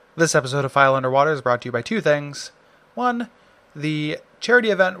This episode of File Underwater is brought to you by two things. One, the charity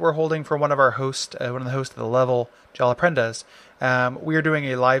event we're holding for one of our hosts, one of the hosts of the level, Jalaprendas. We are doing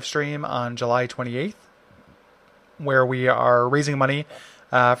a live stream on July 28th where we are raising money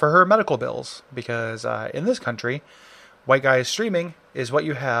for her medical bills because in this country, white guys streaming is what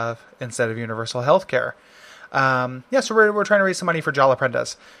you have instead of universal health care. So we're trying to raise some money for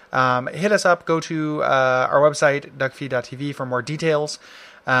Jalaprendas. Hit us up, go to our website, duckfeed.tv for more details.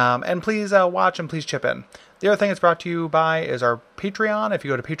 And please watch and please chip in. The other thing it's brought to you by is our Patreon. If you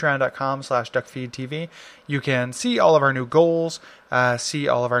go to patreon.com/duckfeedtv, you can see all of our new goals, see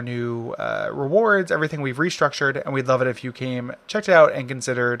all of our new rewards, everything we've restructured, and we'd love it if you came, checked it out, and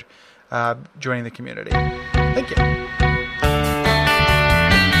considered joining the community. Thank you.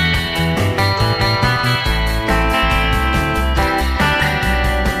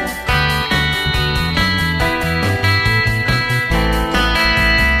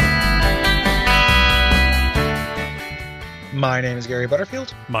 My name is Gary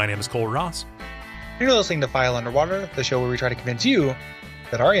Butterfield. My name is Cole Ross. You're listening to File Underwater, the show where we try to convince you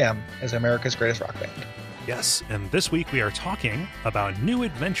that REM is America's greatest rock band. Yes, and this week we are talking about New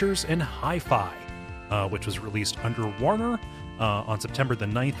Adventures in Hi-Fi, which was released under Warner on September the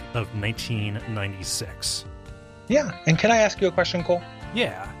 9th of 1996. Yeah, and can I ask you a question, Cole?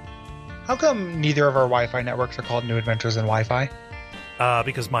 Yeah. How come neither of our Wi-Fi networks are called New Adventures in Wi-Fi?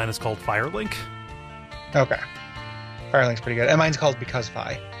 Because mine is called Firelink. Okay. Firelink's pretty good. And mine's called Because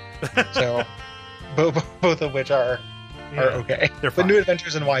Fi. So, both of which are okay. They're fine. But New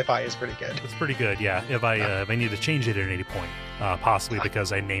Adventures in Wi-Fi is pretty good. It's pretty good, yeah. If I need to change it at any point, possibly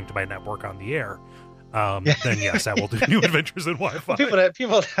because I named my network on the air, then yes, I will do New Adventures in Wi-Fi.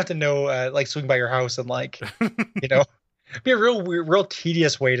 People have to know, swing by your house and, be a real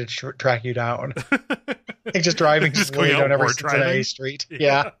tedious way to track you down. Just driving just going down out every more Cincinnati street.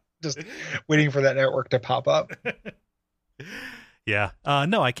 Yeah. Just waiting for that network to pop up. Yeah.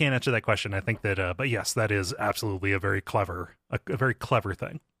 No, I can't answer that question. I think that, but yes, that is absolutely a very clever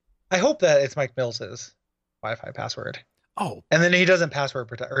thing. I hope that it's Mike Mills's Wi-Fi password. Oh. And then he doesn't password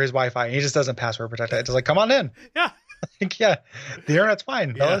protect, or his Wi-Fi, he just doesn't password protect it. It's just come on in. Yeah. Yeah. The internet's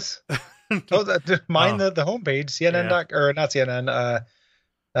fine, fellas. Mind the homepage, CNN. Yeah. Or not CNN,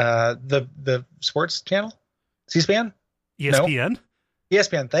 the sports channel? C-SPAN? ESPN? No?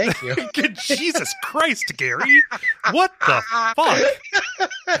 ESPN, thank you. Jesus Christ, Gary. What the fuck?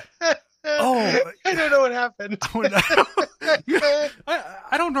 Oh, I don't know what happened.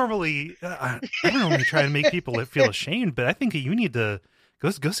 I don't normally try to make people feel ashamed, but I think you need to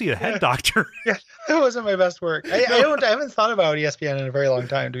go see a head doctor. Yeah, that wasn't my best work. I haven't thought about ESPN in a very long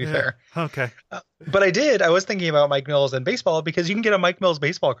time, to be fair. Okay. But I was thinking about Mike Mills and baseball because you can get a Mike Mills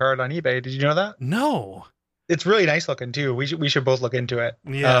baseball card on eBay. Did you know that? No. It's really nice looking too. We should both look into it.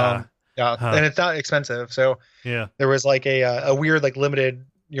 Yeah. And it's not expensive. So yeah, there was a weird limited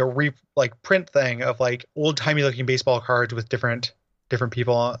print thing of old timey looking baseball cards with different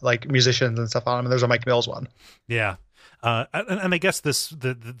people musicians and stuff on them. And there's a Mike Mills one. Yeah. And I guess this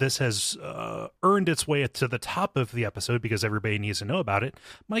has earned its way to the top of the episode because everybody needs to know about it.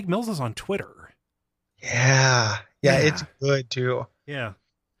 Mike Mills is on Twitter. Yeah. It's good too. Yeah.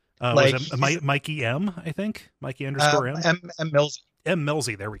 Was it Mikey M, I think? Mikey _ M? M Millsy. M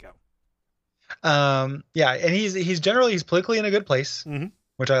Millsy, there we go. And he's generally politically in a good place, mm-hmm.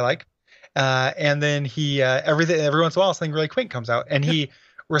 which I like. And then he every once in a while something really quaint comes out, and he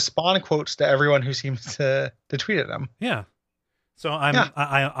respond quotes to everyone who seems to tweet at him. Yeah. So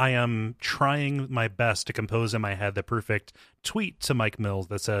I am trying my best to compose in my head the perfect tweet to Mike Mills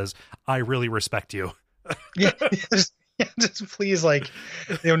that says, "I really respect you." Yeah. Just please,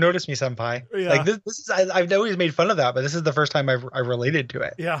 notice me, senpai. Yeah. This is I've always made fun of that, but this is the first time I've related to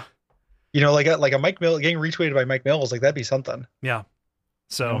it. Yeah. Like a Mike Mills getting retweeted by Mike Mills, that'd be something. Yeah.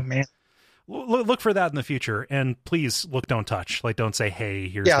 So, oh man, look for that in the future, and please look, don't touch. Don't say, hey,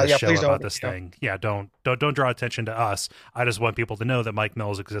 here's this show about this thing. Yeah, don't draw attention to us. I just want people to know that Mike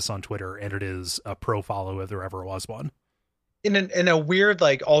Mills exists on Twitter, and it is a pro follow if there ever was one. In a weird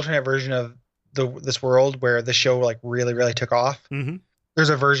alternate version of this world where the show really really took off, mm-hmm. There's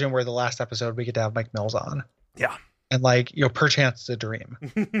a version where the last episode we get to have Mike Mills on. Yeah. And perchance a dream.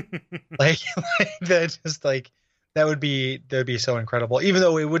 That just that would be so incredible, even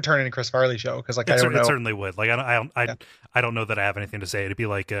though it would turn into a Chris Farley show because I don't know. It certainly would. I don't know that I have anything to say. It'd be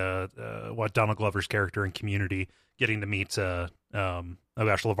like what Donald Glover's character in Community getting to meet Ashley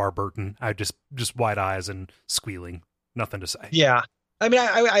LeVar Burton. I just wide eyes and squealing, nothing to say. Yeah. I mean,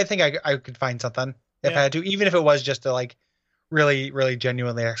 I think I could find something if I had to, even if it was just to really, really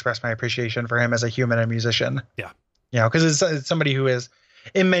genuinely express my appreciation for him as a human and musician. Yeah. Because it's somebody who is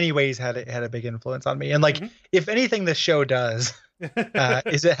in many ways had a big influence on me. And like, if anything, this show does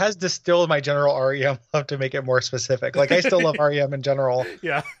is it has distilled my general REM love to make it more specific. Like, I still love REM in general.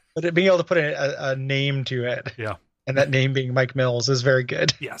 Yeah. But being able to put a name to it. Yeah. And that name being Mike Mills is very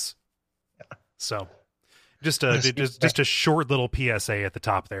good. Yes. Yeah. So just a short little PSA at the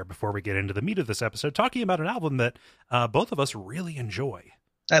top there before we get into the meat of this episode, talking about an album that both of us really enjoy.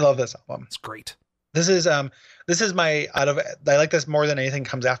 I love this album. It's great. This is my I like this more than anything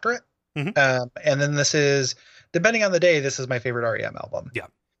comes after it. And then this is, depending on the day, this is my favorite REM album. Yeah.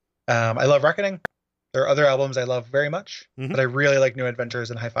 I love Reckoning. There are other albums I love very much, but I really like New Adventures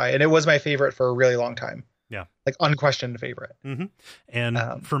and Hi-Fi, and it was my favorite for a really long time. Yeah. Like, unquestioned favorite.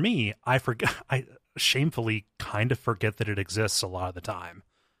 And for me, I shamefully kind of forget that it exists a lot of the time.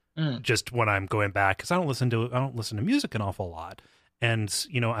 Just when I'm going back, because I don't listen to music an awful lot. And,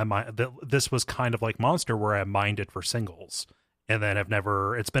 you know, this was kind of like Monster, where I mined it for singles. And then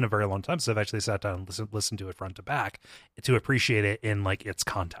it's been a very long time since I've actually sat down and listened to it front to back to appreciate it in like its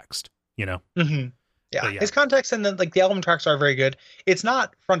context, you know? Yeah. Its context, and then like the album tracks are very good. It's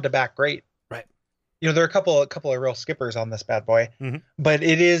not front to back great. Right. You know, there are a couple of real skippers on this bad boy, but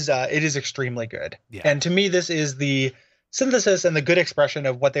it is extremely good. Yeah. And to me, this is the synthesis and the good expression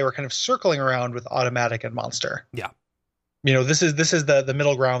of what they were kind of circling around with Automatic and Monster. Yeah. You know, this is the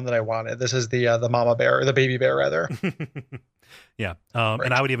middle ground that I wanted. This is the mama bear, or the baby bear rather. Yeah.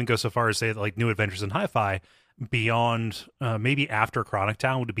 And I would even go so far as say that like New Adventures in Hi-Fi, beyond maybe after Chronic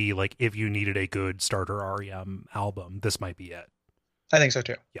Town, would be like, if you needed a good starter REM album, this might be it. I think so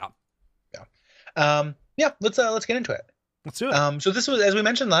too. Yeah. Let's get into it. Let's do it. So this was, as we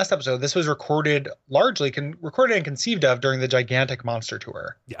mentioned last episode, this was recorded and conceived of during the Gigantic Monster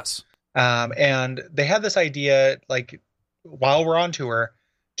tour. Yes. And they had this idea, like, while we're on tour,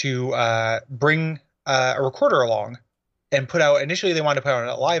 to bring a recorder along and initially they wanted to put out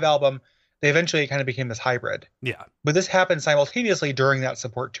a live album. They eventually kind of became this hybrid. Yeah. But this happened simultaneously during that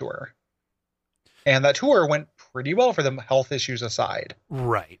support tour. And that tour went pretty well for them, health issues aside.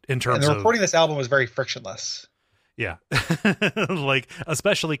 Right. And the recording this album was very frictionless. Yeah. Like,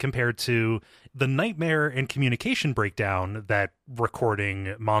 especially compared to the nightmare and communication breakdown that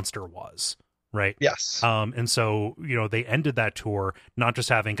recording Monster was. Right. Yes. And so, you know, they ended that tour, not just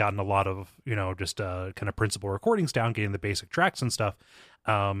having gotten a lot of, you know, just kind of principal recordings down, getting the basic tracks and stuff.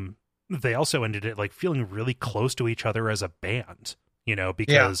 They also ended it like feeling really close to each other as a band, you know,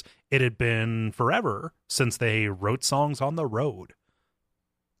 because it had been forever since they wrote songs on the road.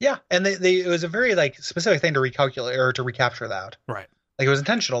 Yeah. And it was a very like specific thing to recalculate or to recapture that. Right. Like, it was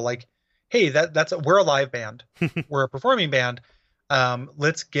intentional. Like, hey, we're a live band. We're a performing band.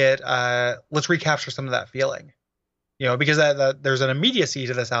 Let's recapture some of that feeling, you know, because there's an immediacy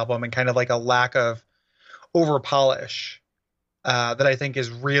to this album and kind of like a lack of over polish that I think is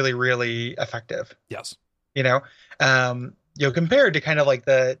really, really effective. Yes. You know, compared to kind of like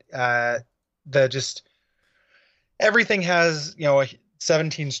the just everything has, you know,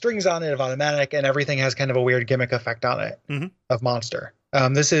 17 strings on it of Automatic, and everything has kind of a weird gimmick effect on it of Monster.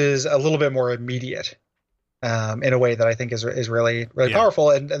 This is a little bit more immediate. In a way that I think is really, really powerful,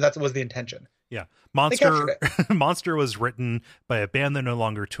 and that was the intention. Yeah, Monster was written by a band that no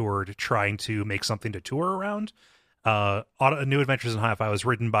longer toured, trying to make something to tour around. New Adventures in Hi-Fi was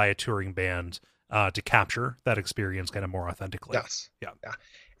written by a touring band to capture that experience kind of more authentically. Yes, yeah.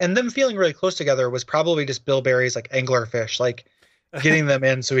 And them feeling really close together was probably just Bill Berry's like anglerfish, like getting them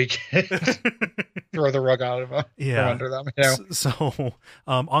in so he can throw the rug out of them from under them. You know? So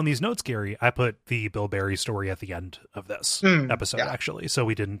on these notes, Gary, I put the Bill Berry story at the end of this episode, actually, so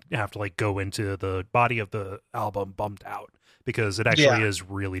we didn't have to like go into the body of the album bummed out, because it actually is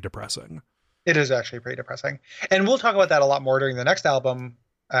really depressing. It is actually pretty depressing. And we'll talk about that a lot more during the next album,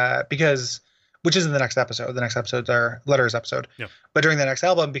 which is in the next episode. The next episode's our Letters episode. Yeah. But during the next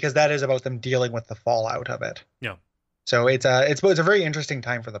album, because that is about them dealing with the fallout of it. Yeah. So it's a very interesting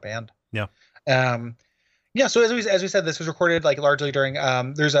time for the band. Yeah. So as we said, this was recorded like largely during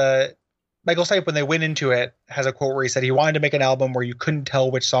there's a Michael Stipe, when they went into it, has a quote where he said he wanted to make an album where you couldn't tell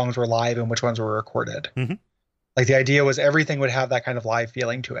which songs were live and which ones were recorded. Like, the idea was everything would have that kind of live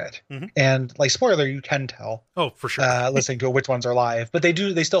feeling to it. And like, spoiler, you can tell. Oh, for sure. Listening to which ones are live, but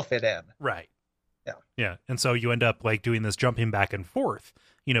they still fit in. Right. Yeah. Yeah. And so you end up like doing this jumping back and forth,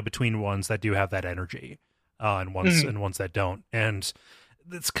 you know, between ones that do have that energy. And ones that don't, and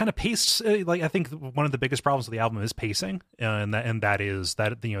it's kind of paced. Like, I think one of the biggest problems with the album is pacing, and that is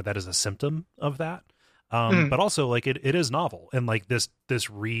a symptom of that. But also, like, it is novel, and like this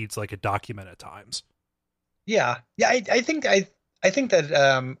reads like a document at times. Yeah. I think that.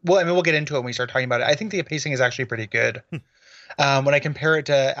 Well, I mean, we'll get into it when we start talking about it. I think the pacing is actually pretty good. when I compare it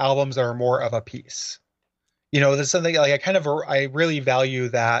to albums that are more of a piece. There's something like I really value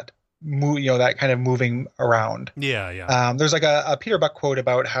that that kind of moving around. Yeah. There's like a Peter Buck quote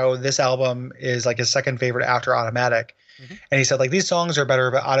about how this album is like his second favorite after Automatic. Mm-hmm. And he said like these songs are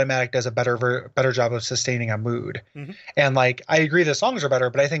better, but Automatic does a better job of sustaining a mood. Mm-hmm. And like I agree the songs are better,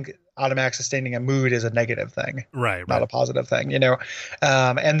 but I think Automatic sustaining a mood is a negative thing, right? Not a positive thing,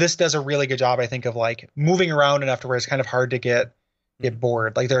 And this does a really good job, I think, of like moving around enough to where it's kind of hard to get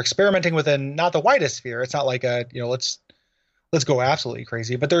bored. Like they're experimenting within not the widest sphere. It's not like let's go absolutely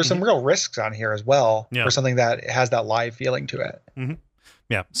crazy, but there's some real risks on here as well for something that has that live feeling to it. Mm-hmm.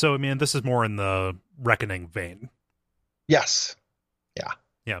 Yeah. So, I mean, this is more in the Reckoning vein. Yes.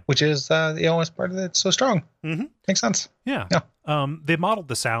 Yeah. Which is, it's part of it. It's so strong. Mm-hmm. Makes sense. Yeah. They modeled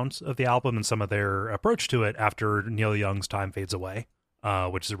the sounds of the album and some of their approach to it after Neil Young's Time Fades Away,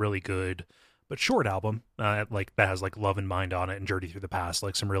 which is a really good but short album, like that has like Love in Mind on it and Journey Through the Past,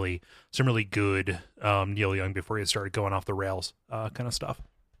 like some really good Neil Young before he started going off the rails kind of stuff.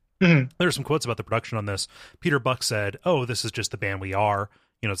 Mm-hmm. There's some quotes about the production on this. Peter Buck said, "Oh, this is just the band we are.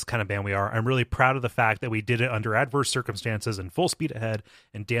 It's the kind of band we are. I'm really proud of the fact that we did it under adverse circumstances and full speed ahead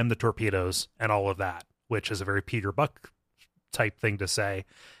and damn the torpedoes and all of that," which is a very Peter Buck type thing to say.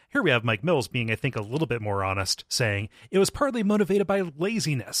 Here we have Mike Mills being, I think, a little bit more honest, saying, "It was partly motivated by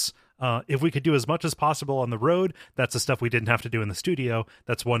laziness. If we could do as much as possible on the road, that's the stuff we didn't have to do in the studio.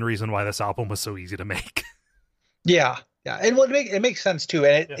 That's one reason why this album was so easy to make." Yeah. And it makes sense too.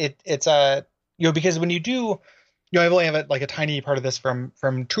 And it's because when you do, I only have a tiny part of this from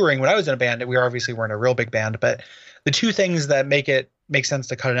touring. When I was in a band, we obviously weren't a real big band, but the two things that make sense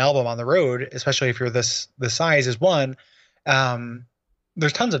to cut an album on the road, especially if you're this size, is one,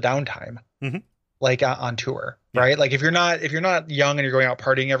 there's tons of downtime. Mm-hmm. Like on tour, right? Like if you're not young and you're going out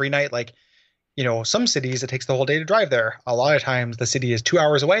partying every night, like, some cities, it takes the whole day to drive there. A lot of times the city is 2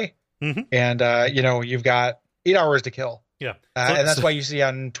 hours away, mm-hmm. and, you've got 8 hours to kill. Yeah. And that's why you see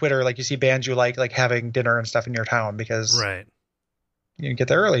on Twitter, like you see bands you like having dinner and stuff in your town because right. You can get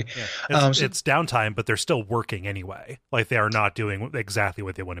there early. Yeah. It's downtime, but they're still working anyway. Like they are not doing exactly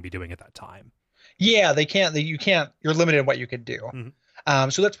what they want to be doing at that time. Yeah, you're limited in what you can do. Mm-hmm.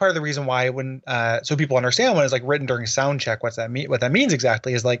 So that's part of the reason why so people understand when it's like written during sound check, what that means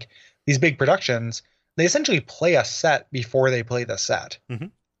exactly is like these big productions, they essentially play a set before they play the set. Mm-hmm.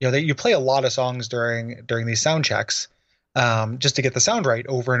 You play a lot of songs during these sound checks, just to get the sound right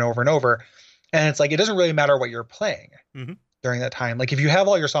over and over and over. And it's like, it doesn't really matter what you're playing mm-hmm. during that time. Like if you have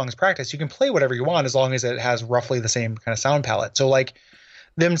all your songs practiced, you can play whatever you want as long as it has roughly the same kind of sound palette. So like,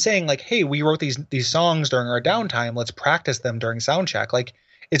 them saying like, "Hey, we wrote these songs during our downtime. Let's practice them during sound check." Like,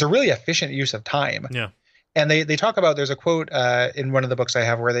 it's a really efficient use of time. Yeah. And they talk about, there's a quote in one of the books I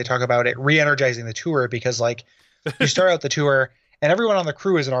have where they talk about it re-energizing the tour because like you start out the tour and everyone on the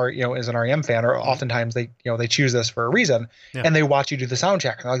crew is an REM fan, or oftentimes they choose this for a reason, and they watch you do the sound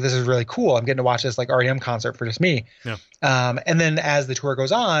check. And they're like, "This is really cool. I'm getting to watch this like REM concert for just me." Yeah. And then as the tour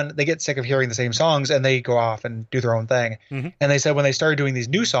goes on, they get sick of hearing the same songs and they go off and do their own thing. Mm-hmm. And they said when they started doing these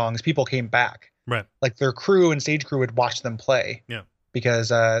new songs, people came back. Right. Like their crew and stage crew would watch them play. Yeah.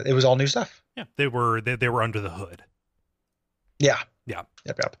 Because it was all new stuff. Yeah. They were under the hood. Yeah. Yeah.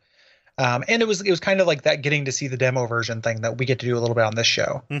 Yep. And it was kind of like that getting to see the demo version thing that we get to do a little bit on this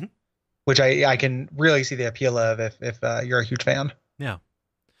show, mm-hmm. which I can really see the appeal of if you're a huge fan. Yeah.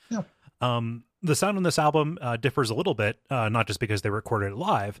 The sound on this album differs a little bit, not just because they recorded it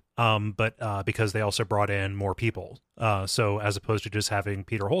live, but because they also brought in more people. So as opposed to just having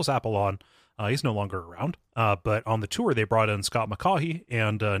Peter Holsapple on, he's no longer around. But on the tour, they brought in Scott McCaughey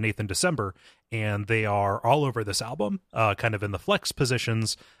and Nathan December, and they are all over this album, kind of in the flex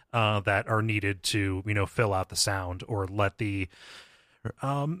positions that are needed to, fill out the sound or let the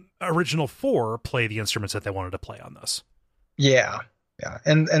original four play the instruments that they wanted to play on this. Yeah.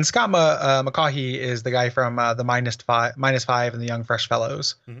 And Scott McCaughey is the guy from the Minus Five and the Young Fresh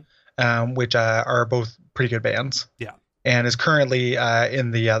Fellows, mm-hmm. Which are both pretty good bands. Yeah. And is currently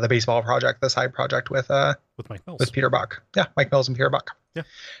in the baseball project, the side project with Mike Mills, with Peter Buck. Yeah, Mike Mills and Peter Buck. Yeah.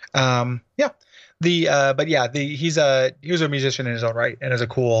 He was a musician in his own right and is a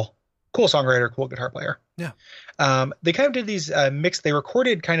cool songwriter, cool guitar player. Yeah. They kind of did these mix. They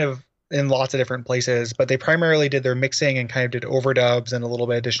recorded kind of in lots of different places, but they primarily did their mixing and kind of did overdubs and a little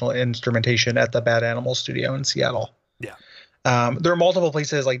bit additional instrumentation at the Bad Animal studio in Seattle. Yeah. There are multiple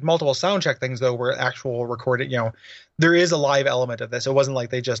places, like multiple sound check things though, where actual recorded, there is a live element of this. It wasn't like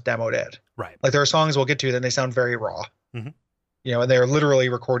they just demoed it. Right. Like there are songs we'll get to that they sound very raw, mm-hmm. And they're literally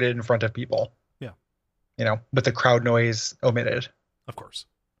recorded in front of people. Yeah. With the crowd noise omitted. Of course.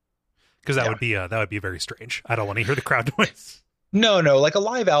 Because that would be very strange. I don't want to hear the crowd noise. No, like a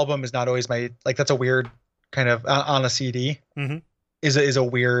live album is not always that's a weird kind of on a CD is a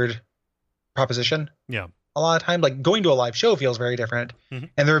weird proposition. Yeah. A lot of time, like going to a live show feels very different. And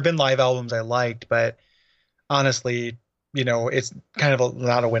there have been live albums I liked, but honestly, it's kind of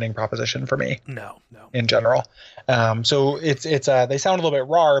not a winning proposition for me. No. In general. So it's they sound a little bit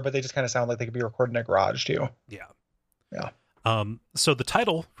raw, but they just kind of sound like they could be recorded in a garage too. Yeah. So the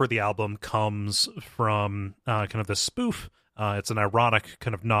title for the album comes from kind of the spoof. It's an ironic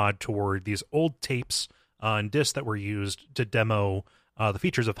kind of nod toward these old tapes and discs that were used to demo the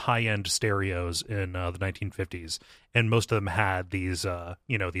features of high-end stereos in the 1950s, and most of them had these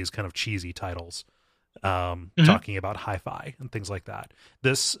these kind of cheesy titles talking about hi-fi and things like that.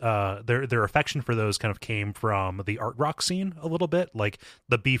 This their affection for those kind of came from the art rock scene a little bit. Like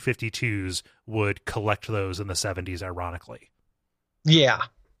the B-52s would collect those in the 70s, ironically. Yeah.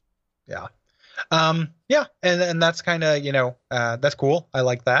 And that's kind of that's cool. I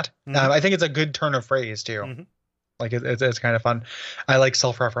like that. I think it's a good turn of phrase too. Like it's kind of fun. I like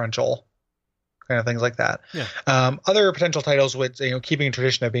self-referential kind of things like that. Yeah. Other potential titles with keeping a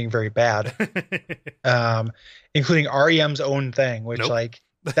tradition of being very bad, including REM's own thing, which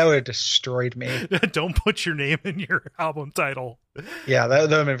that would have destroyed me. Don't put your name in your album title. Yeah, that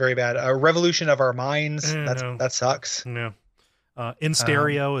would have been very bad. Revolution of Our Minds. That sucks. No. In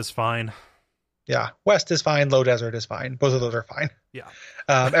Stereo is fine. Yeah, West is fine. Low Desert is fine. Both of those are fine. Yeah.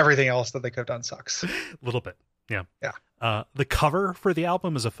 Everything else that they could have done sucks. A little bit. Yeah. Yeah. The cover for the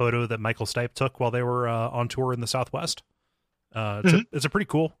album is a photo that Michael Stipe took while they were on tour in the Southwest. It's a pretty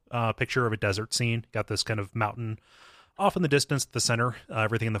cool picture of a desert scene. Got this kind of mountain off in the distance at the center,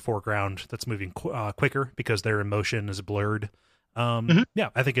 everything in the foreground that's moving quicker because their emotion is blurred. Yeah,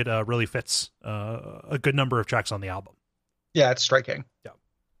 I think it really fits a good number of tracks on the album. Yeah, it's striking. Yeah.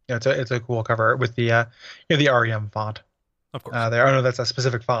 It's a cool cover with the the REM font. Of course. I don't know that's a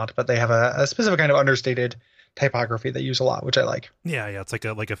specific font, but they have a specific kind of understated typography they use a lot, which I like. Yeah, it's like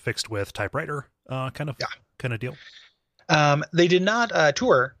a fixed width typewriter kind of deal. They did not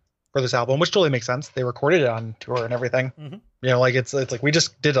tour for this album, which totally makes sense. They recorded it on tour and everything. Like it's like we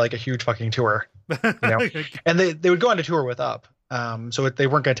just did like a huge fucking tour, and they would go on to tour with Up, so they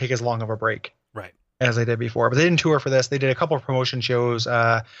weren't going to take as long of a break, right, as they did before. But they didn't tour for this. They did a couple of promotion shows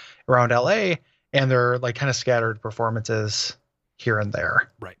around LA, and they're like kind of scattered performances here and there,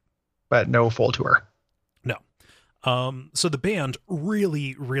 right, but no full tour. So the band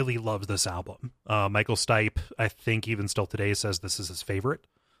really, really loves this album. Michael Stipe, I think even still today, says this is his favorite.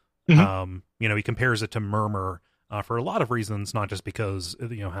 He compares it to Murmur for a lot of reasons, not just because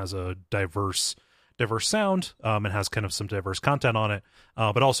it has a diverse sound and has kind of some diverse content on it,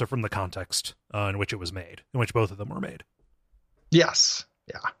 but also from the context in which it was made, in which both of them were made. Yes.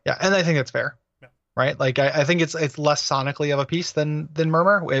 Yeah. And I think that's fair. Yeah. Right? Like I think it's less sonically of a piece than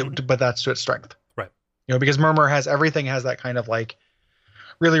Murmur, but that's to its strength. Because Murmur has that kind of like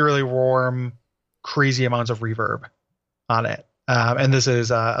really, really warm, crazy amounts of reverb on it. And this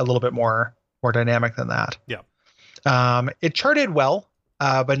is a little bit more dynamic than that. Yeah. It charted well,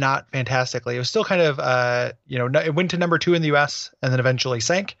 but not fantastically. It was still kind of, it went to number 2 in the US and then eventually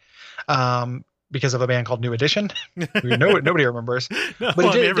sank because of a band called New Edition. Nobody remembers. But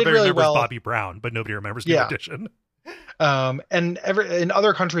everybody really remembers Bobby Brown, but nobody remembers New Edition. And in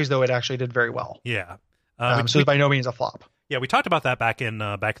other countries, though, it actually did very well. Yeah. So it's by no means a flop. Yeah, we talked about that back in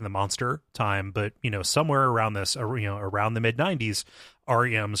the Monster time, but somewhere around around the mid '90s,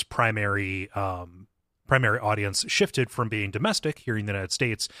 REM's primary audience shifted from being domestic here in the United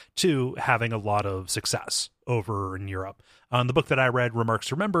States to having a lot of success over in Europe. The book that I read,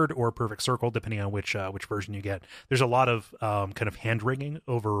 Remarks Remembered or Perfect Circle, depending on which version you get, there's a lot of kind of hand wringing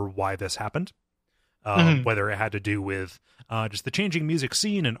over why this happened. Whether it had to do with just the changing music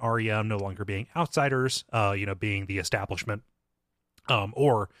scene and REM no longer being outsiders, being the establishment,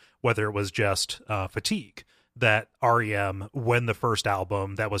 or whether it was just fatigue that REM, when the first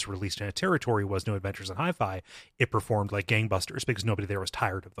album that was released in a territory was No Adventures in Hi-Fi, it performed like gangbusters because nobody there was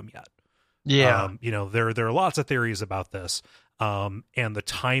tired of them yet. Yeah. There are lots of theories about this, and the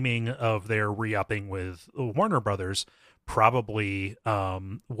timing of their re-upping with Warner Brothers probably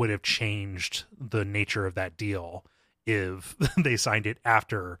would have changed the nature of that deal if they signed it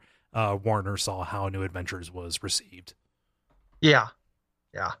after Warner saw how New Adventures was received. Yeah.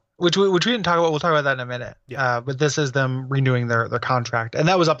 Which we didn't talk about. We'll talk about that in a minute. Yeah. But this is them renewing their contract, and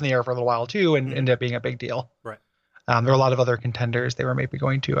that was up in the air for a little while too, and ended up being a big deal. Right. There are a lot of other contenders they were maybe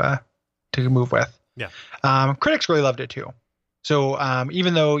going to move with. Yeah. Critics really loved it too. So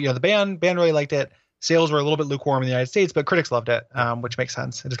even though the band really liked it, Sales were a little bit lukewarm in the United States, but critics loved it, which makes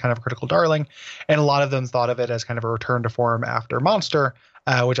sense. It is kind of a critical darling, and a lot of them thought of it as kind of a return to form after Monster,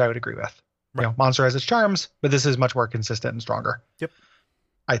 which I would agree with. Right. You know, Monster has its charms, but this is much more consistent and stronger. Yep,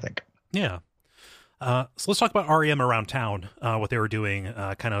 I think. Yeah. So let's talk about REM around town, what they were doing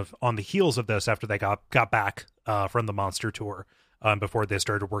kind of on the heels of this after they got back from the Monster tour, before they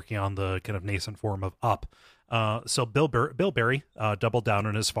started working on the kind of nascent form of Up. So Bill Berry doubled down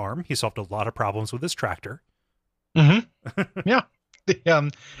on his farm. He solved a lot of problems with his tractor. Mm-hmm. Yeah.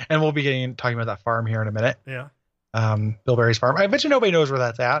 And we'll be talking about that farm here in a minute. Yeah. Bill Berry's farm. I bet you nobody knows where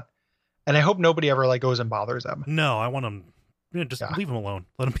that's at. And I hope nobody ever like goes and bothers them. No, I want them. Just leave him alone.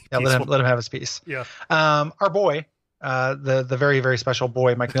 Let him be peaceful. Let him have his peace. Yeah. Our boy, the very, very special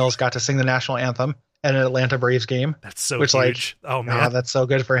boy, Mike Mills, got to sing the national anthem at an Atlanta Braves game. That's so huge. Oh man, that's so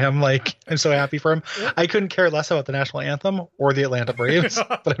good for him. Like, I'm so happy for him. I couldn't care less about the national anthem or the Atlanta Braves,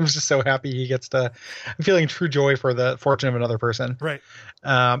 but I'm just so happy he gets to. I'm feeling true joy for the fortune of another person. Right.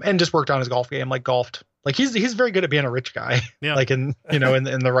 And just worked on his golf game, like golfed. Like he's very good at being a rich guy. Yeah. Like in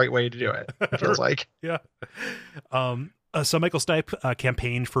the right way to do it. It feels like. Yeah. So Michael Stipe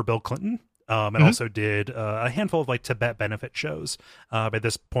campaigned for Bill Clinton. And also did a handful of like Tibet benefit shows. By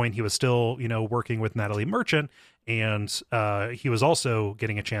this point, he was still, working with Natalie Merchant, and he was also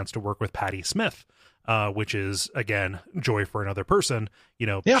getting a chance to work with Patti Smith, which is, again, joy for another person.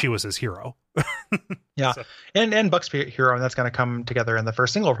 She was his hero. Yeah. So. And Buck's hero, and that's going to come together in the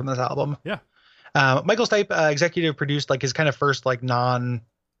first single from this album. Yeah. Michael Stipe executive produced like his kind of first like non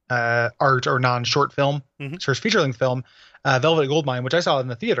art or non short film, first feature length film, Velvet Goldmine, which I saw in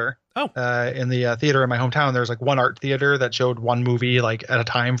the theater. In the theater in my hometown, there's like one art theater that showed one movie like at a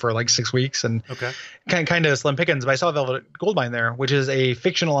time for like 6 weeks, and kind of slim pickings. But I saw Velvet Goldmine there, which is a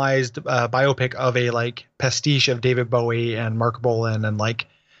fictionalized biopic of a like pastiche of David Bowie and Mark Bolan and like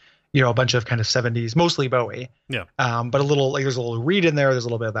a bunch of kind of 70s, mostly Bowie. Yeah. But a little like there's a little Reed in there. There's a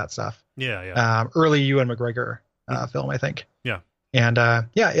little bit of that stuff. Yeah. Early Ewan McGregor film, I think. Yeah. And I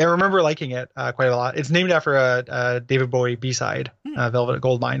remember liking it quite a lot. It's named after a David Bowie B-side, Velvet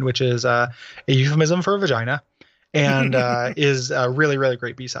Goldmine, which is a euphemism for a vagina, and is a really, really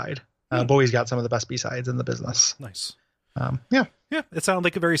great B-side. Bowie's got some of the best B-sides in the business. Nice. Yeah. It sounded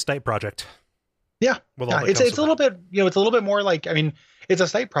like a very Stipe project. Yeah. It's a little bit, it's a little bit more like, I mean, it's a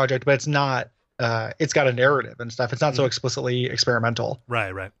Stipe project, but it's not. It's got a narrative and stuff. It's not so explicitly experimental.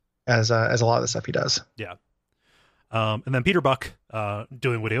 Right. As a lot of the stuff he does. Yeah. And then Peter Buck,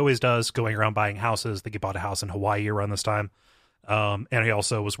 doing what he always does, going around buying houses. I think he bought a house in Hawaii around this time. And he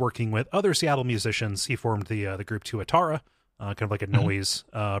also was working with other Seattle musicians. He formed the group Tuatara, kind of like a noise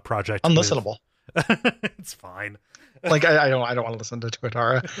project. Unlistenable. It's fine. Like I don't want to listen to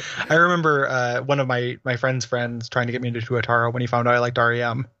Tuatara. I remember one of my friend's friends trying to get me into Tuatara when he found out I liked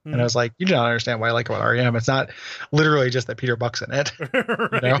REM, and I was like, "You do not understand why I like about REM. It's not literally just that Peter Buck's in it."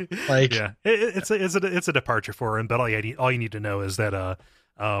 Right. Like, yeah, it's a departure for him. But all you need to know is that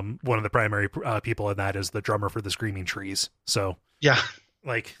one of the primary people in that is the drummer for the Screaming Trees. So yeah.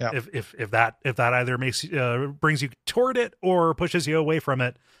 Like if that either makes brings you toward it or pushes you away from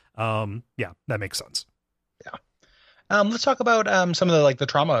it, that makes sense. Yeah. Let's talk about some of the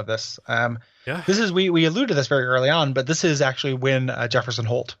trauma of this. This is we alluded to this very early on, but this is actually when Jefferson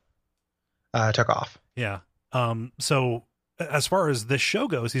Holt took off. Yeah. So as far as this show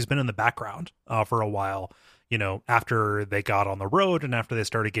goes, he's been in the background for a while. After they got on the road and after they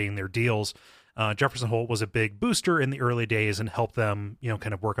started getting their deals. Jefferson Holt was a big booster in the early days and helped them,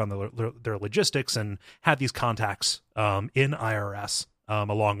 kind of work on their logistics and had these contacts in IRS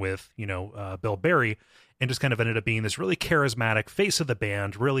along with, Bill Berry, and just kind of ended up being this really charismatic face of the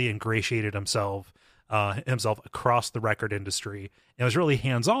band, really ingratiated himself across the record industry, and was really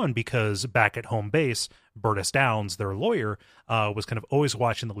hands-on because back at home base, Burtis Downs, their lawyer, was kind of always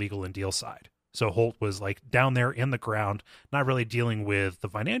watching the legal and deal side. So Holt was like down there in the ground, not really dealing with the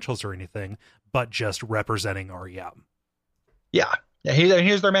financials or anything, but just representing REM. Yeah. He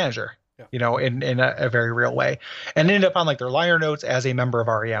was their manager, in a very real way, and ended up on like their liner notes as a member of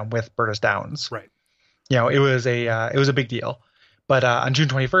REM with Burtis Downs. Right. It was a big deal. But on June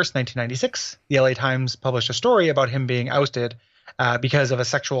 21st, 1996, the LA Times published a story about him being ousted because of a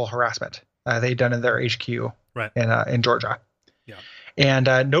sexual harassment they'd done in their HQ in Georgia. Yeah. And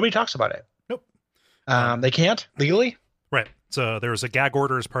nobody talks about it. Nope. They can't legally. Right. So there was a gag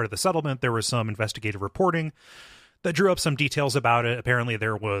order as part of the settlement. There was some investigative reporting that drew up some details about it. Apparently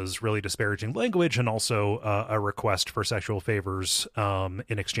there was really disparaging language and also a request for sexual favors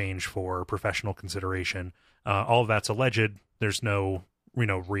in exchange for professional consideration. All of that's alleged. There's no,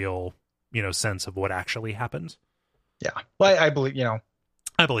 real, sense of what actually happened. Yeah. Well, I believe,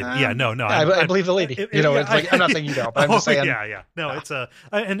 I believe. I believe the lady. It's like I'm not saying you don't, but I'm just saying. Yeah. No, it's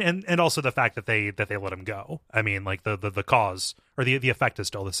and also the fact that they let him go. I mean, like the cause or the effect is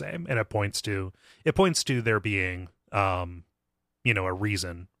still the same, and it points to there being a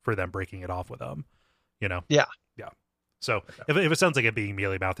reason for them breaking it off with him. Yeah. So if it sounds like it being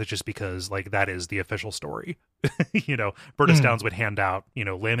mealy mouthed, it's just because like that is the official story. Burtis Downs would hand out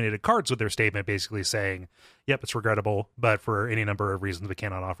laminated cards with their statement, basically saying, "Yep, it's regrettable, but for any number of reasons, we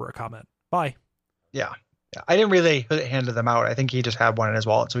cannot offer a comment. Bye." Yeah. I didn't really hand them out. I think he just had one in his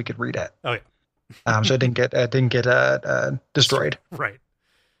wallet so he could read it. Oh yeah. So it didn't get destroyed. Right.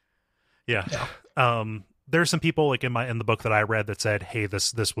 Yeah. There's some people like in the book that I read that said, "Hey,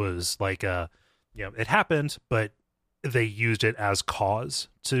 this was like it happened, but they used it as cause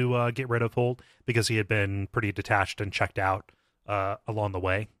to get rid of Holt because he had been pretty detached and checked out along the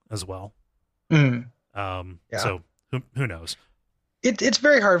way as well." So who knows? It's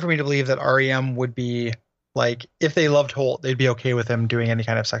very hard for me to believe that REM would be like, if they loved Holt, they'd be okay with him doing any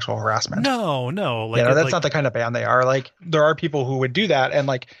kind of sexual harassment. No. Like, that's not the kind of band they are. Like, there are people who would do that, and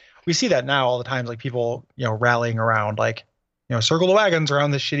like we see that now all the time. Like people, rallying around, like, circle the wagons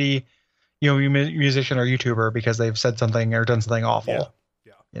around this shitty, musician or YouTuber because they've said something or done something awful.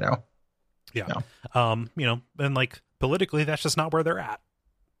 And like politically, that's just not where they're at.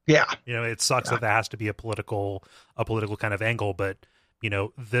 Yeah. It sucks that there has to be a political kind of angle, but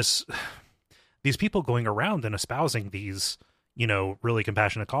these people going around and espousing these, really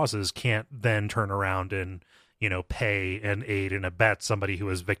compassionate causes can't then turn around and, pay and aid and abet somebody who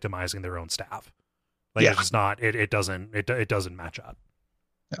is victimizing their own staff. Like it's just not, it doesn't match up.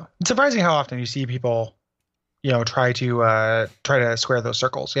 No. It's surprising how often you see people, try to square those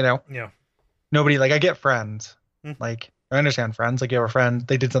circles, Yeah. Nobody, like, I get friends. Like, I understand friends. Like, you have a friend,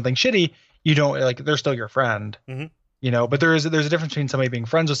 they did something shitty. You don't, like, they're still your friend. But there's a difference between somebody being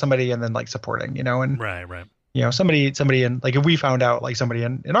friends with somebody and then like supporting, and right. Somebody in, like, if we found out like somebody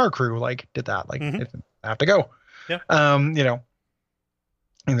in our crew like did that, like I have to go. Yeah.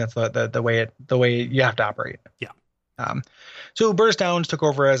 And that's the way you have to operate. Yeah. So Burtis Downs took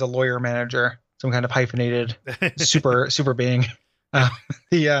over as a lawyer manager, some kind of hyphenated super being.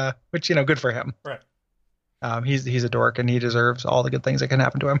 Which good for him. Right. He's a dork and he deserves all the good things that can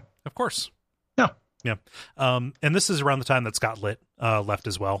happen to him. Of course. Yeah. And this is around the time that Scott Litt left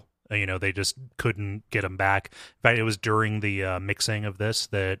as well. They just couldn't get him back. In fact, it was during the mixing of this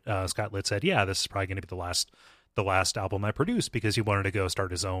that Scott Litt said, "Yeah, this is probably going to be the last album I produced," because he wanted to go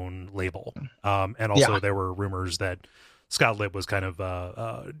start his own label. And also there were rumors that Scott Litt was kind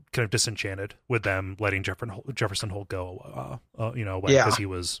of disenchanted with them letting Jefferson Holt go, away because he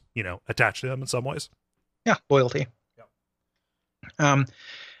was, attached to them in some ways. Yeah, loyalty. Yeah.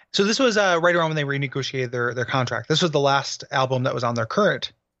 So this was right around when they renegotiated their contract. This was the last album that was on their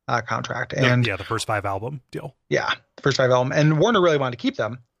current contract, and the first 5 album deal. Yeah, the first 5 album, and Warner really wanted to keep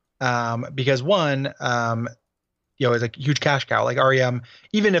them because one, is a huge cash cow. Like REM,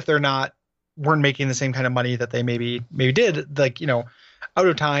 even if weren't making the same kind of money that they maybe did, like Out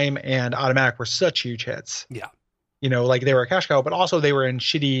of Time and Automatic were such huge hits. Yeah. Like they were a cash cow, but also they were in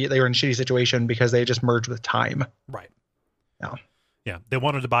shitty situation because they just merged with Time. Right. Yeah. Yeah, they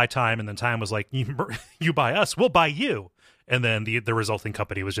wanted to buy Time, and then Time was like, "You buy us, we'll buy you." And then the resulting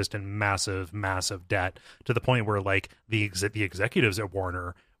company was just in massive debt to the point where like the executives at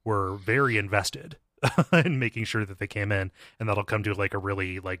Warner were very invested in making sure that they came in, and that'll come to like a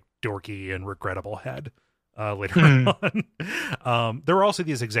really like dorky and regrettable head later on. There were also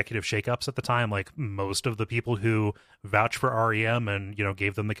these executive shakeups at the time. Like most of the people who vouched for REM and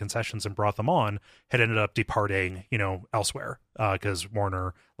gave them the concessions and brought them on had ended up departing elsewhere because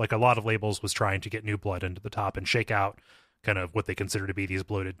Warner, like a lot of labels, was trying to get new blood into the top and shake out kind of what they consider to be these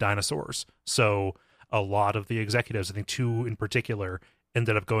bloated dinosaurs. So a lot of the executives, I think 2 in particular,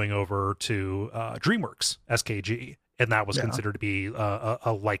 ended up going over to DreamWorks SKG, and that was considered to be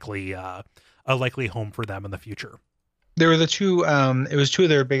a likely home for them in the future. There were the 2. It was 2 of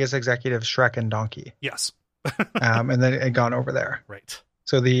their biggest executives, Shrek and Donkey. Yes. And then it had gone over there. Right.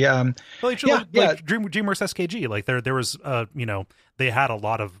 So the DreamWorks SKG, like there was they had a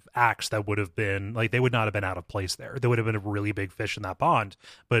lot of acts that would have been like, they would not have been out of place there. They would have been a really big fish in that pond,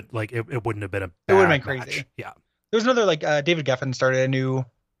 but like it wouldn't have been it would have been crazy. Match. Yeah. There was another like David Geffen started a new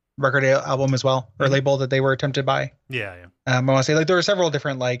record album as well, or label that they were tempted by. Yeah. I want to say like there were several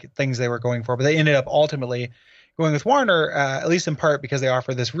different like things they were going for, but they ended up ultimately going with Warner, at least in part because they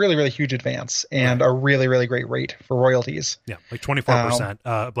offer this really, really huge advance and a really, really great rate for royalties. Yeah, like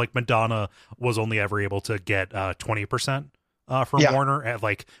 24%. Like Madonna was only ever able to get 20% from Warner at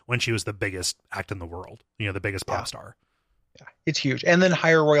like when she was the biggest act in the world, the biggest pop star. Yeah, it's huge. And then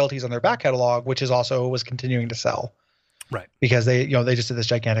higher royalties on their back catalog, which is also was continuing to sell. Right. Because they just did this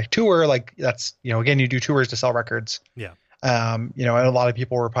gigantic tour. Like that's, again, you do tours to sell records. Yeah. And a lot of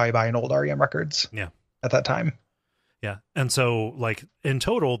people were probably buying old REM records. Yeah. At that time. Yeah. And so like in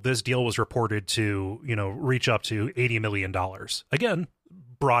total, this deal was reported to, reach up to $80 million. Again,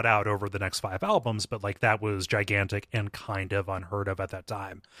 brought out over the next 5 albums, but like that was gigantic and kind of unheard of at that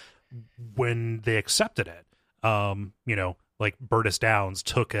time. When they accepted it, like Bertus Downs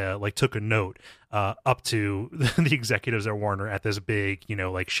took a note up to the executives at Warner at this big,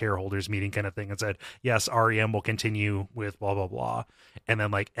 like shareholders meeting kind of thing and said, yes, REM will continue with blah, blah, blah. And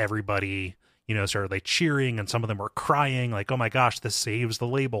then like everybody, started like cheering, and some of them were crying like, oh my gosh, this saves the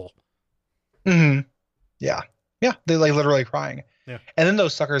label. Mm-hmm. Yeah. Yeah. They like literally crying. Yeah. And then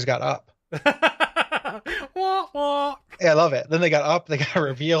those suckers got up. Wah, wah. Yeah, I love it. Then they got up, they got a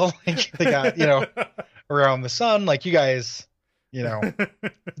reveal, like they got, Around the Sun, like you guys,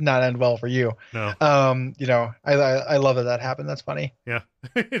 not end well for you. No. I love that happened. That's funny. Yeah.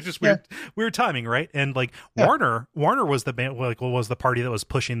 It's just weird timing, right? And like Warner was the band, like was the party that was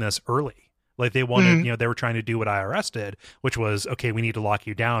pushing this early. Like they wanted, they were trying to do what IRS did, which was, okay, we need to lock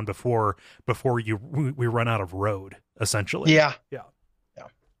you down before we run out of road, essentially. Yeah. Yeah. Yeah.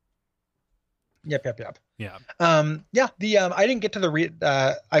 Yep. Yeah. I didn't get to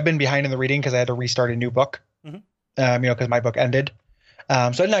the I've been behind in the reading because I had to restart a new book. Mm-hmm. Because my book ended. So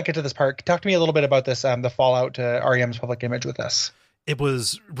I did not get to this part. Talk to me a little bit about this, the fallout to REM's public image with this. It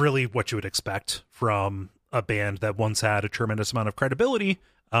was really what you would expect from a band that once had a tremendous amount of credibility,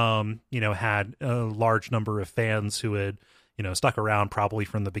 had a large number of fans who had, stuck around probably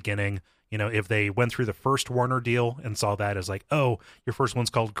from the beginning. If they went through the first Warner deal and saw that as like, oh, your first one's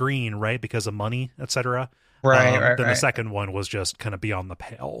called Green, right? Because of money, etc. Right. Then the second one was just kind of beyond the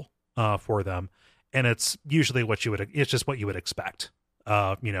pale for them. And it's usually it's just what you would expect,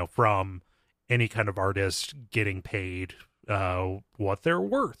 from any kind of artist getting paid what they're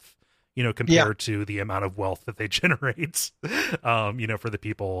worth, compared to the amount of wealth that they generate, for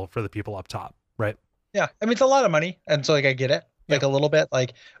the people up top. Right. Yeah. I mean, it's a lot of money. And so like, I get it, like a little bit,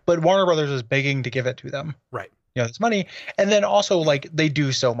 like, but Warner Brothers is begging to give it to them. Right. It's money. And then also like they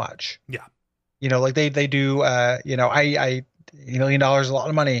do so much. Yeah. Like they do, $80 million is a lot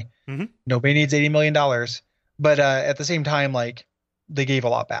of money. Mm-hmm. Nobody needs $80 million. But at the same time, like they gave a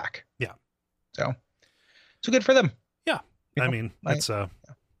lot back. Yeah. So good for them. Yeah. I mean, it's like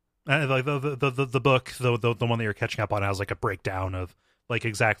the book, the one that you're catching up on has like a breakdown of like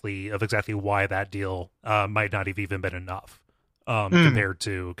exactly why that deal might not have even been enough compared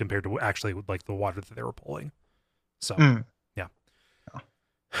to actually like the water that they were pulling. So yeah.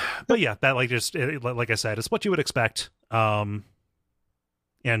 But yeah, that like I said, it's what you would expect. And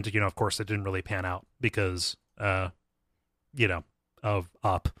of course it didn't really pan out because of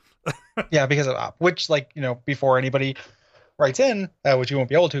Up. Yeah, because of Up, which before anybody writes in, which you won't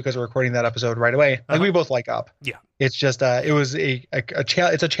be able to because we're recording that episode right away. Like we both like Up. Yeah. It's just it was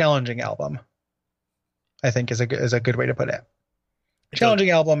it's a challenging album, I think is a good way to put it. Challenging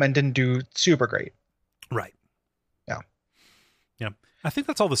album and didn't do super great. Right. Yeah. Yeah. I think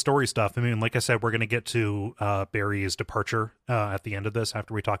that's all the story stuff. I mean, like I said, we're going to get to Barry's departure at the end of this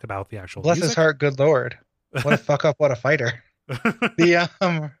after we talk about the actual Bless music. his heart, good Lord. What a fuck up, what a fighter. The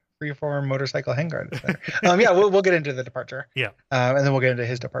freeform motorcycle handguard. We'll get into the departure. Yeah. And then we'll get into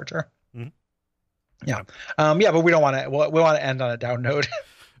his departure. Mm-hmm. Yeah. But we don't want to, we want to end on a down note.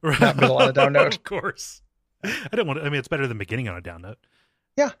 Not middle on a down note. Of course. It's better than beginning on a down note.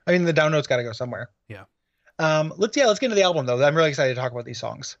 Yeah. I mean, the down note's got to go somewhere. Yeah. Let's get into the album though. I'm really excited to talk about these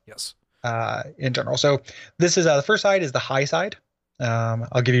songs. Yes. In general. So this is the first side is the high side.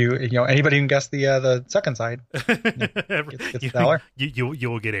 I'll give you, anybody can guess the second side. You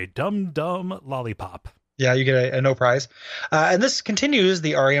will get a dum lollipop. Yeah, you get a no prize. And this continues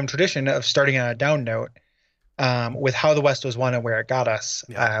the REM tradition of starting on a down note with How the West Was Won and Where It Got Us.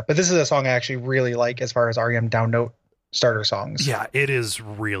 Yeah. But this is a song I actually really like as far as REM down note starter songs. Yeah, it is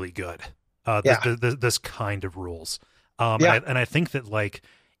really good. This kind of rules. And I think that like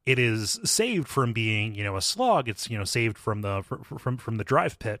it is saved from being, a slog. It's, saved from the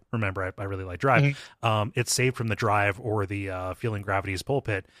Drive pit. Remember, I really like Drive. Mm-hmm. It's saved from the Drive or the Feeling Gravity's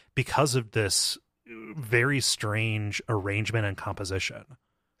pulpit because of this very strange arrangement and composition.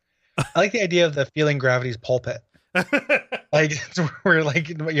 I like the idea of the Feeling Gravity's pulpit. Like where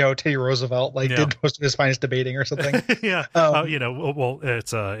Teddy Roosevelt did most of his finest debating or something. Yeah.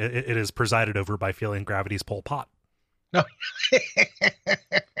 It's it is presided over by Feeling Gravity's Pol Pot. No.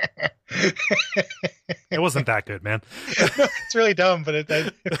 It wasn't that good, man. No, it's really dumb, but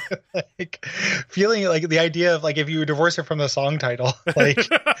it's like feeling like the idea of like if you divorce it from the song title, like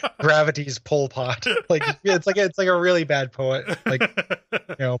Gravity's Pol Pot, like it's like a really bad poem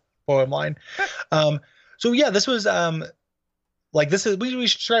line. So yeah, this was like this is we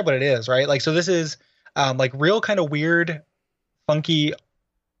should describe what it is, right? Like so this is like real kind of weird, funky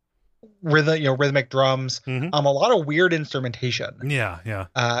rhythmic drums, a lot of weird instrumentation.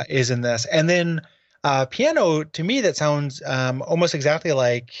 Is in this, and then piano to me that sounds almost exactly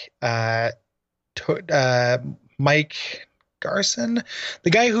like Mike Garson, the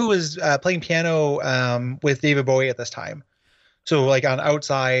guy who was playing piano with David Bowie at this time. So like on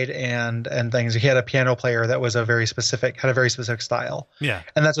Outside and things, he had a piano player that was had a very specific style. Yeah,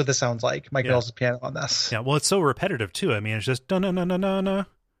 and that's what this sounds like. Mike Mills' piano on this. Yeah, well, it's so repetitive too. I mean, it's just no.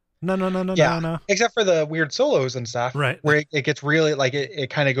 Yeah, except for the weird solos and stuff, right? Where it gets really like it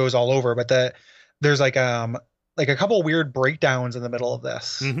kind of goes all over. But there's like a couple weird breakdowns in the middle of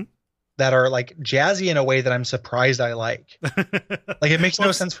this that are like jazzy in a way that I'm surprised I like. Like it makes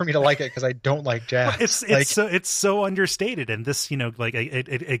no sense for me to like it because I don't like jazz. It's so understated, and this like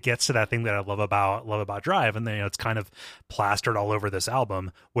it gets to that thing that I love about Drive, and then it's kind of plastered all over this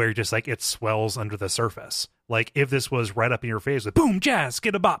album where you're just like it swells under the surface. Like if this was right up in your face with boom jazz,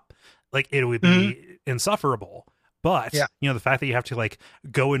 skid a bop, like it would be insufferable. But the fact that you have to like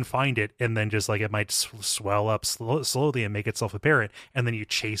go and find it, and then just like it might swell up slowly and make itself apparent, and then you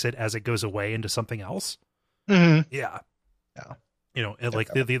chase it as it goes away into something else. And like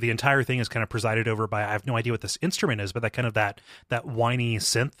the entire thing is kind of presided over by, I have no idea what this instrument is, but that kind of that whiny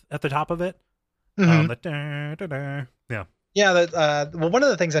synth at the top of it. Well, one of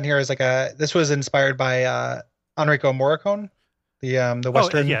the things on here is like this was inspired by Enrico Morricone, the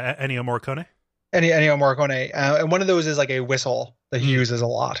Western. Ennio Morricone. Ennio Morricone, and one of those is like a whistle that he uses a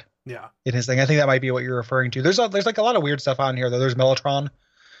lot. In his thing. I think that might be what you're referring to. There's like a lot of weird stuff on here though. There's Mellotron.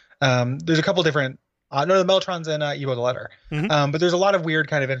 There's a couple different. The Mellotron's in Evo the Letter. But there's a lot of weird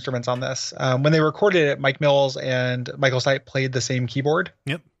kind of instruments on this. When they recorded it, Mike Mills and Michael Stipe played the same keyboard.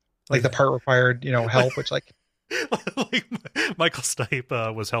 Like the part required, help, which like Michael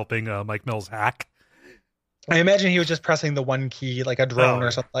Stipe was helping Mike Mills hack. I imagine he was just pressing the one key like a drone or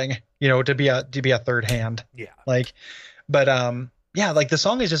something, to be a third hand. Like the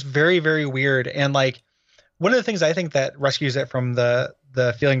song is just very, very weird. And like one of the things I think that rescues it from the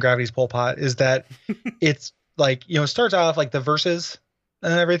Feeling Gravity's Pol Pot is that it's like, it starts off like the verses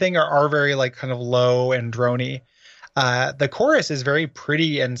and everything are very like kind of low and drony. The chorus is very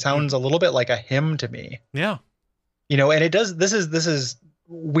pretty and sounds a little bit like a hymn to me. And it does, this is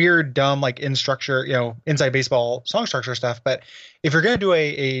weird, dumb, like in structure, inside baseball song structure stuff. But if you're going to do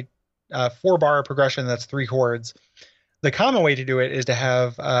a 4-bar progression, that's 3 chords, the common way to do it is to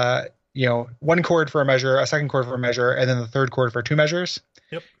have, one chord for a measure, a second chord for a measure, and then the third chord for 2 measures.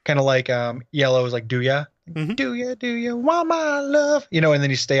 Kind of like Yellow's like, do ya want my love? And then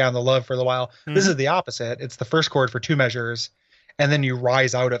you stay on the love for a while. This is the opposite. It's the first chord for 2 measures, and then you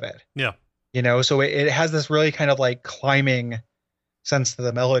rise out of it. So it has this really kind of like climbing sense to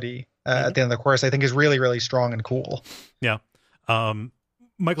the melody at the end of the chorus. I think is really, really strong and cool.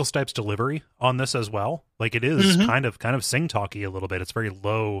 Michael Stipe's delivery on this as well, like it is kind of sing talky a little bit. It's very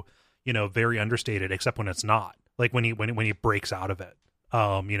low, very understated, except when it's not, like when he breaks out of it,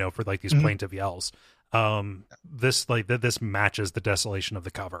 for like these plaintive yells. This matches the desolation of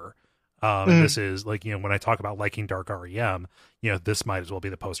the cover. And this is like, when I talk about liking dark REM, this might as well be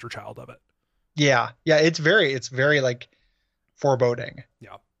the poster child of it. It's very like foreboding.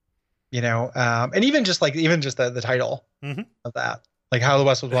 And even just the title of that, like How the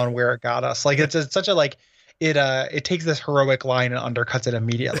West Was Won, Where It Got Us. Like it's such a like it takes this heroic line and undercuts it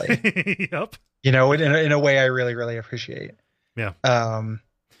immediately. In a way I really, really appreciate. And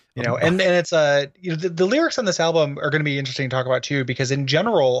it's the lyrics on this album are going to be interesting to talk about too, because in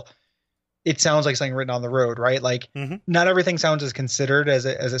general it sounds like something written on the road, right? Like not everything sounds as considered as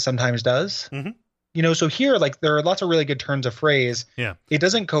it sometimes does. So here, like there are lots of really good turns of phrase. It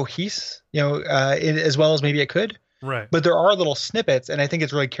doesn't cohese, as well as maybe it could. Right. But there are little snippets, and I think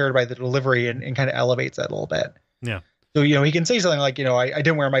it's really carried by the delivery and kind of elevates that a little bit. So, he can say something like, I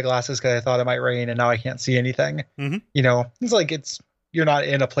didn't wear my glasses because I thought it might rain and now I can't see anything. It's like you're not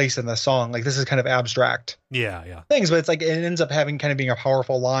in a place in the song. Like this is kind of abstract things, but it's like it ends up having kind of being a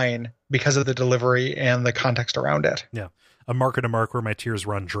powerful line because of the delivery and the context around it. A mark and a mark where my tears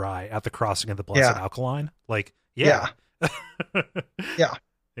run dry at the crossing of the blessed alkaline. Like,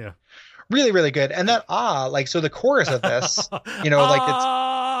 Really, really good. And that, like, so the chorus of this,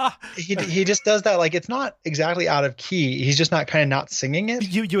 like he just does that. Like, it's not exactly out of key. He's just not singing it.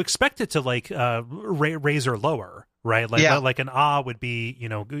 You expect it to like raise or lower, right? Like like an would be,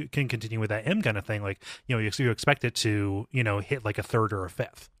 can continue with that M kind of thing. Like, you expect it to, hit like a third or a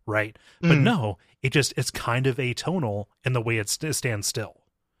fifth, right? But no, it's kind of atonal in the way it stands still.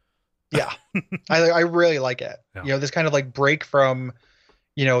 Yeah, I really like it. Yeah. This kind of like break from,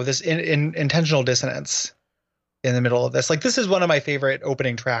 this intentional dissonance in the middle of this. Like, this is one of my favorite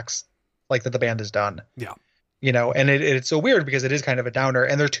opening tracks, like, that the band has done. Yeah. And it's so weird because it is kind of a downer.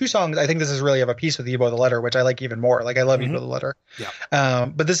 And there are two songs. I think this is really of a piece with Ebo the Letter, which I like even more. Like, I love Ebo the Letter. Yeah.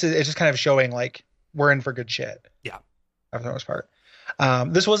 But it's just kind of showing like we're in for good shit. Yeah. For the most part.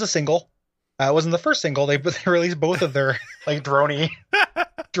 This was a single. It wasn't the first single. They released both of their like drony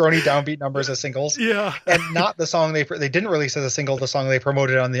downbeat numbers as singles. Yeah. And not the song they didn't release as a single, the song they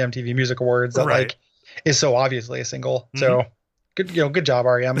promoted on the MTV Music Awards that like is so obviously a single. So good job,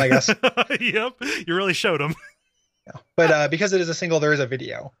 REM, I guess. Yep. You really showed them. Yeah. But because it is a single, there is a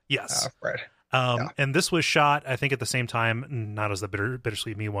video. Yes. Right. And this was shot, I think, at the same time, not as the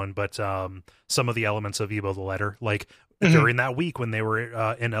Bittersweet Me one, but some of the elements of Ebo the Letter. Like, during that week when they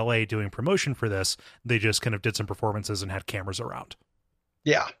were in LA doing promotion for this, they just kind of did some performances and had cameras around.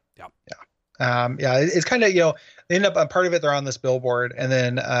 Yeah. It's kind of, they end up on part of it, they're on this billboard, and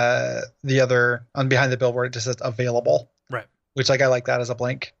then the other on behind the billboard, it just says available. Right. Which, like, I like that as a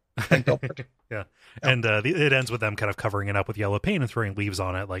blank billboard. Yeah. And it ends with them kind of covering it up with yellow paint and throwing leaves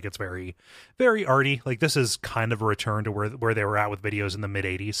on it. Like, it's very, very arty. Like, this is kind of a return to where they were at with videos in the mid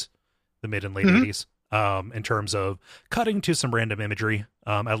and late 80s. In terms of cutting to some random imagery.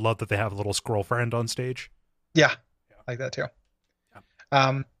 I love that they have a little squirrel friend on stage. Yeah. I like that too.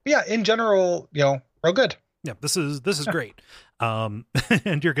 In general, real good. Yeah, this is great. And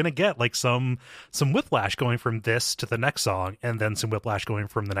you're gonna get like some whiplash going from this to the next song, and then some whiplash going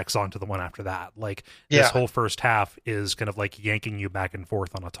from the next song to the one after that. Like, this whole first half is kind of like yanking you back and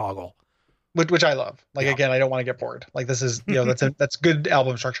forth on a toggle, which I love. Like, again, I don't want to get bored. Like, this is that's good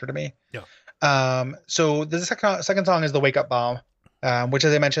album structure to me. Yeah. So the second song is The Wake Up Bomb, which,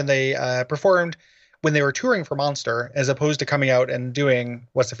 as I mentioned, they performed when they were touring for Monster, as opposed to coming out and doing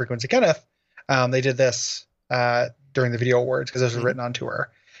What's the Frequency, Kenneth. They did this during the Video Awards because this was written on tour.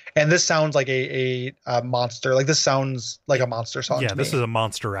 And this sounds like a Monster. Like, this sounds like a Monster song. Yeah, this is a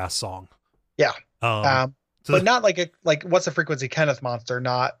Monster ass song. Yeah. But not like What's the Frequency, Kenneth Monster,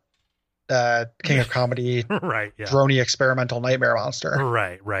 not King of Comedy, right? Yeah. Drony experimental nightmare Monster.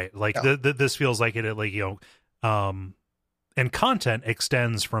 Right. Like, this feels like it, like, and content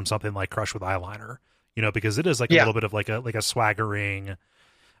extends from something like Crush with Eyeliner, because it is like a little bit of like a swaggering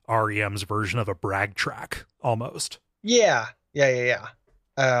REM's version of a brag track almost. Yeah. And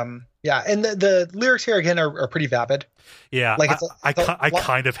the lyrics here again are pretty vapid. Yeah. Like, I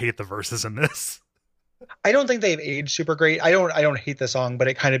kind of hate the verses in this. I don't think they've aged super great. I don't hate the song, but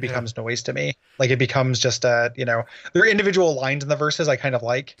it kind of becomes noise to me. Like, it becomes just there are individual lines in the verses I kind of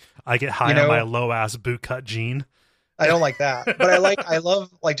like. I get high on my low ass bootcut jean. I don't like that, but I love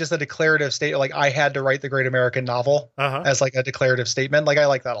like just a declarative state. Like, I had to write the Great American Novel as like a declarative statement. Like, I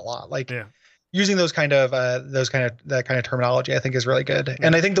like that a lot. Like, using that kind of terminology, I think, is really good.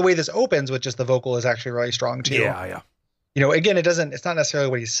 And I think the way this opens with just the vocal is actually really strong too. Yeah. Again, it's not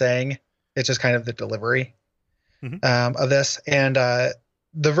necessarily what he's saying. It's just kind of the delivery of this. And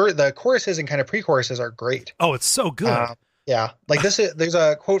the choruses and kind of pre-choruses are great. Oh, it's so good. Like, there's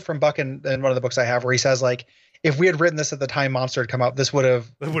a quote from Buck in one of the books I have where he says, like, if we had written this at the time Monster had come out, this would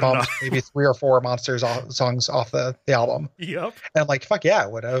have bumped maybe 3 or 4 Monsters songs off the album. Yep. And I'm like, fuck yeah,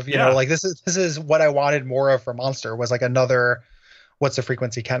 it would have. You know, like, this is what I wanted more of from Monster, was like another What's the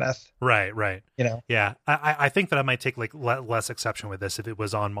Frequency, Kenneth. Right. Yeah. I think that I might take like less exception with this if it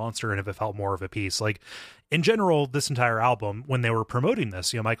was on Monster and if it felt more of a piece. Like, in general, this entire album, when they were promoting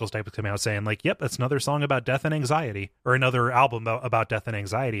this, Michael Stipe was coming out saying like, yep, that's another song about death and anxiety, or another album about death and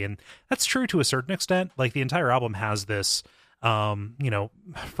anxiety. And that's true to a certain extent. Like, the entire album has this, for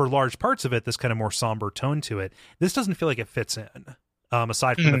large parts of it, this kind of more somber tone to it. This doesn't feel like it fits in.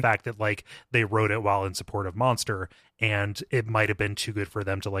 Aside from the fact that like they wrote it while in support of Monster, and it might have been too good for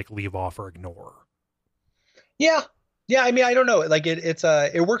them to like leave off or ignore. Yeah. I mean, I don't know. Like,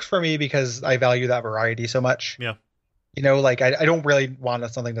 it works for me because I value that variety so much. Yeah. Like, I don't really want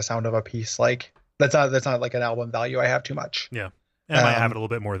something to sound of a piece. Like, that's not like an album value I have too much. Yeah. And I might have it a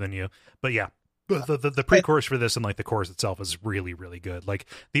little bit more than you, but yeah. The pre-chorus for this and like the chorus itself is really, really good. Like,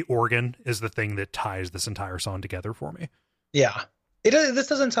 the organ is the thing that ties this entire song together for me. Yeah. This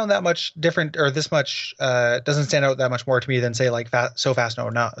doesn't sound that much different, or this much doesn't stand out that much more to me than, say, like So Fast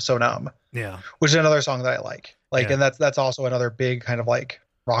So Numb. Yeah, which is another song that I like. And that's also another big kind of like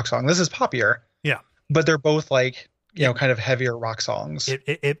rock song. This is poppier. Yeah. But they're both like, you know, kind of heavier rock songs.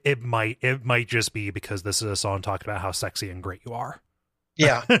 It might just be because this is a song talking about how sexy and great you are.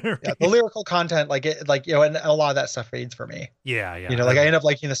 Yeah. Right. Yeah. The lyrical content, like it, like, you know, and a lot of that stuff fades for me. Yeah. Yeah. You know, like I end up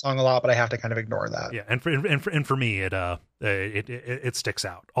liking the song a lot, but I have to kind of ignore that. Yeah. And for me, it sticks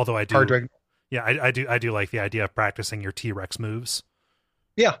out. Although I do. Hard to ignore. Yeah. I do like the idea of practicing your T-Rex moves.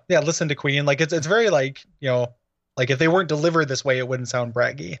 Yeah. Yeah. Listen to Queen. Like it's very like, you know, like if they weren't delivered this way, it wouldn't sound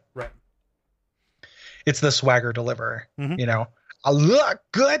braggy. Right. It's the swagger deliver, you know, I look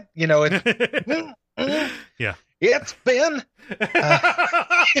good, you know, yeah, it's been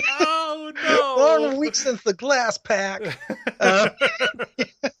oh no 1 week since the glass pack.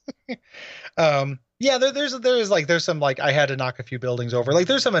 Yeah, there's some like I had to knock a few buildings over. Like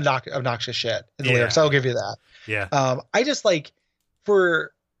there's some obnoxious shit in the lyrics. I'll give you that. Yeah. I just like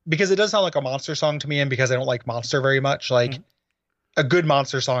because it does sound like a Monster song to me, and because I don't like Monster very much, like a good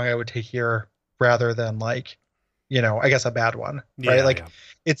Monster song I would take here rather than like, you know, I guess a bad one, right? Yeah, like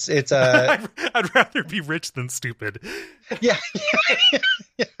it's I'd rather be rich than stupid. Yeah.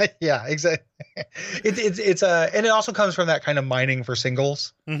 Yeah, exactly. It's and it also comes from that kind of mining for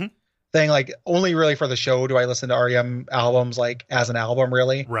singles thing. Like only really for the show do I listen to REM albums like as an album,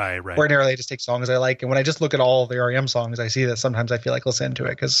 really. Right. Ordinarily I just take songs I like, and when I just look at all the REM songs, I see that sometimes I feel like listening to it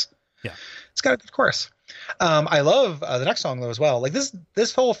because it's got a good chorus. I love the next song though as well. Like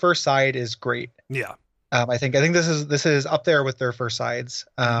this whole first side is great. Yeah. I think this is up there with their first sides.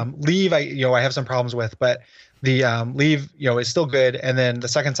 Leave, I have some problems with, but the Leave, is still good. And then the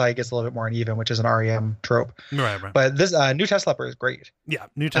second side gets a little bit more uneven, which is an REM trope. Right. But this New Test Leopard is great. Yeah,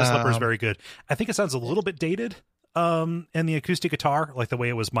 New Test Leopard is very good. I think it sounds a little bit dated. And the acoustic guitar, like the way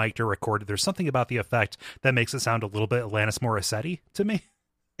it was mic'd or recorded, there's something about the effect that makes it sound a little bit Alanis Morissette to me.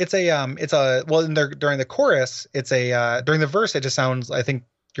 During the chorus, during the verse, it just sounds, I think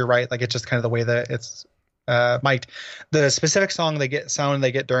you're right. Like it's just kind of the way that it's mic'd. The specific sound they get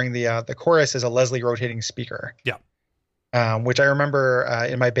during the chorus is a Leslie rotating speaker. Yeah. Which I remember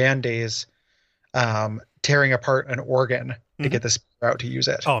in my band days, tearing apart an organ to get the speaker out to use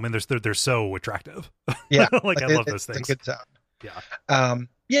it. Oh, I mean, they're so attractive. Yeah. I love those things. It's a good sound. Yeah.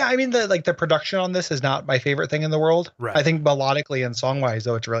 Yeah, I mean the production on this is not my favorite thing in the world. Right. I think melodically and song-wise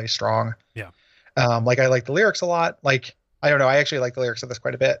though it's really strong. Yeah. Like I like the lyrics a lot. Like I don't know, I actually like the lyrics of this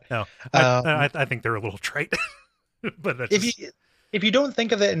quite a bit. No. I think they're a little trite. But that's if you don't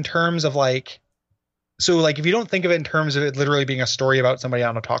think of it in terms of like if you don't think of it in terms of it literally being a story about somebody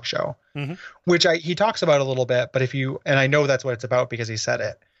on a talk show, which he talks about a little bit, but and I know that's what it's about because he said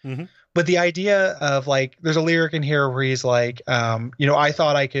it. But the idea of like, there's a lyric in here where he's like, I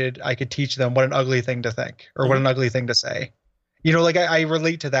thought I could teach them what an ugly thing to think or what an ugly thing to say. Like I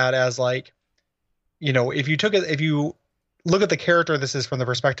relate to that as like, if you look at the character this is from the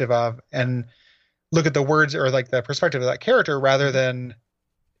perspective of, and look at the words or like the perspective of that character rather than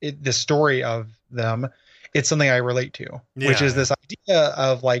the story of them, it's something I relate to, which is this idea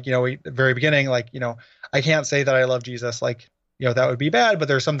of like, at the very beginning, like, I can't say that I love Jesus, like, that would be bad, but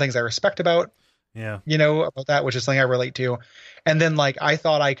there's some things I respect about, about that, which is something I relate to. And then like, I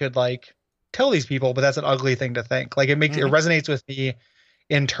thought I could like tell these people, but that's an ugly thing to think. Like it resonates with me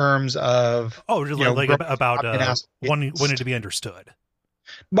in terms of, about wanting to be understood,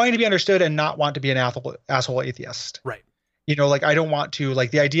 and not want to be an asshole atheist. Right. Like I don't want to, like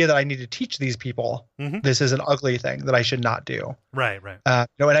the idea that I need to teach these people, this is an ugly thing that I should not do. Right. And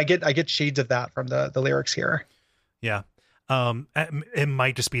I get shades of that from the lyrics here. Yeah. It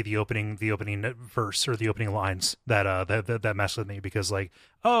might just be the opening verse or the opening lines that mess with me because like,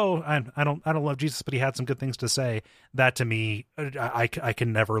 I don't love Jesus, but he had some good things to say. That to me, I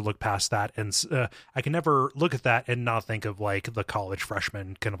can never look past that, and I can never look at that and not think of like the college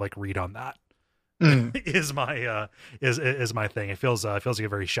freshman kind of like read on that. Is my is my thing. It feels like a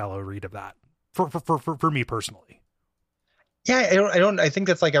very shallow read of that for me personally. Yeah, I think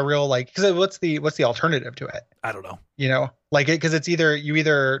that's like a real like, because what's the alternative to it? I don't know. Like it, because it's either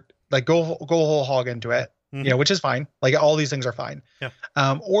like go whole hog into it, which is fine. Like all these things are fine. Yeah.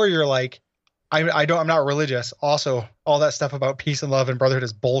 Or you're like, I'm not religious. Also, all that stuff about peace and love and brotherhood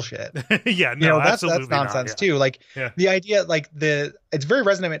is bullshit. Yeah, no, that's nonsense too. Like the idea, like it's very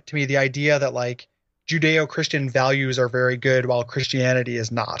resonant to me. The idea that like Judeo-Christian values are very good while Christianity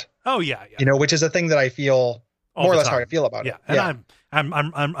is not. Oh yeah. Which is a thing that I feel. More or less how I feel about it. And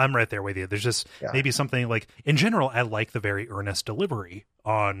I'm right there with you. There's just maybe something like in general, I like the very earnest delivery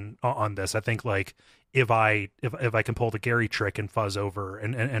on this. I think like if I can pull the Gary trick and fuzz over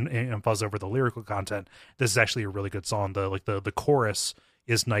and fuzz over the lyrical content, this is actually a really good song. The chorus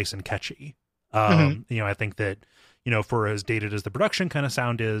is nice and catchy. I think that for as dated as the production kind of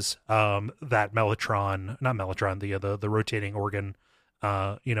sound is, that not Mellotron, the rotating organ,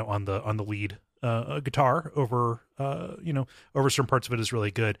 on the lead guitar over certain parts of it is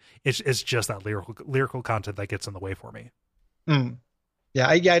really good. It's just that lyrical content that gets in the way for me. Yeah,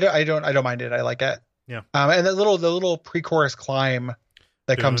 I don't mind it. I like it. Yeah. And the little pre-chorus climb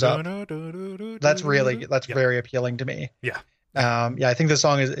that comes up, that's very appealing to me. Yeah. I think this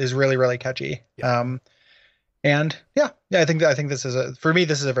song is really, really catchy. Yeah. And I think this is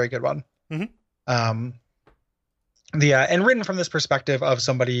a very good one. Mm-hmm. And written from this perspective of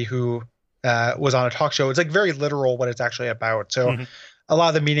somebody who was on a talk show, it's like very literal what it's actually about. So a lot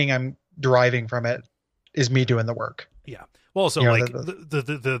of the meaning I'm deriving from it is me doing the work. Yeah. Well, also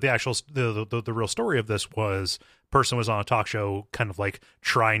the actual the real story of this was person was on a talk show kind of like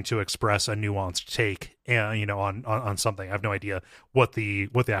trying to express a nuanced take on something. I have no idea what the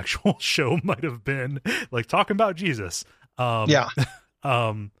actual show might have been, like talking about Jesus. And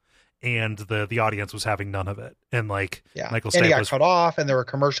the audience was having none of it. And Michael Stipe, and he got cut off, and there were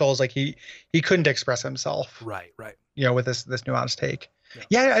commercials. Like he couldn't express himself. Right. With this nuanced take.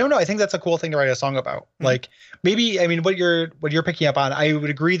 Yeah, I don't know. I think that's a cool thing to write a song about. Mm-hmm. Like maybe, I mean, what you're picking up on, I would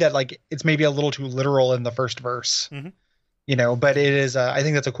agree that like it's maybe a little too literal in the first verse. Mm-hmm. But it is. I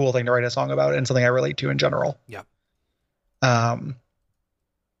think that's a cool thing to write a song about, and something I relate to in general. Yeah. The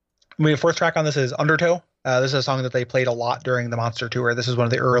fourth track on this is Undertow. This is a song that they played a lot during the Monster tour. This is one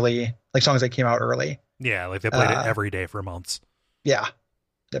of the early songs that came out early. Yeah, like they played it every day for months. Yeah.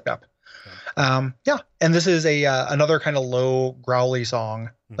 Yep. And this is another kind of low, growly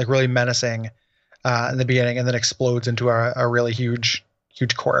song, like really menacing in the beginning, and then explodes into a really huge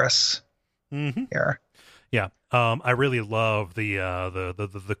chorus. Here. Yeah. I really love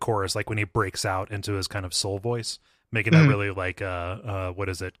the chorus, like when he breaks out into his kind of soul voice, making that really like what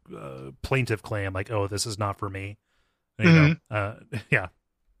is it? Plaintive claim, like, oh, this is not for me. Yeah. And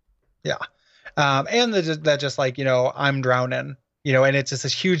that just like, I'm drowning. And it's just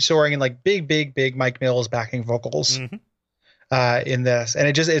this huge soaring and like big Mike Mills backing vocals in this,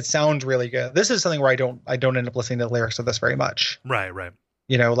 and it sounds really good. This is something where I don't end up listening to the lyrics of this very much. Right.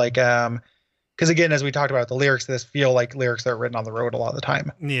 Because again, as we talked about, the lyrics to this feel like lyrics that are written on the road a lot of the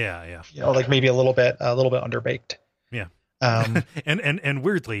time. Yeah. Like maybe a little bit underbaked. Yeah. And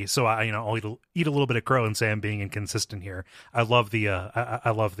weirdly, so I'll eat a little bit of crow and say I'm being inconsistent here. I love the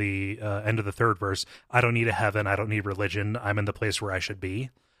end of the third verse. I don't need a heaven. I don't need religion. I'm in the place where I should be.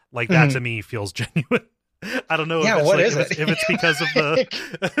 Like that to me feels genuine. I don't know. If it's because of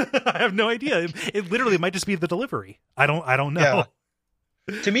the. I have no idea. It literally might just be the delivery. I don't know.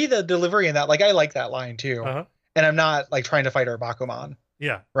 Yeah. To me, the delivery in that, like, I like that line too, and I'm not like trying to fight our Bakuman.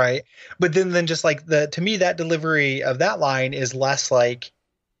 Yeah. Right. But then just like to me, that delivery of that line is less like,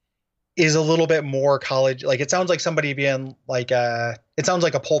 is a little bit more college. Like it sounds like somebody being like, it sounds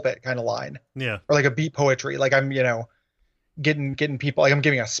like a pulpit kind of line. Yeah. Or like a beat poetry. Like I'm, getting people, like I'm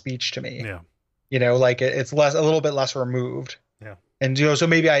giving a speech to me. Yeah. Like it's a little bit less removed. Yeah. And, so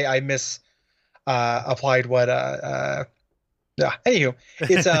maybe I applied what, anywho,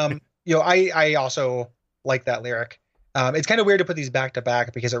 it's, I also like that lyric. It's kind of weird to put these back to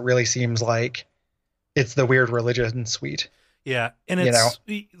back because it really seems like it's the weird religion suite. Yeah. And it's,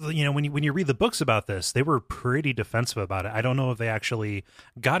 when you read the books about this, they were pretty defensive about it. I don't know if they actually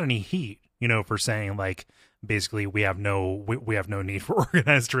got any heat, for saying like, basically we have no need for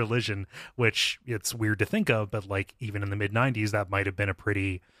organized religion, which it's weird to think of, but like even in the mid 90s, that might've been a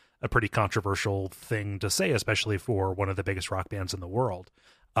pretty controversial thing to say, especially for one of the biggest rock bands in the world.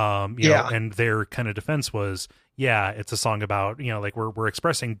 And their kind of defense was, it's a song about, like we're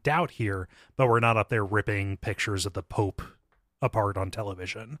expressing doubt here, but we're not up there ripping pictures of the Pope apart on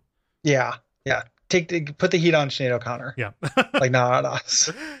television. Yeah. Put the heat on Sinead O'Connor. Yeah. Like not on us.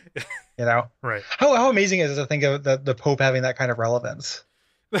 Right. How amazing is it to think of the Pope having that kind of relevance?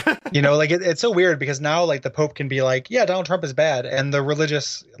 Like it's so weird because now like the Pope can be like, yeah, Donald Trump is bad, and the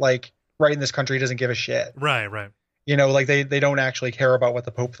religious like right in this country doesn't give a shit. Right. Like they don't actually care about what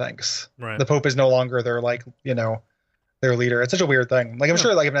the Pope thinks. Right. The Pope is no longer their like, their leader. It's such a weird thing. Like I'm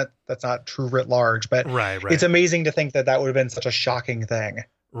sure like that's not true writ large, but right. It's amazing to think that would have been such a shocking thing.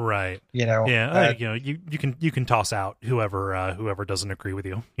 Right. Yeah. You can toss out whoever doesn't agree with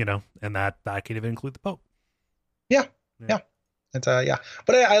you, and that can even include the Pope. Yeah. It's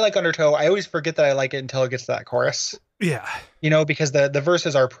but I like Undertow. I always forget that I like it until it gets to that chorus. Yeah. Because the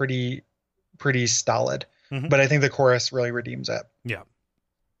verses are pretty stolid, but I think the chorus really redeems it. Yeah.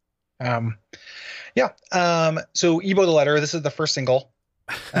 So Ebo the Letter, this is the first single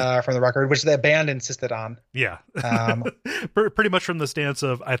from the record, which the band insisted on. Yeah. Pretty much from the stance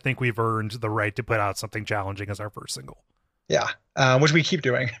of, I think we've earned the right to put out something challenging as our first single. Yeah. Which we keep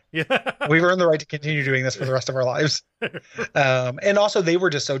doing. Yeah. We've earned the right to continue doing this for the rest of our lives. And also they were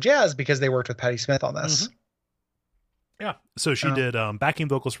just so jazzed because they worked with Patti Smith on this. Mm-hmm. Yeah. So she did backing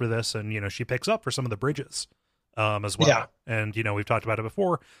vocals for this, and, she picks up for some of the bridges as well. Yeah. And, we've talked about it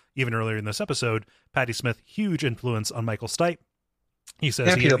before, even earlier in this episode. Patti Smith, huge influence on Michael Stipe. He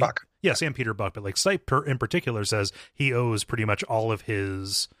says and Peter Buck. Yes, and Peter Buck, but like Stipe in particular says he owes pretty much all of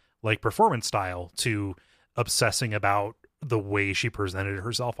his like performance style to obsessing about the way she presented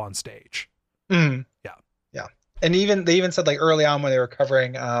herself on stage. Mm. Yeah. And they even said like early on when they were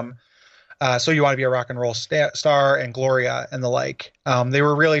covering So You Want to Be a Rock and Roll Star and Gloria and the like, they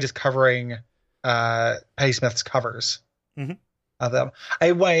were really just covering Patti Smith's covers of them.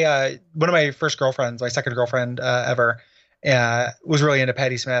 One of my first girlfriends, my second girlfriend ever, was really into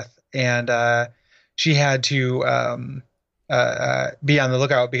Patti Smith, and she had to be on the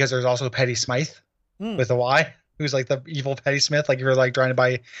lookout because there's also Patti Smythe with a Y, who's like the evil Patti Smith. Like if you're like trying to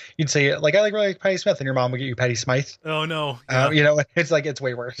buy, you'd say like I really like Patti Smith, and your mom would get you Patti Smythe. Oh no, it's like it's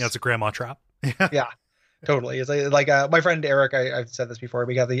way worse. Yeah, it's a grandma trap. Yeah, totally. It's like my friend Eric. I've said this before.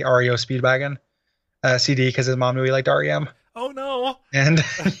 We got the REO Speedwagon CD because his mom knew he liked REM. Oh no! And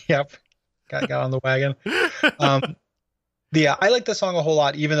yep, got on the wagon. I like the song a whole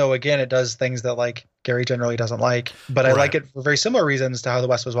lot, even though again it does things that like Gary generally doesn't like. But I like it for very similar reasons to How the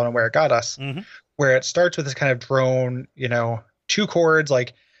West Was Won and Where It Got Us, where it starts with this kind of drone, 2 chords,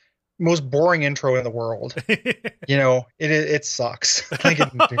 like most boring intro in the world. It sucks. Like oh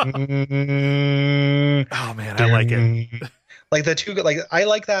man, I like it. Like the 2, like I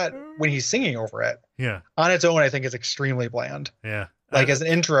like that when he's singing over it. Yeah. On its own, I think it's extremely bland. Yeah. Like as an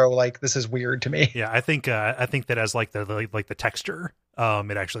intro, like this is weird to me. Yeah, I think that as like the texture,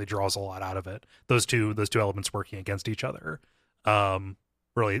 it actually draws a lot out of it. Those two elements working against each other,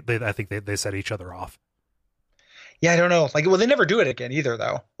 really, I think they set each other off. Yeah, I don't know. Like, well, they never do it again either,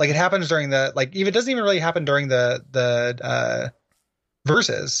 though. Like it happens during it doesn't even really happen during the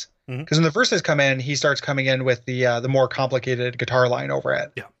verses, because when the verses come in, he starts coming in with the more complicated guitar line over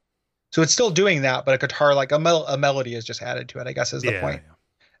it. Yeah. So it's still doing that, but a guitar, like a melody is just added to it, I guess is the point.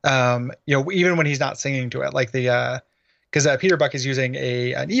 Yeah. Even when he's not singing to it, like because Peter Buck is using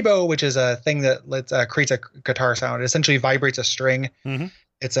an EBow, which is a thing that creates a guitar sound. It essentially vibrates a string. Mm-hmm.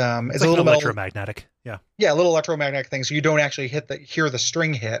 It's a like little electromagnetic. Yeah. Yeah. A little electromagnetic thing. So you don't actually hear the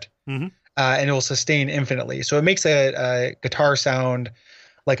string hit, and it will sustain infinitely. So it makes a guitar sound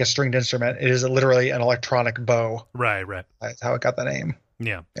like a stringed instrument. It is literally an electronic bow. Right. That's how it got the name.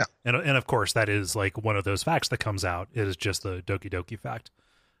 Yeah. And of course that is like one of those facts that comes out. It is just the Doki Doki fact.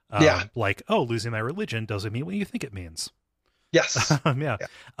 Like, losing my religion doesn't mean what you think it means. Yes. Yeah.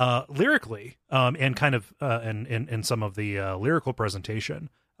 Lyrically, and kind of in some of the lyrical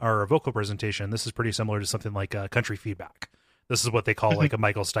presentation or vocal presentation, this is pretty similar to something like Country Feedback. This is what they call like a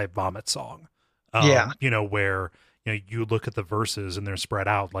Michael Stipe vomit song. Where you look at the verses and they're spread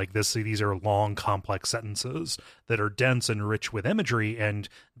out like this. These are long, complex sentences that are dense and rich with imagery and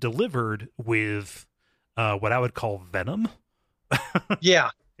delivered with what I would call venom.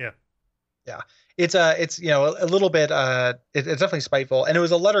 Yeah. It's a little bit. It's definitely spiteful, and it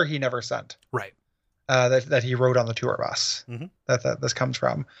was a letter he never sent. Right. That he wrote on the tour bus. That this comes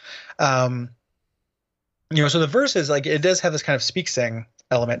from. So the verses, like it does have this kind of speak sing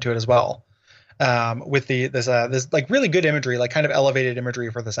element to it as well. With this like really good imagery, like kind of elevated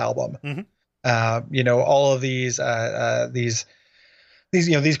imagery for this album. All of these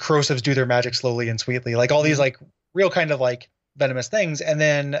corrosives do their magic slowly and sweetly, like all these like real kind of like venomous things, and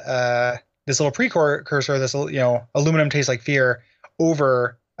then this little precursor, this aluminum tastes like fear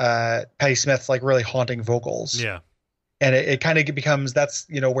over Patti Smith's like really haunting vocals. Yeah. And it kind of becomes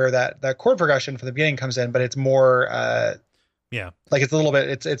where that chord progression from the beginning comes in, but it's more like it's a little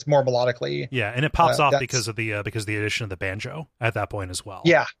bit it's more melodically. Yeah, and it pops off because of the addition of the banjo at that point as well.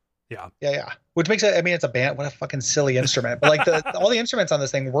 Yeah. Yeah. Which makes it, it's a band. What a fucking silly instrument. But like all the instruments on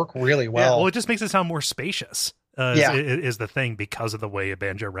this thing work really well. Yeah, well, it just makes it sound more spacious. Is the thing because of the way a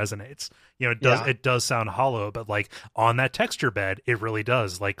banjo resonates. It does sound hollow, but like on that texture bed, it really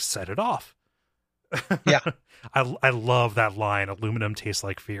does like set it off. Yeah. I love that line, aluminum tastes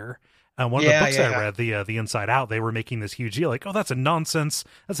like fear. And one of the books I read, the Inside Out, they were making this huge deal, like, oh, that's a nonsense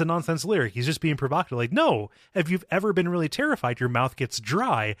lyric. He's just being provocative. Like, no, if you've ever been really terrified, your mouth gets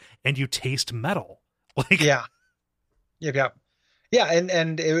dry and you taste metal. Like, yeah.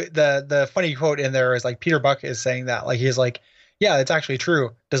 And the funny quote in there is like Peter Buck is saying that, like he's like, yeah, it's actually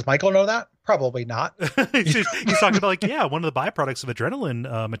true. Does Michael know that? probably not. He's talking about like, yeah, one of the byproducts of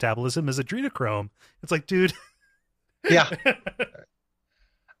adrenaline metabolism is adrenochrome. It's like, dude. Yeah.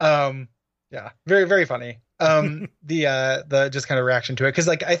 Yeah, very, very funny. The just kind of reaction to it, because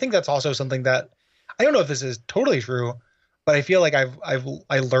like I think that's also something that I don't know if this is totally true, but I feel like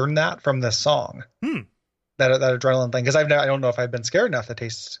I learned that from this song. That adrenaline thing, because I don't know if I've been scared enough to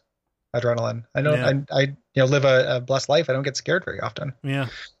taste adrenaline. I know I live a blessed life. I don't get scared very often. Yeah.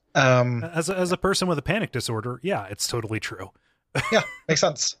 As a person with a panic disorder, yeah, it's totally true. Yeah, makes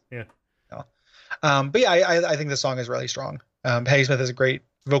sense. Yeah. But yeah, I think this song is really strong. Patti Smith is a great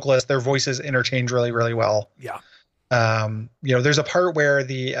vocalist. Their voices interchange really, really well. Yeah. There's a part where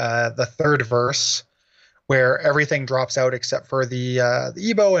the third verse where everything drops out except for the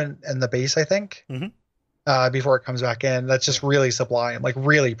ebo and the bass, I think. Mm-hmm. Before it comes back in. That's just really sublime, like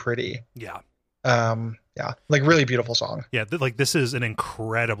really pretty. Yeah. Like really beautiful song. Yeah, like this is an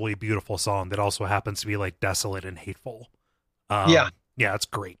incredibly beautiful song that also happens to be like desolate and hateful. Yeah, it's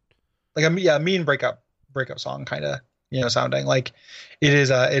great. Like a mean breakup song kind of, sounding like it is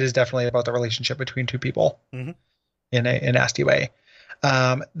definitely about the relationship between two people in a nasty way.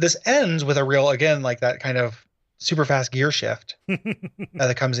 This ends with a real, again, like that kind of super fast gear shift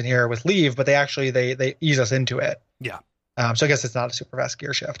that comes in here with Leave, but they ease us into it. Yeah. So I guess it's not a super fast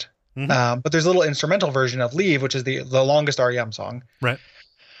gear shift. Mm-hmm. But there's a little instrumental version of Leave, which is the longest REM song. Right.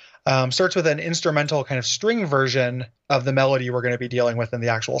 Starts with an instrumental kind of string version of the melody we're going to be dealing with in the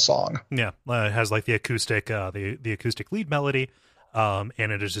actual song. Yeah. It has like the acoustic, the acoustic lead melody. And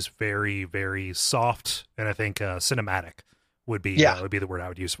it is just very, very soft. And I think cinematic would be the word I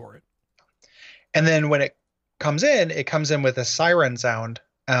would use for it. And then when it comes in with a siren sound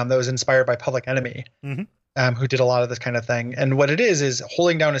that was inspired by Public Enemy, who did a lot of this kind of thing. And what it is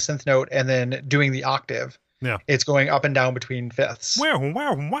holding down a synth note and then doing the octave. Yeah, it's going up and down between fifths. Wow.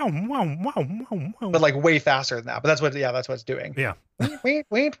 But like way faster than that. But that's what it's doing. Yeah. Wait.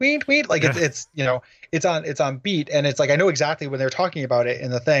 Like it's it's on beat, and it's like I know exactly when they're talking about it in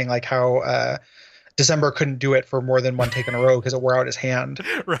the thing, like how December couldn't do it for more than one take in a row because it wore out his hand.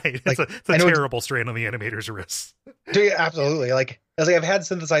 Right. Like, it's a terrible strain on the animator's wrists. Absolutely. Like I've had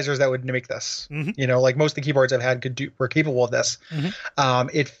synthesizers that would make this. Like most of the keyboards I've had were capable of this.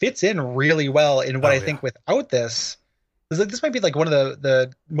 It fits in really well in what I think without this. This might be like one of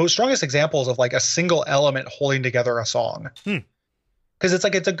the most strongest examples of like a single element holding together a song. Because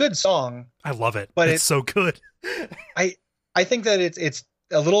it's a good song. I love it, but it's so good. I think that it's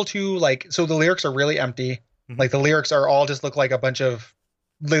a little too so the lyrics are really empty. Like the lyrics are all just look like a bunch of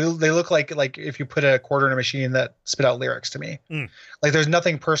they look like if you put a quarter in a machine that spit out lyrics to me. Like there's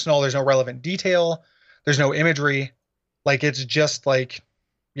nothing personal, there's no relevant detail, there's no imagery. Like it's just like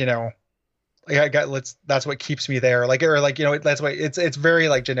that's what keeps me there. That's why it's very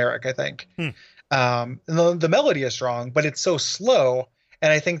like generic, I think. And the melody is strong, but it's so slow.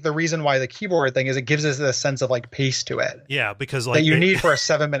 And I think the reason why the keyboard thing is it gives us a sense of like pace to it. Yeah, because that you need for a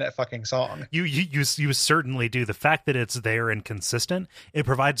 7-minute fucking song. You certainly do. The fact that it's there and consistent, it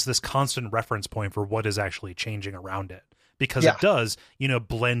provides this constant reference point for what is actually changing around it. Because it does,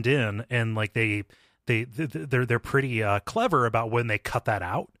 blend in, and like they're pretty clever about when they cut that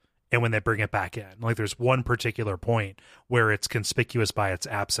out and when they bring it back in. Like there's one particular point where it's conspicuous by its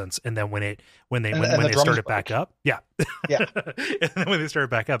absence, and then when they start it back up, and then when they start it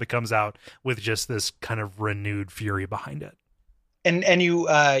back up, it comes out with just this kind of renewed fury behind it. And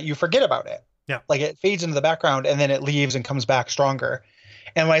you forget about it. Yeah, like it fades into the background and then it leaves and comes back stronger.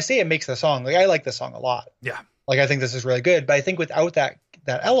 And when I say it makes the song, like I like this song a lot. Yeah, like I think this is really good. But I think without that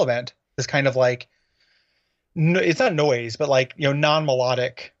element, this kind of like it's not noise, but like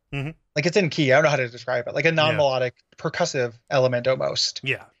non-melodic. Like it's in key. I don't know how to describe it. Like a non-melodic percussive element almost.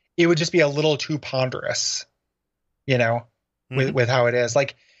 Yeah. It would just be a little too ponderous, with how it is.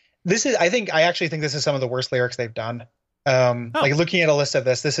 Like this is, I actually think this is some of the worst lyrics they've done. Like looking at a list of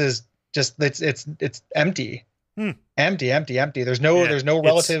this is just, it's empty, empty. There's no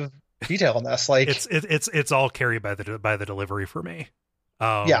relative detail in this. Like it's all carried by the delivery for me.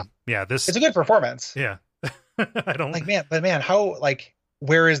 It's a good performance. Yeah. I don't like, man, how like,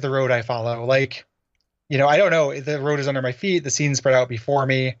 where is the road I follow? Like, I don't know. The road is under my feet. The scene spread out before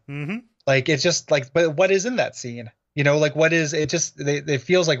me. Like, it's just like, but what is in that scene? Like what is it? Just, it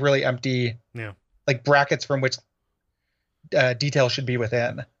feels like really empty. Yeah. Like brackets from which detail should be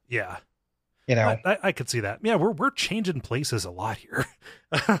within. Yeah. I could see that. Yeah. We're changing places a lot here.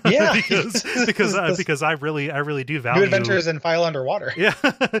 Yeah. because I really do value New Adventures in File Underwater. Yeah.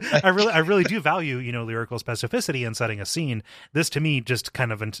 I really do value, lyrical specificity in setting a scene. This to me just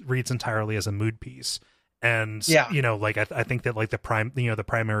kind of reads entirely as a mood piece. And, you know, like, I think that, like, the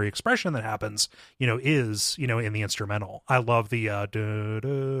primary expression that happens, you know, is, you know, in the instrumental. I love the,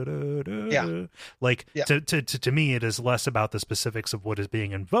 like, to me, it is less about the specifics of what is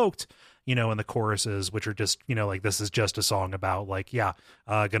being invoked, you know, in the choruses, which are just, you know, like, this is just a song about, like,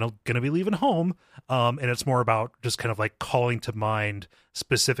 gonna be leaving home. And it's more about just kind of, like, calling to mind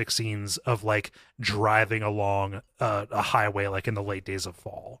specific scenes of, like, driving along a highway, like, in the late days of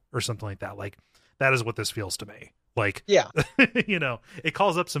fall or something like that. Like, that is what this feels to me. Like, you know, it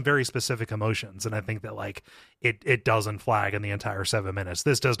calls up some very specific emotions. And I think that, like, it doesn't flag in the entire 7 minutes.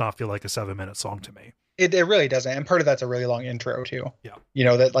 This does not feel like a 7-minute song to me. It really doesn't. And part of that's a really long intro too. Yeah. You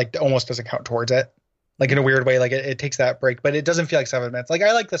know, that, like, almost doesn't count towards it. Like, in a weird way, like, it takes that break, but it doesn't feel like 7 minutes. Like,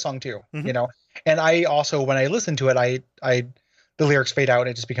 I like the song too, you know? And I also, when I listen to it, the lyrics fade out and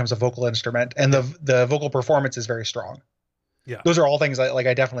it just becomes a vocal instrument. And the vocal performance is very strong. Yeah. Those are all things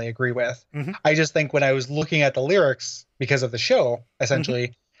I definitely agree with. I just think when I was looking at the lyrics because of the show,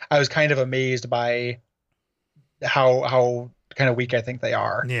 essentially, I was kind of amazed by how kind of weak I think they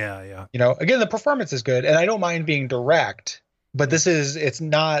are. Yeah. You know, again, the performance is good and I don't mind being direct, but it's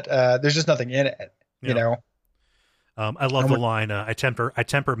not, there's just nothing in it, you know? I love the line, I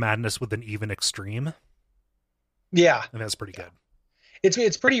temper madness with an even extreme. Yeah. And that's pretty good.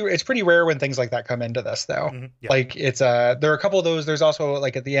 It's pretty rare when things like that come into this though. Like, it's there are a couple of those. There's also,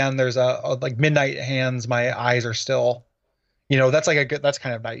 like, at the end, there's a like midnight hands, my eyes are still, you know, that's like that's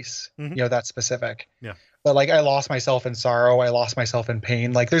kind of nice. You know, that's specific. Yeah. But, like, I lost myself in sorrow. I lost myself in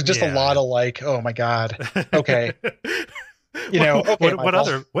pain. Like, there's just a lot of, like, oh my God. Okay. You know, okay,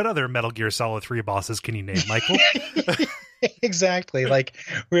 what other Metal Gear Solid 3 bosses can you name, Michael? Exactly. Like,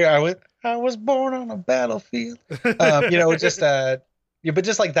 I was born on a battlefield. You know, just but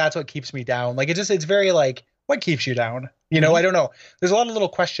just, like, that's what keeps me down. Like, it's very, like, what keeps you down? You know, I don't know. There's a lot of little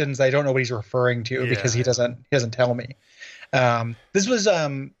questions I don't know what he's referring to because he doesn't tell me. This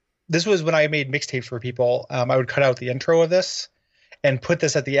was when I made mixtapes for people. I would cut out the intro of this and put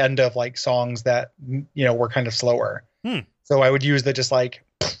this at the end of, like, songs that, you know, were kind of slower. So I would use the just, like,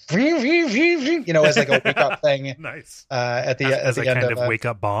 you know, as, like, a wake up thing. Nice. At the as the a end kind of wake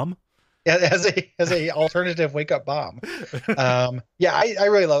up bomb. As a alternative wake up bomb. I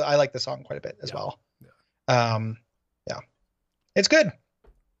really like the song quite a bit as well. It's good.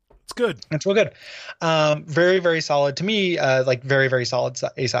 It's real good. Very, very solid to me. Like, very, very solid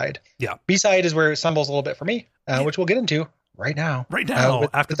A-side. Yeah. B-side is where it stumbles a little bit for me, which we'll get into right now.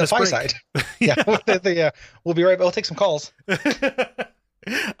 After the this side. We'll be right back. We'll take some calls.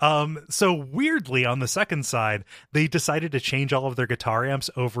 So weirdly, on the second side, they decided to change all of their guitar amps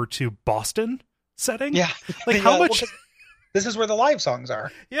over to Boston setting. Yeah. Like, how much? This is where the live songs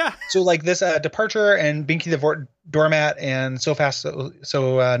are. Yeah. So, like, this Departure and Binky the Doormat and So Fast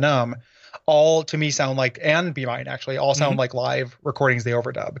So Numb all, to me, sound like, and Be Mine actually, all sound like live recordings they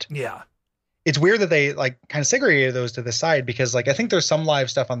overdubbed. Yeah. It's weird that they, like, kind of segregated those to the side because, like, I think there's some live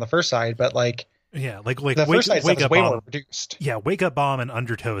stuff on the first side, but, like, like the first side stuff is way more reduced. Yeah, Wake Up Bomb and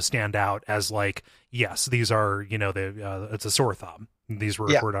Undertow stand out as, like, yes, these are, you know, it's a sore thumb. These were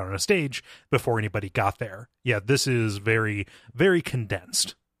recorded on a stage before anybody got there. Yeah, this is very, very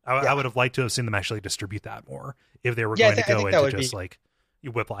condensed. I would have liked to have seen them actually distribute that more if they were going to go into just like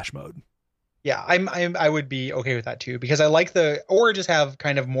Whiplash mode. Yeah, I would be okay with that too, because I like or just have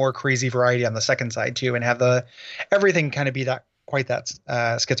kind of more crazy variety on the second side too, and have everything kind of be quite that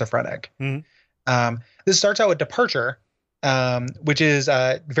schizophrenic. This starts out with Departure, which is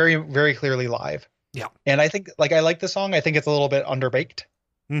very, very clearly live. Yeah. And I think, like, I like the song. I think it's a little bit underbaked.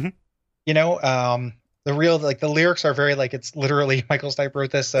 You know, the lyrics are very, like, it's literally Michael Stipe wrote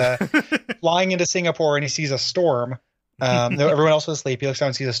this, flying into Singapore and he sees a storm. Everyone else was asleep. He looks down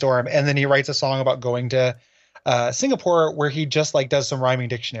and sees a storm. And then he writes a song about going to Singapore where he just, like, does some rhyming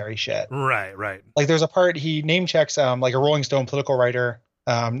dictionary shit. Right. Like, there's a part he name checks, like, a Rolling Stone political writer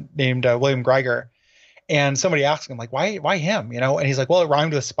named William Greiger. And somebody asks him, like, why him? You know? And he's like, well, it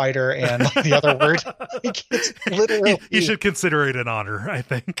rhymed with spider and, like, the other word. Like, it's literally... You should consider it an honor, I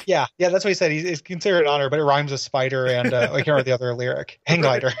think. Yeah, that's what he said. He's considered an honor, but it rhymes with spider and I can't remember the other lyric. Hang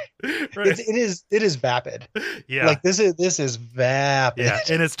glider. Right. It is vapid. Yeah. Like, this is vapid. Yeah,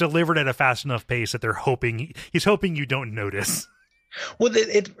 and it's delivered at a fast enough pace that he's hoping you don't notice. Well,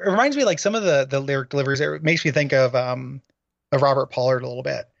 it reminds me, like, some of the lyric deliveries. It makes me think of Robert Pollard a little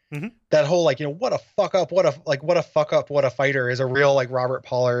bit. That whole, like, you know, what a fuck up, what a fighter is a real, like, Robert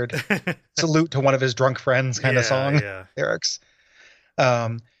Pollard salute to one of his drunk friends kind of song lyrics.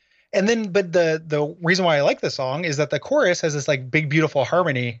 And then, but the reason why I like this song is that the chorus has this like big, beautiful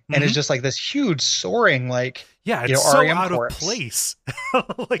harmony and is just like this huge soaring, like, it's so REM out chorus. Of place,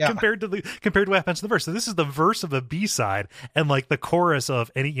 like compared to what happens in the verse. So this is the verse of a B-side and like the chorus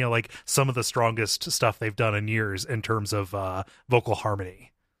of any, like some of the strongest stuff they've done in years in terms of vocal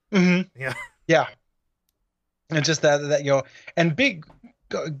harmony. Mm-hmm. Yeah. And just that, and big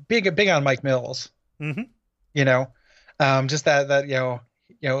on Mike Mills, mm-hmm. Just that,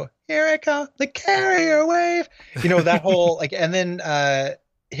 here I come, the carrier wave, that whole like, and then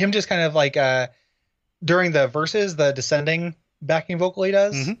him just kind of like during the verses, the descending backing vocal he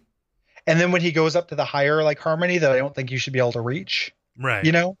does. Mm-hmm. And then when he goes up to the higher like harmony that I don't think you should be able to reach, right.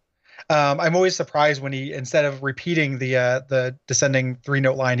 I'm always surprised when he, instead of repeating the descending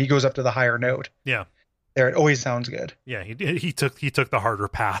 3-note line, he goes up to the higher note. Yeah. There, it always sounds good. Yeah. He took the harder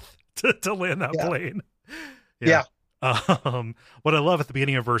path to land that plane. Yeah. What I love at the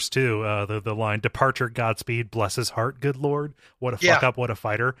beginning of verse 2, the line, departure, Godspeed, bless his heart, good Lord. What a fuck up, what a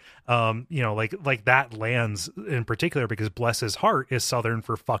fighter. Like that lands in particular because bless his heart is Southern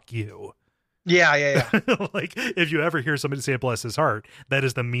for fuck you. Yeah. Like if you ever hear somebody say bless his heart, that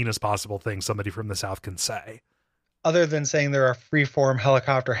is the meanest possible thing somebody from the South can say. Other than saying they're a freeform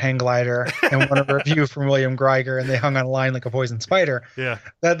helicopter hang glider and one of a review from William Greiger and they hung on a line like a poison spider. Yeah.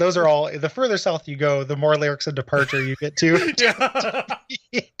 Those are all, the further south you go, the more lyrics of departure you get to.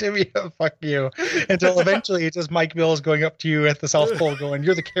 To be a fuck you. Until eventually it's just Mike Mills going up to you at the South Pole going,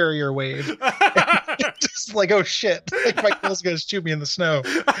 you're the carrier wave. Just like, oh shit. Like Mike Mills is going to shoot me in the snow.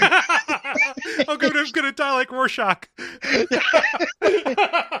 I'm gonna die like Rorschach.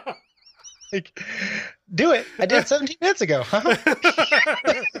 Like, do it. I did 17 minutes ago. Huh?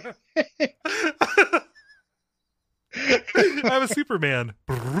 I'm a Superman.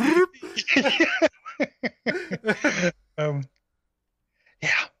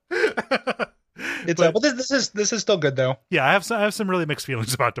 Yeah. But this is still good though. Yeah, I have some really mixed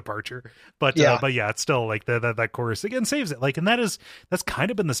feelings about Departure, but it's still like that chorus again saves it. Like, and that's kind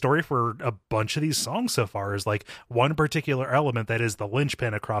of been the story for a bunch of these songs so far. Is like one particular element that is the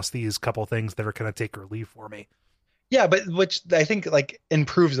linchpin across these couple things that are going to take or leave for me. Yeah, but which I think like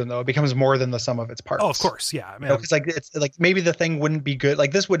improves them though. It becomes more than the sum of its parts. Oh, of course, yeah. I mean, because it's like maybe the thing wouldn't be good.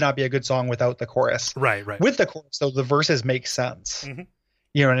 Like this would not be a good song without the chorus. Right. With the chorus though, the verses make sense. Mm-hmm.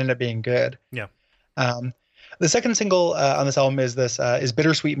 And end up being good. Yeah. The second single on this album is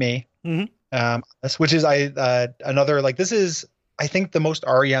Bittersweet Me. Mm-hmm. Which is another, like, this is I think the most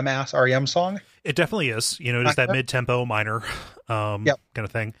REM-ass REM song. It definitely is. It is that mid-tempo minor kind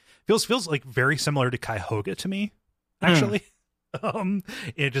of thing. Feels like very similar to Cuyahoga to me, actually.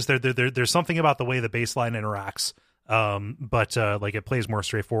 It just there's something about the way the bass line interacts. But like it plays more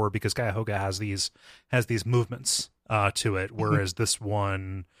straightforward because Cuyahoga has these movements to it, whereas this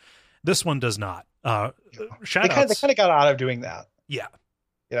one does not. They kind of got out of doing that. Yeah.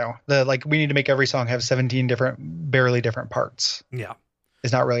 We need to make every song have 17 barely different parts. Yeah.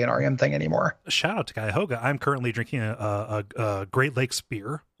 It's not really an REM thing anymore. Shout out to Cuyahoga. I'm currently drinking a Great Lakes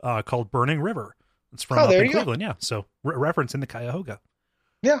beer called Burning River. It's from up in Cleveland. Yeah. So reference in the Cuyahoga.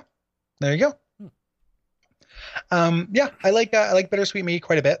 Yeah. There you go. I like Bittersweet Me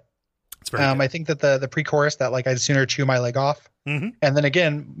quite a bit. It's very good. I think that the pre-chorus that like I'd sooner chew my leg off. Mm-hmm. And then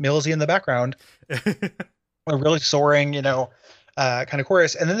again, Millsy in the background, a really soaring, kind of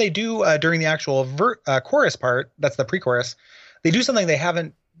chorus. And then they do during the actual chorus part, that's the pre-chorus, they do something they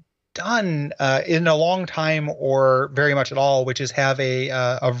haven't done in a long time or very much at all, which is have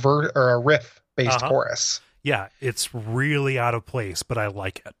a riff based chorus. Yeah, it's really out of place, but I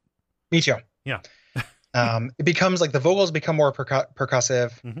like it. Me too. Yeah. It becomes like the vocals become more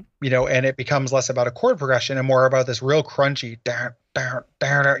percussive, mm-hmm. And it becomes less about a chord progression and more about this real crunchy,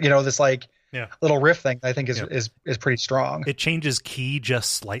 this like little riff thing. I think is pretty strong. It changes key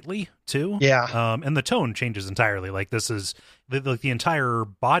just slightly too. Yeah. And the tone changes entirely. Like this is the entire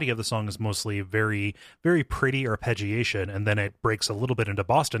body of the song is mostly very, very pretty arpeggiation. And then it breaks a little bit into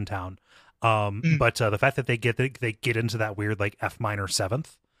Boston Town. But the fact that they get into that weird, like F minor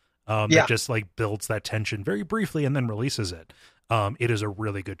seventh, that just like builds that tension very briefly and then releases it. It is a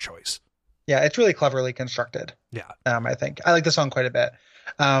really good choice. Yeah, it's really cleverly constructed. Yeah. I think I like the song quite a bit.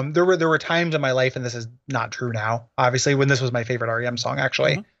 There were times in my life, and this is not true now, obviously, when this was my favorite REM song,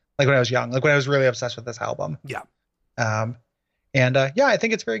 actually, like when I was young, like when I was really obsessed with this album. Yeah. I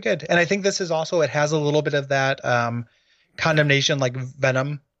think it's very good. And I think this is also, it has a little bit of that condemnation, like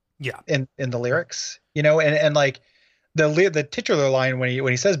venom in the lyrics, and like the titular line when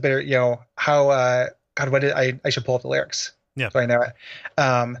he says bitter, how, God, I should pull up the lyrics. Yeah. So I know it.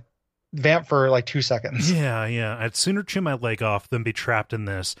 vamp for like 2 seconds. Yeah. I'd sooner chew my leg off than be trapped in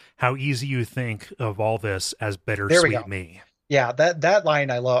this. How easy you think of all this as bittersweet me. Yeah, that line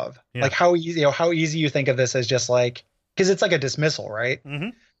I love. Yeah. Like how easy you think of this as just like, because it's like a dismissal, right? Mm-hmm.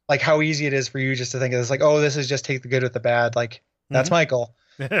 Like how easy it is for you just to think of this like, oh, this is just take the good with the bad. Like that's Michael,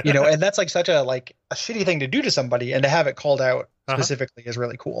 and that's like such a shitty thing to do to somebody, and to have it called out specifically is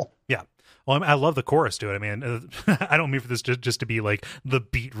really cool. Yeah. Well, I love the chorus to it. I mean, I don't mean for this just to be like the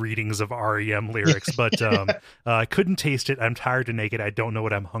beat readings of REM lyrics, but I couldn't taste it. I'm tired and naked. I don't know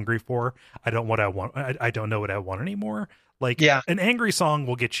what I'm hungry for. I don't know what I want anymore. Like, an angry song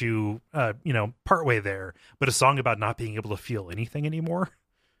will get you, partway there, but a song about not being able to feel anything anymore,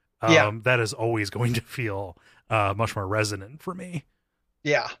 that is always going to feel much more resonant for me.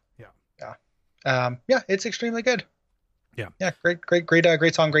 Yeah. It's extremely good. Yeah.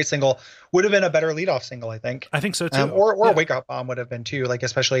 Great song, great single. Would have been a better leadoff single, I think. I think so too. Or Wake Up Bomb would have been too. Like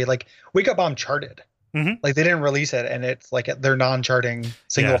especially like Wake Up Bomb charted. Mm-hmm. Like they didn't release it, and it's like their non-charting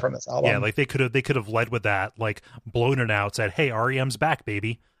single from this album. Yeah, like they could have led with that, like blown it out, said, "Hey, REM's back,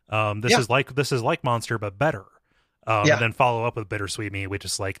 baby. This is like Monster, but better." And then follow up with Bittersweet Me, which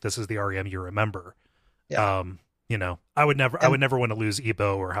is like, this is the REM you remember. Yeah. I would never want to lose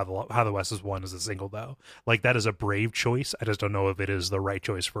Ebo or How the West Is Won as a single though. Like that is a brave choice. I just don't know if it is the right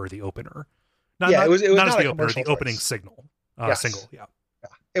choice for the opener. It was not as the opener, the opening single. Single. Yeah.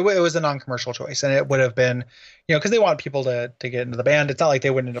 It was a non-commercial choice, and it would have been, because they want people to get into the band. It's not like they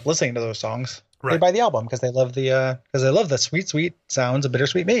wouldn't end up listening to those songs. Right. They buy the album because they love the sweet sounds of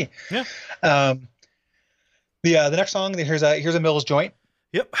Bittersweet Me. Yeah. The next song, here's a Mills joint.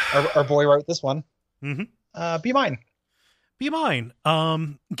 Yep. Our boy wrote this one. Mm-hmm. Be Mine. Be Mine.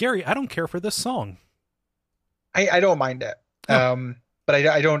 Gary, I don't care for this song. I don't mind it. But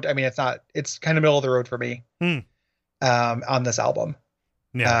I don't. I mean, it's kind of middle of the road for me. On this album.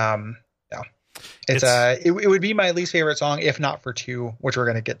 Yeah. It would be my least favorite song if not for two, which we're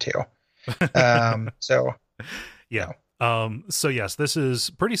going to get to. So yes, this is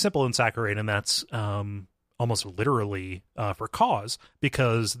pretty simple and saccharine, and that's almost literally for cause,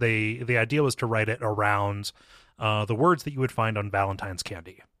 because the idea was to write it around the words that you would find on Valentine's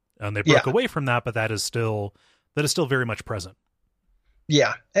candy, and they broke away from that, but that is still very much present.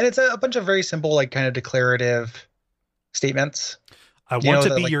 Yeah, and it's a bunch of very simple, like kind of declarative statements. I want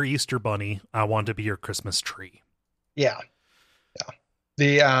to be your Easter bunny. I want to be your Christmas tree. Yeah.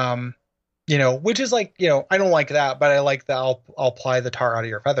 The which is like, I don't like that, but I like the I'll apply the tar out of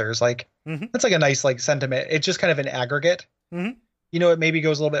your feathers. Like that's like a nice like sentiment. It's just kind of an aggregate. It maybe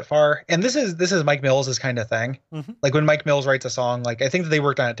goes a little bit far. And this is Mike Mills' kind of thing. Like when Mike Mills writes a song, like I think that they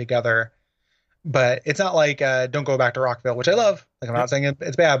worked on it together, but it's not like Don't Go Back to Rockville, which I love. Like I'm not saying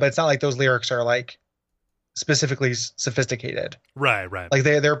it's bad, but it's not like those lyrics are like specifically sophisticated. Right. Like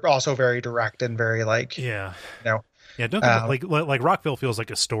they're also very direct and very like, don't like Rockville feels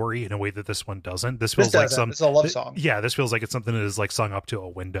like a story in a way that this one doesn't. This feels like it's a love song. Yeah, this feels like it's something that is like sung up to a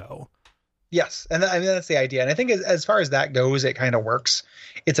window. Yes, and I mean that's the idea. And I think as far as that goes, it kind of works.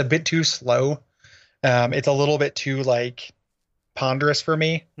 It's a bit too slow. It's a little bit too like ponderous for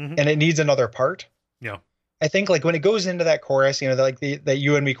me, and it needs another part. Yeah, I think like when it goes into that chorus, that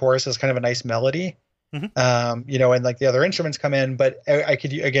You and Me chorus is kind of a nice melody. And like the other instruments come in, but I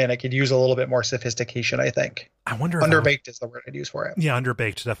could use a little bit more sophistication. I think. I wonder. Underbaked is the word I'd use for it. Yeah,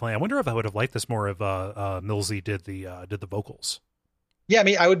 underbaked, definitely. I wonder if I would have liked this more if Millsy did the vocals. Yeah, I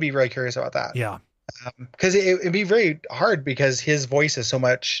mean, I would be very curious about that. Yeah, because it'd be very hard because his voice is so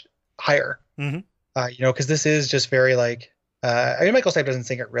much higher. Because this is just very like. I mean, Michael Stipe doesn't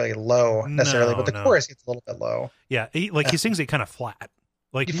sing it really low necessarily, but the chorus gets a little bit low. Yeah, he sings it kind of flat.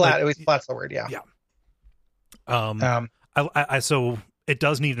 Flat's the word. Yeah. So it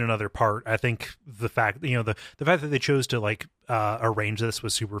does need another part. I think the fact the fact that they chose to like arrange this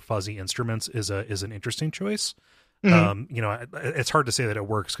with super fuzzy instruments is an interesting choice. It's hard to say that it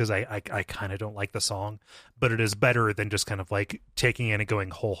works because I kind of don't like the song, but it is better than just kind of like taking it and going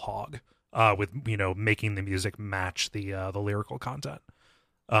whole hog with making the music match the lyrical content.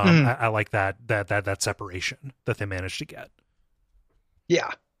 I like that separation that they managed to get. Yeah.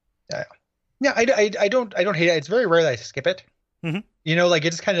 I don't hate it. It's very rare that I skip it. Like it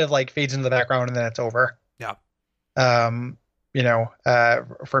just kind of like fades into the background and then it's over. Yeah. For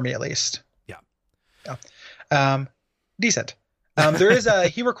me at least. Yeah. Decent. There is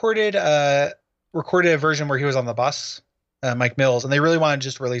he recorded a version where he was on the bus, Mike Mills, and they really wanted to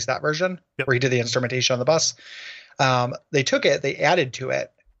just release that version where he did the instrumentation on the bus. They took it, they added to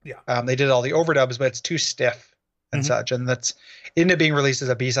it. Yeah. They did all the overdubs, but it's too stiff and such, and that's ended up being released as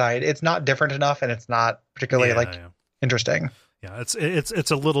a B-side. It's not different enough, and it's not particularly interesting. Yeah,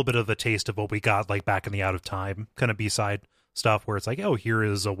 it's a little bit of the taste of what we got like back in the Out of Time kind of B-side stuff, where it's like, oh, here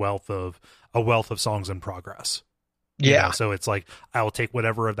is a wealth of songs in progress. So it's like, I'll take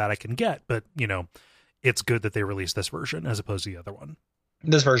whatever of that I can get, but it's good that they released this version as opposed to the other one.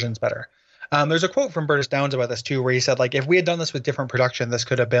 This version's better. There's a quote from Burtis Downs about this too, where he said, like, if we had done this with different production, this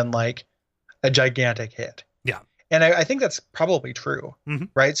could have been like a gigantic hit. Yeah. And I think that's probably true. Mm-hmm.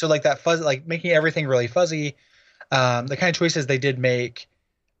 Right. So like that fuzz, like making everything really fuzzy, the kind of choices they did make,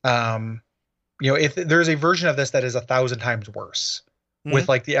 if there's a version of this that is 1,000 times worse with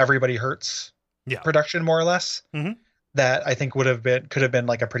like the Everybody Hurts production, more or less, that I think could have been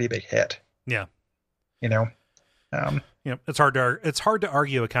like a pretty big hit. Yeah. It's hard to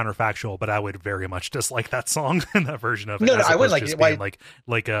argue a counterfactual, but I would very much dislike that song and that version of it. No, I would like it.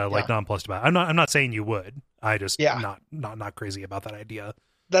 Like nonplussed about it. I'm not saying you would. I just not crazy about that idea.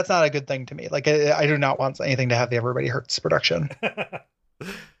 That's not a good thing to me. Like I do not want anything to have the Everybody Hurts production.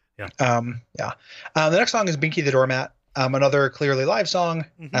 Yeah. The next song is Binky the Doormat. Another clearly live song,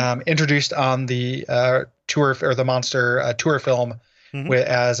 introduced on the tour or the Monster tour film.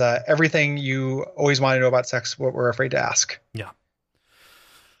 As everything you always want to know about sex, what we're afraid to ask. Yeah.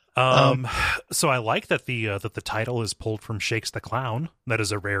 So I like that the title is pulled from Shakes the Clown. That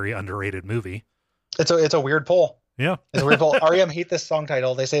is a very underrated movie. It's a weird pull. Yeah. It's a weird pull. REM hate this song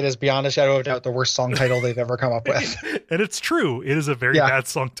title. They say it is beyond a shadow of doubt the worst song title they've ever come up with. And it's true. It is a very bad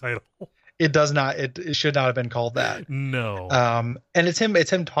song title. It does not. It should not have been called that. No. And it's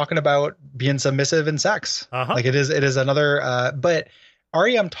him talking about being submissive in sex. Like it is another. But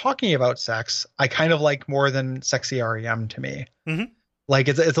REM talking about sex, I kind of like more than sexy REM to me. Like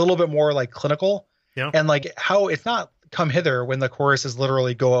it's a little bit more like clinical. Yeah. And like how it's not come hither when the chorus is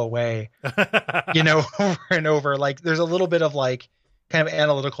literally go away, over and over. Like there's a little bit of like kind of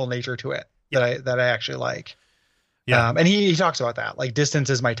analytical nature to it that I actually like. Yeah. And he talks about that, like distance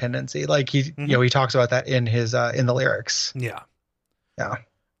is my tendency. Like he talks about that in his in the lyrics. Yeah. Yeah.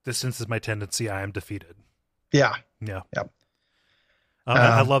 Distance is my tendency. I am defeated. Yeah. Yeah. Yep.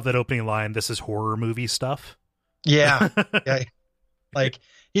 I love that opening line. This is horror movie stuff. Yeah. Yeah. Like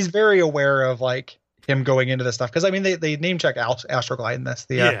he's very aware of like him going into this stuff. Cause I mean, they name check Astroglide in this,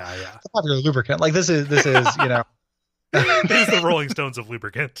 the popular lubricant. Like this is, This is the Rolling Stones of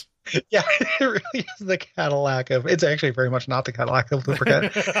lubricant. Yeah, it really is the Cadillac of. It's actually very much not the Cadillac of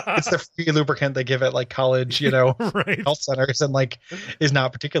lubricant. It's the free lubricant they give at like college, right. health centers, and like is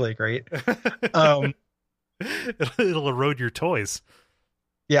not particularly great. It'll erode your toys.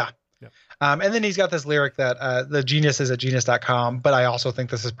 Yeah. And then he's got this lyric that the genius is at genius.com, but I also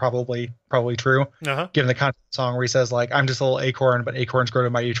think this is probably true, given the content of the song where he says, like, I'm just a little acorn, but acorns grow to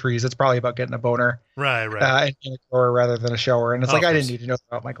mighty trees. It's probably about getting a boner. Right. And a grower rather than a shower. And it's I didn't need to know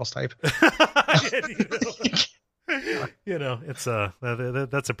about Michael's type. It's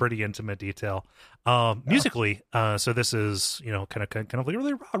that's a pretty intimate detail. Musically, so this is kind of like a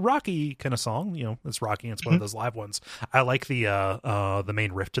really rocky kind of song. It's rocky. It's one of those live ones. I like the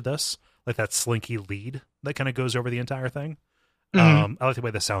main riff to this, like that slinky lead that kind of goes over the entire thing. I like the way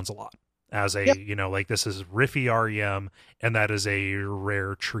this sounds a lot as a like this is riffy REM, and that is a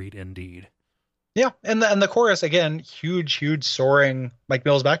rare treat indeed. Yeah, and the chorus again, huge soaring Mike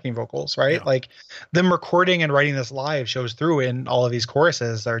Mills backing vocals, right? Yeah. Like them recording and writing this live shows through in all of these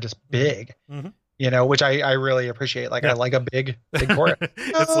choruses are just big, which I really appreciate. Like I like a big chorus.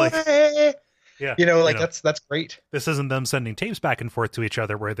 It's like, that's great. This isn't them sending tapes back and forth to each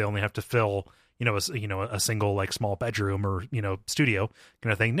other where they only have to fill a single like small bedroom or studio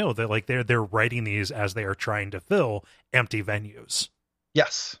kind of thing. No, they're writing these as they are trying to fill empty venues.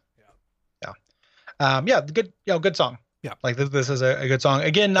 Yes. Good song. Yeah. Like this is a good song.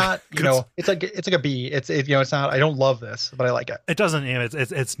 Again, not, it's like a B. It's not, I don't love this, but I like it. It doesn't,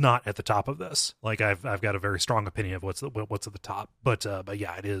 it's not at the top of this. Like I've got a very strong opinion of what's at the top, but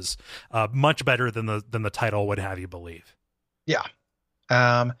yeah, it is much better than the title would have you believe. Yeah.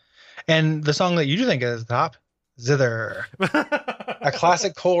 And the song that you do think is the top, Zither, a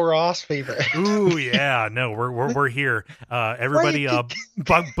classic Cole Ross favorite. Ooh, yeah, no, we're here. Everybody,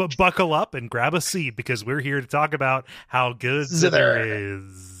 buckle up and grab a seat because we're here to talk about how good Zither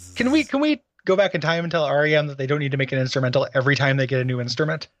is. Can we go back in time and tell REM that they don't need to make an instrumental every time they get a new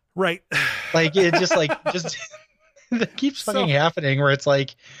instrument? Right. Like it just it keeps fucking happening where it's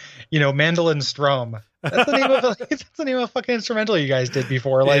like, mandolin strum. That's the name of a fucking instrumental you guys did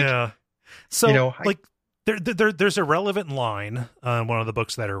before. Like, yeah. So there's a relevant line on one of the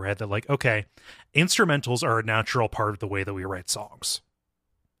books that I read that like, okay, instrumentals are a natural part of the way that we write songs,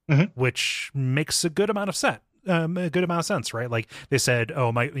 which makes a good amount of a good amount of sense, right? Like they said,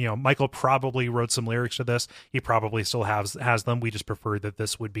 oh, Michael probably wrote some lyrics to this. He probably still has them. We just preferred that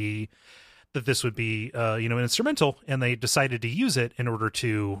this would be an instrumental, and they decided to use it in order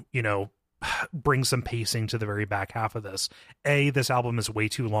to, bring some pacing to the very back half of this. A, this album is way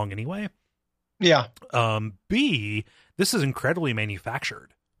too long anyway. Yeah. B, this is incredibly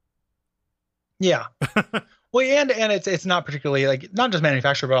manufactured. Yeah. Well, and it's not particularly, like, not just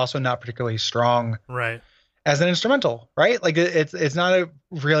manufactured, but also not particularly strong. Right. As an instrumental, right? Like it's not a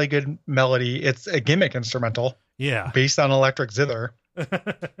really good melody. It's a gimmick instrumental. Yeah. Based on electric zither.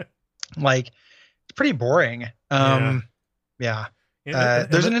 Like, it's pretty boring. Yeah.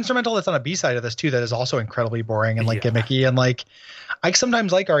 There's an instrumental that's on a B-side of this too that is also incredibly boring and like gimmicky, and like I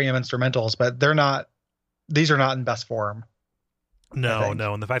sometimes like REM instrumentals, but these are not in best form. No,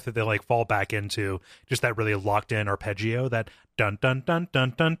 and the fact that they like fall back into just that really locked in arpeggio, that dun dun dun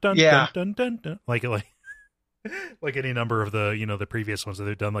dun dun dun dun dun dun dun, like like any number of the the previous ones that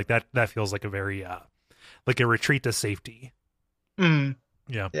they've done, like that feels like a very like a retreat to safety.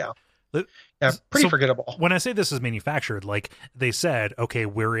 Yeah. Yeah, pretty forgettable. When I say this is manufactured, like they said, okay,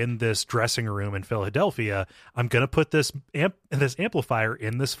 we're in this dressing room in Philadelphia. I'm going to put this amplifier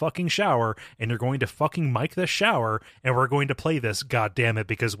in this fucking shower, and you're going to fucking mic this shower, and we're going to play this, God damn it,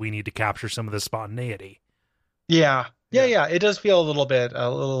 because we need to capture some of the spontaneity. Yeah. It does feel a little bit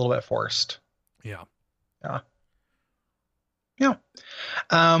forced. Yeah. Yeah,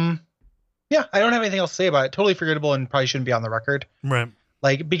 I don't have anything else to say about it. Totally forgettable and probably shouldn't be on the record. Right.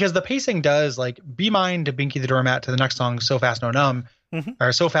 Like, because the pacing does, like, Be Mine to Binky the Doormat to the next song, So Fast No Numb,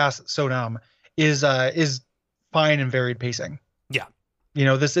 or So Fast So Numb, is fine and varied pacing. Yeah.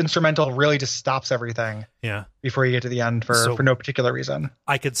 This instrumental really just stops everything. Yeah. Before you get to the end for no particular reason.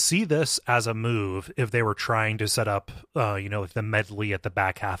 I could see this as a move if they were trying to set up, like the medley at the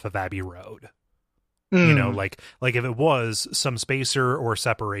back half of Abbey Road. Like if it was some spacer or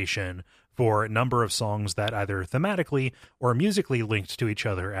separation for a number of songs that either thematically or musically linked to each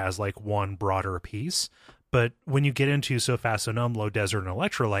other as like one broader piece. But when you get into So Fast So Numb, Low Desert, and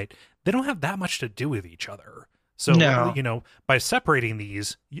Electrolyte, they don't have that much to do with each other. So, by separating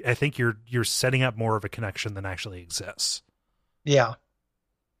these, I think you're setting up more of a connection than actually exists. Yeah.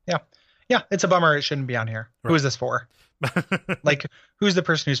 It's a bummer. It shouldn't be on here. Right. Who is this for? Like, who's the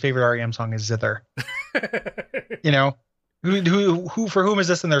person whose favorite REM song is Zither? Who for whom is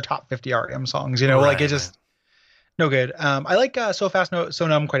this in their top 50 REM songs? Right, like it just no good. I like So Fast So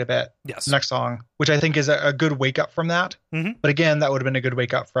Numb quite a bit. Yes. Next song, which I think is a good wake up from that. Mm-hmm. But again, that would have been a good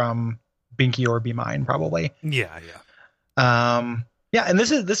wake up from Binky or Be Mine, probably. Yeah. And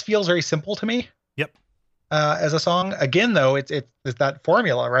this feels very simple to me. Yep. As a song, again though, it's that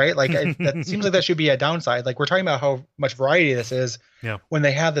formula, right? Like that seems like that should be a downside. Like we're talking about how much variety this is. Yeah. When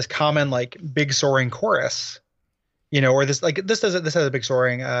they have this common like big soaring chorus, or this has a big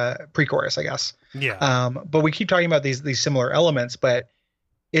soaring pre-chorus, I guess. Yeah. But we keep talking about these similar elements, but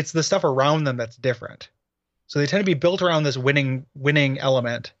it's the stuff around them that's different. So they tend to be built around this winning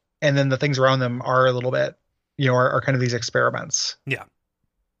element, and then the things around them are a little bit, are kind of these experiments. Yeah.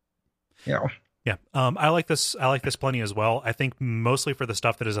 Yeah. I like this plenty as well. I think mostly for the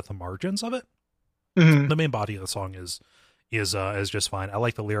stuff that is at the margins of it. Mm-hmm. The main body of the song is just fine. I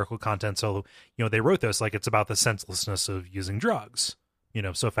like the lyrical content. So, they wrote this like it's about the senselessness of using drugs,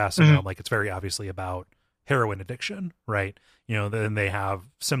 So Fast and Numb, like it's very obviously about heroin addiction, right? Then they have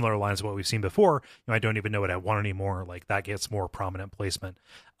similar lines to what we've seen before. I don't even know what I want anymore. Like that gets more prominent placement.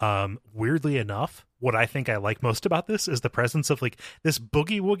 Weirdly enough, what I think I like most about this is the presence of like this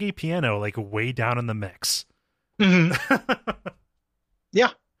boogie woogie piano, like way down in the mix. Mm-hmm. Yeah.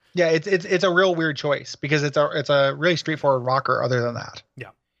 It's a real weird choice because it's a really straightforward rocker. Other than that,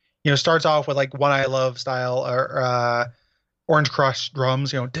 yeah, starts off with like One I Love style or Orange Crush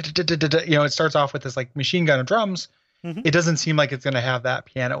drums. It starts off with this like machine gun of drums. Mm-hmm. It doesn't seem like it's going to have that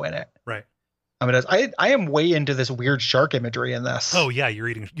piano in it. Right. It does. I am way into this weird shark imagery in this. Oh yeah, you're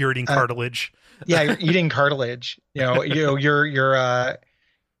eating cartilage. Yeah, you're eating cartilage. You're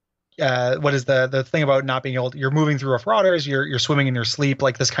what is the thing about not being able to, you're moving through rough waters, you're swimming in your sleep,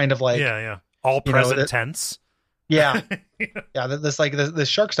 like this kind of like all present tense. Yeah. Yeah, this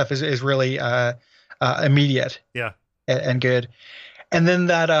shark stuff is really immediate. Yeah. And good. And then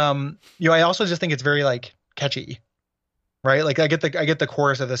that I also just think it's very like catchy. Right? Like I get the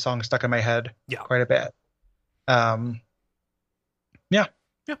chorus of this song stuck in my head quite a bit. Yeah.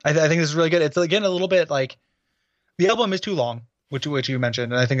 I think this is really good. It's again a little bit like the album is too long, which you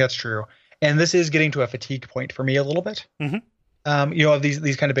mentioned, and I think that's true. And this is getting to a fatigue point for me a little bit. Mm-hmm. of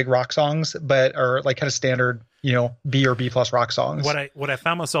these kind of big rock songs, but are like kind of standard, B or B plus rock songs. What I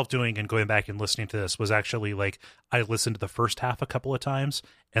found myself doing and going back and listening to this was actually like I listened to the first half a couple of times,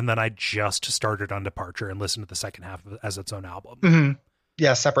 and then I just started on Departure and listened to the second half as its own album. Mm-hmm.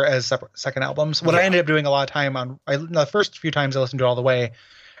 Yeah, separate second albums. What I ended up doing a lot of time the first few times I listened to it all the way,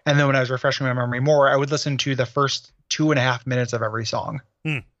 and then when I was refreshing my memory more, I would listen to the first 2.5 minutes of every song.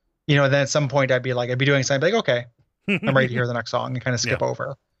 And then at some point I'd be doing something, like, okay, I'm ready to hear the next song, and kind of skip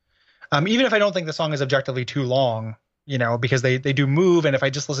over. Even if I don't think the song is objectively too long, because they do move, and if I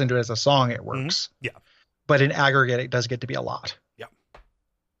just listen to it as a song, it works. Yeah. But in aggregate, it does get to be a lot. Yeah.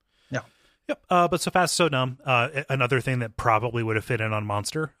 Yeah. Yep. But So Fast, So Numb, another thing that probably would have fit in on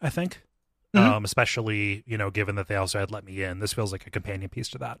Monster, I think. Especially, given that they also had Let Me In. This feels like a companion piece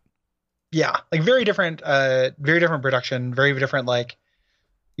to that. Yeah. Like very different production, very different, like,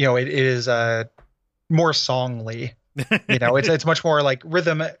 it is more songly. It's much more like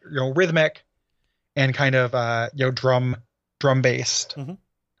rhythmic and kind of drum based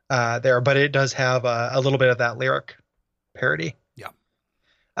there, but it does have a little bit of that lyric parody.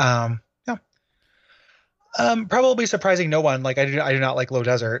 Probably surprising no one. Like I do not like Low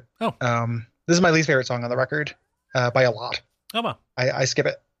Desert. This is my least favorite song on the record by a lot. Wow. I skip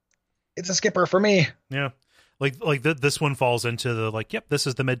it. It's a skipper for me. Yeah, this one falls into the yep, this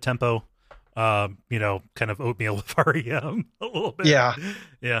is the mid tempo. Kind of oatmeal with REM a little bit. Yeah.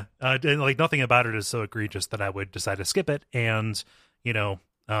 And nothing about it is so egregious that I would decide to skip it. And,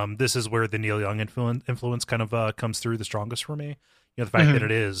 this is where the Neil Young influence kind of comes through the strongest for me. The fact that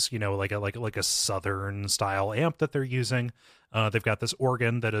it is, like a Southern style amp that they're using. They've got this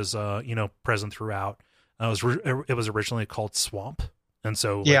organ that is, present throughout. It was originally called Swamp. And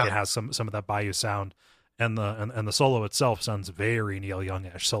so it has some of that Bayou sound. And the solo itself sounds very Neil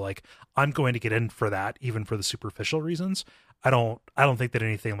Young-ish. So I'm going to get in for that, even for the superficial reasons. I don't think that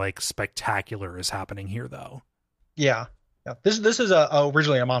anything spectacular is happening here, though. Yeah. This is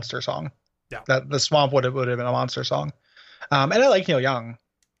originally a Monster song. Yeah. That the Swamp would have been a Monster song. And I like Neil Young.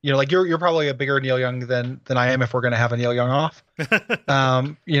 You're probably a bigger Neil Young than I am if we're going to have a Neil Young off. But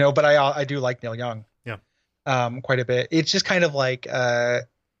I do like Neil Young. Yeah. Quite a bit. It's just kind of like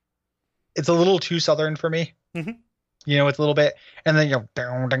it's a little too Southern for me. It's a little bit, and then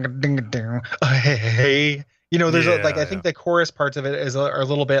down, ding, ding, ding, hey. There's I think the chorus parts of it are a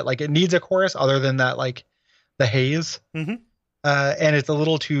little bit it needs a chorus other than that, the haze. And it's a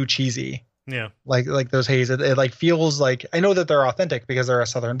little too cheesy. Yeah. Like those haze. It feels like, I know that they're authentic because they're a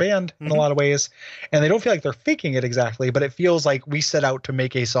Southern band in a lot of ways, and they don't feel like they're faking it exactly, but it feels like we set out to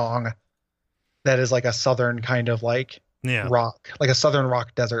make a song that is like a Southern kind of rock, like a Southern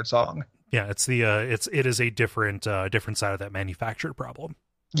rock desert song. Yeah, it is a different side of that manufactured problem.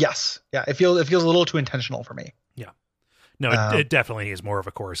 Yes, yeah, it feels a little too intentional for me. Yeah, no, it definitely is more of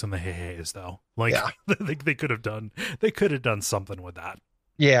a chorus than the hey-hays though. They could have done something with that.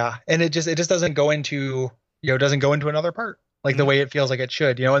 Yeah, and it just doesn't go into another part the way it feels like it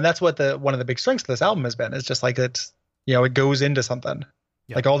should. And that's what one of the big strengths of this album has been. It's just it's it goes into something.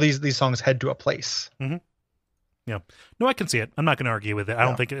 Yeah. All these songs head to a place. Yeah. No, I can see it. I'm not going to argue with it. I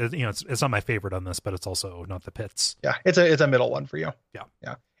don't think it's not my favorite on this, but it's also not the pits. Yeah. It's a middle one for you. Yeah.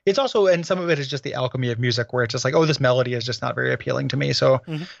 Yeah. It's also, and some of it is just the alchemy of music where it's just this melody is just not very appealing to me. So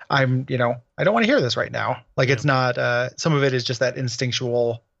I'm, I don't want to hear this right now. It's not, some of it is just that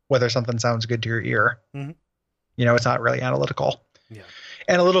instinctual, whether something sounds good to your ear. It's not really analytical. Yeah.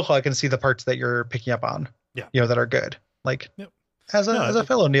 Analytical, I can see the parts that you're picking up on, that are good. As a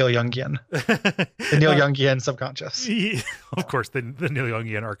fellow Neil Youngian, the Neil Youngian subconscious. Of course, the Neil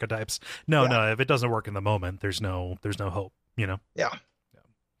Youngian archetypes. No, if it doesn't work in the moment, there's no hope. Yeah.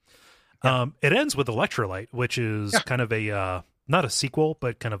 It ends with Electrolyte, which is kind of a not a sequel,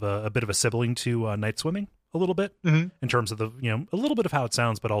 but kind of a bit of a sibling to Night Swimming a little bit in terms of the a little bit of how it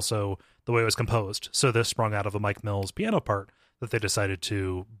sounds, but also the way it was composed. So this sprung out of a Mike Mills piano part that they decided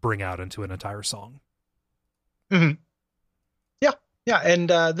to bring out into an entire song. Yeah, and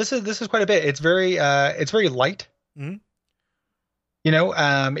this is quite a bit. It's very light. It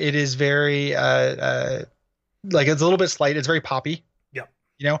is very it's a little bit slight. It's very poppy.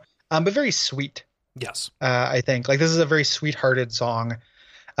 Yeah. But very sweet. Yes. I think this is a very sweet-hearted song.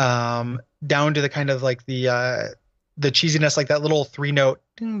 Down to the kind of the cheesiness, that little 3-note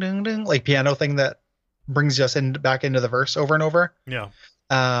ding ding ding piano thing that brings us back into the verse over and over. Yeah.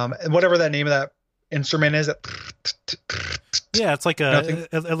 And whatever that name of that instrument is, yeah, it's it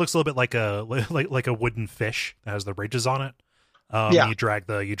looks a little bit like a wooden fish that has the ridges on it. You drag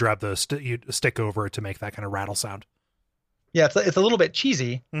the stick over it to make that kind of rattle sound. Yeah, it's a little bit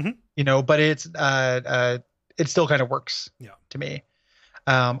cheesy, but it's it still kind of works to me.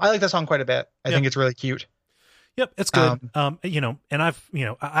 I like that song quite a bit. I think it's really cute. Yep, it's good. And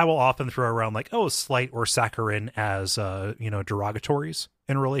I will often throw around like, slight or saccharine as derogatories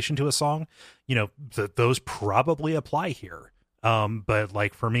in relation to a song. Those probably apply here. But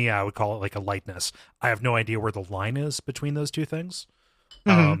like for me, I would call it like a lightness. I have no idea where the line is between those two things.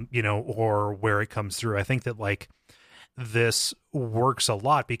 Or where it comes through. I think that like this works a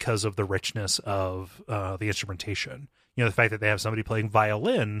lot because of the richness of the instrumentation. The fact that they have somebody playing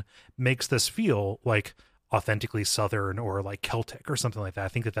violin makes this feel like authentically Southern or like Celtic or something like that. I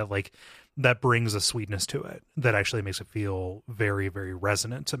think that brings a sweetness to it that actually makes it feel very, very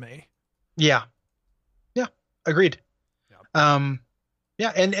resonant to me. Yeah. Agreed. And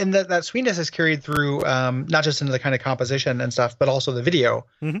that sweetness is carried through not just into the kind of composition and stuff, but also the video,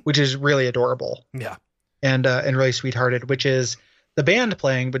 which is really adorable. Yeah. And really sweethearted, which is the band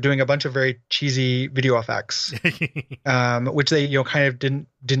playing, but doing a bunch of very cheesy video effects, which they, kind of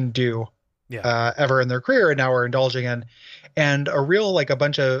didn't do ever in their career. And now we're indulging in, and a real, like a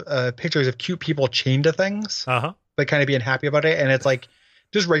bunch of pictures of cute people chained to things, but kind of being happy about it. And it's like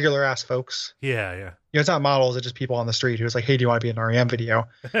just regular ass folks. Yeah. It's not models. It's just people on the street who's like, hey, do you want to be in an REM video?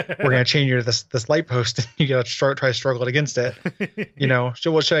 We're going to chain you to this light post. And you got to try to struggle against it.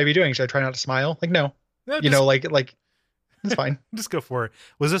 So what should I be doing? Should I try not to smile? Like, no, like it's fine. Just go for it.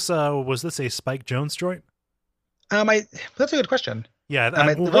 Was this a Spike Jonze joint? That's a good question. Yeah,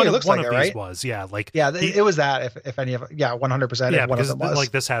 it really looks like it, right? It was that. If any of it, 100%. Yeah, one of them was.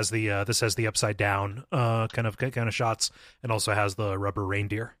 Like this has the upside down kind of shots, and also has the rubber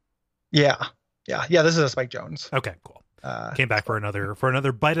reindeer. Yeah. This is a Spike Jonze. Okay, cool. Came back for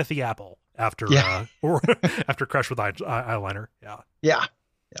another bite at the apple after or after Crush with Eyeliner. Yeah.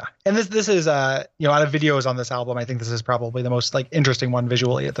 And this is out of videos on this album, I think this is probably the most like interesting one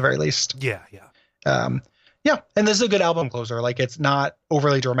visually at the very least. Yeah. And this is a good album closer. Like it's not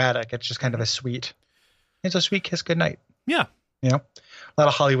overly dramatic. It's just kind of a sweet kiss goodnight. Yeah. A lot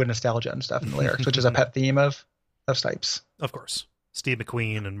of Hollywood nostalgia and stuff in the lyrics, which is a pet theme of Stipes. Of course. Steve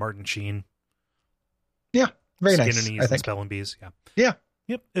McQueen and Martin Sheen. Yeah. Very Skin nice. And Knees and Spelling Bees. Yeah.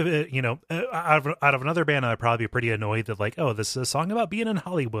 Yep. Out of another band, I'd probably be pretty annoyed that like, this is a song about being in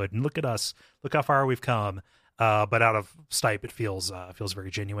Hollywood and look at us, look how far we've come. But out of Stipe, it feels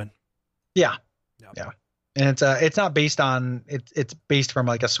very genuine. Yeah. And it's not based on it's based from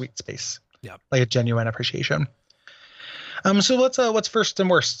like a sweet space. Yeah. Like a genuine appreciation. So what's first and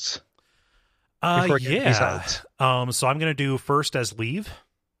worsts? So I'm gonna do first as Leave.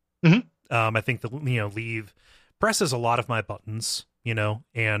 I think that Leave presses a lot of my buttons,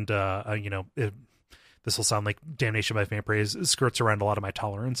 and this will sound like damnation by faint praise, skirts around a lot of my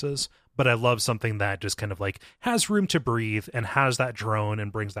tolerances, but I love something that just kind of like has room to breathe and has that drone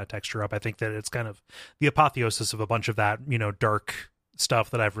and brings that texture up. I think that it's kind of the apotheosis of a bunch of that, dark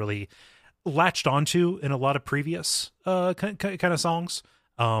stuff that I've really latched onto in a lot of previous kind of songs.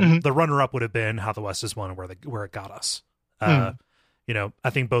 The runner-up would have been How the West Is Won, where it got us. I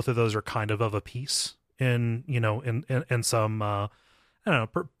think both of those are kind of a piece in some, I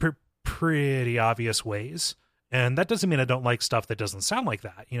don't know, pretty obvious ways. And that doesn't mean I don't like stuff that doesn't sound like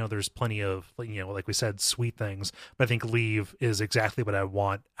that. There's plenty of, like we said, sweet things, but I think Leave is exactly what I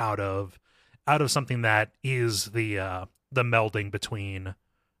want out of something that is the melding between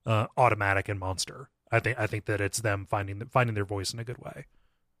Automatic and Monster. I think that it's them finding their voice in a good way.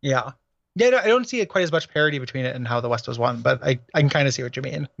 Yeah. I don't see it quite as much parody between it and How the West Was Won, but I can kind of see what you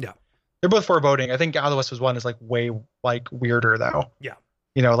mean. Yeah. They're both foreboding. I think How the West Was Won is like way like weirder though. Yeah.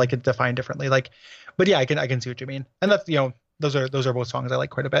 Like it's defined differently. Like, but yeah, I can see what you mean. And that's, those are both songs I like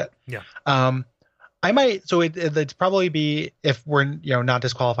quite a bit. Yeah. I might, so it'd probably be, if we're, not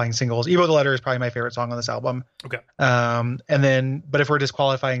disqualifying singles, Evo the Letter is probably my favorite song on this album. Okay. And then, but if we're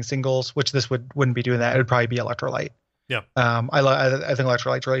disqualifying singles, which this wouldn't be doing that, it would probably be Electrolyte. Yeah. I think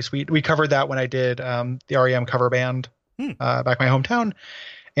Electrolyte's really sweet. We covered that when I did the REM cover band back in my hometown,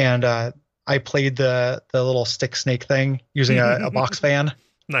 and I played the little stick snake thing using a box fan.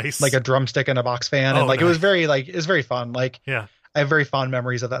 Nice. Like a drumstick and a box fan, and nice. It was very fun. Like, yeah, I have very fond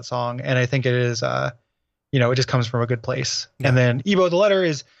memories of that song, and I think it is it just comes from a good place. Yeah. And then Evo the Letter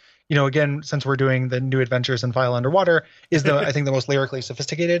is, again, since we're doing the New Adventures in File Underwater, is I think the most lyrically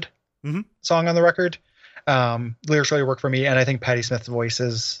sophisticated song on the record. Lyrics really work for me, and I think Patti Smith's voice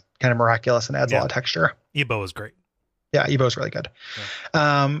is kind of miraculous and adds a lot of texture. Ebo is great. Yeah, Ebo is really good.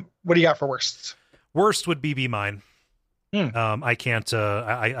 Yeah. What do you got for worst? Worst would be Mine. I can't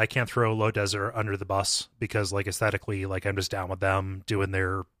throw Low Desert under the bus because, like, aesthetically, like, I'm just down with them doing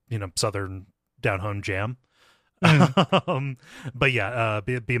their southern down home jam. But yeah,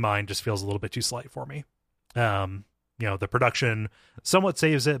 Be Mine just feels a little bit too slight for me. The production somewhat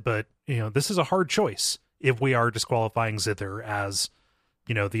saves it, but this is a hard choice. If we are disqualifying Zither as,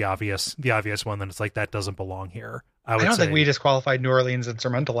 the obvious one, then it's like, that doesn't belong here. I don't think we disqualified New Orleans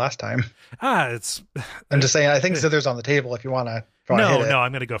Instrumental last time. I'm just saying, I think Zither's on the table if you want to. No,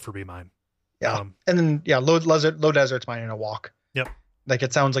 I'm going to go for Be Mine. Yeah. And then, Low Desert's mine in a walk. Yep. Like,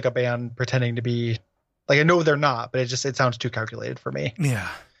 it sounds like a band pretending to be, like, I know they're not, but it sounds too calculated for me. Yeah.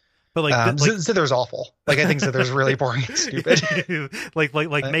 But like Zither's awful. Like, I think Zither's really boring and stupid.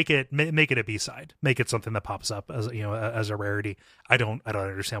 Make it a B-side. Make it something that pops up as as a rarity. I don't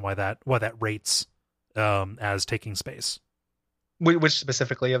understand why that rates as taking space. Which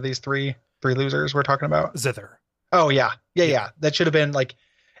specifically of these three losers we're talking about? Zither. Oh yeah. That should have been like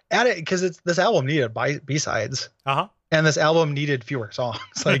added, because this album needed B-sides. And this album needed fewer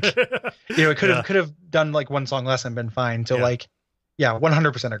songs. Like it could have done like one song less and been fine. So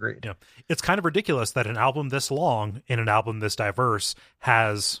 100% agreed. Yeah. It's kind of ridiculous that an album this long and an album this diverse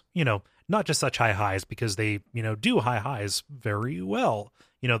has, not just such high highs, because they, do high highs very well.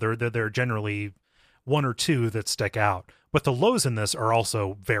 They're generally one or two that stick out, but the lows in this are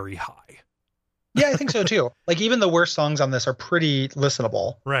also very high. Yeah, I think so too. Like, even the worst songs on this are pretty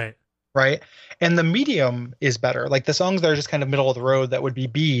listenable. Right. And the medium is better. Like, the songs that are just kind of middle of the road that would be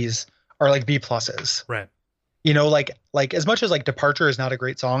Bs are like B pluses. Right. Like as much as like Departure is not a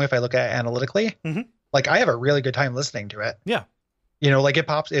great song if I look at it analytically, like I have a really good time listening to it. Yeah. Like it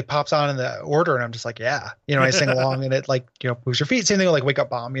pops on in the order and I'm just like, yeah, I sing along and it like, moves your feet. Same thing with like Wake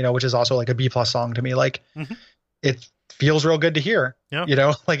Up Bomb, which is also like a B+ song to me. Like it feels real good to hear,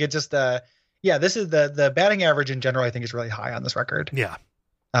 like it just, this is the batting average in general, I think is really high on this record. Yeah.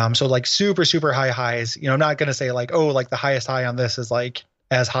 So like super, super high highs, I'm not going to say like, oh, like the highest high on this is like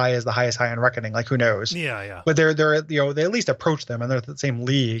as high as the highest high on Reckoning, like who knows? Yeah. But they're they at least approach them and they're the same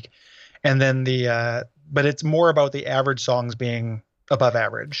league. And then but it's more about the average songs being above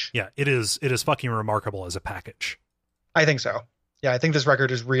average. Yeah, it is fucking remarkable as a package. I think so. Yeah, I think this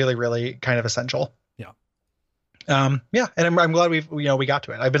record is really, really kind of essential. Yeah. And I'm glad we got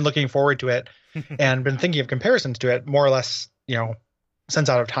to it. I've been looking forward to it and been thinking of comparisons to it more or less, since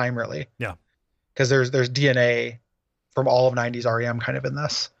Out of Time, really. Yeah. Because there's DNA from all of 90s REM kind of in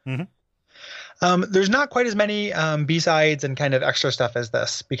this. There's not quite as many B-sides and kind of extra stuff as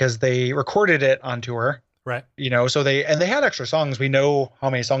this because they recorded it on tour. Right. So they had extra songs. We know how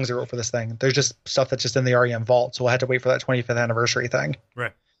many songs they wrote for this thing. There's just stuff that's just in the REM vault. So we'll have to wait for that 25th anniversary thing.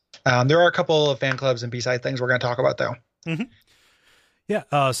 Right. There are a couple of fan clubs and B-side things we're going to talk about though.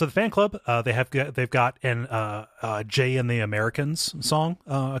 Yeah. So the fan club, they've got an Jay and the Americans song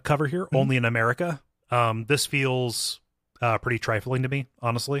cover here, Only in America. This feels pretty trifling to me,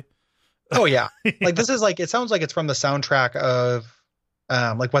 honestly. Oh yeah. Like this is like, it sounds like it's from the soundtrack of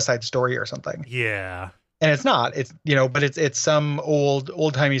like West Side Story or something. Yeah. And it's not, it's, but it's some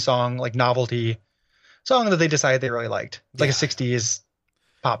old timey song, like novelty song that they decided they really liked. It's like a 60s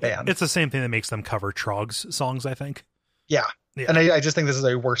pop band. It's the same thing that makes them cover Trog's songs, I think. Yeah. And I just think this is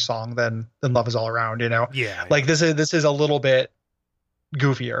a worse song than Love Is All Around, Yeah. Like this is a little bit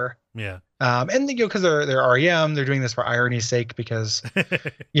goofier. Yeah. And because they're REM, they're doing this for irony's sake because they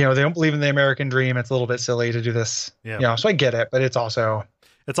don't believe in the American dream. It's a little bit silly to do this. Yeah. So I get it, but it's also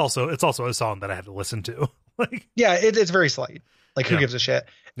a song that I had to listen to. Like, yeah, it's very slight. Like who gives a shit?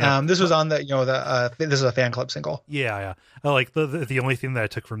 Yeah. This was on the this is a fan club single. Yeah. I like the only thing that I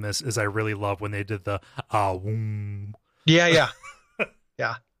took from this is I really love when they did the woom. Yeah.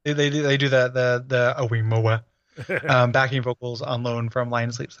 Yeah. They do the Awimoa backing vocals on loan from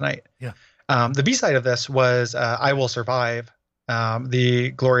Lion Sleeps Tonight. Yeah. The B-side of this was I Will Survive.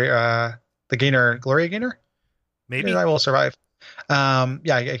 The Gloria Gaynor? Maybe. I Will Survive. I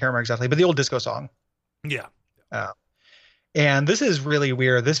can't remember exactly, but the old disco song. Yeah. And this is really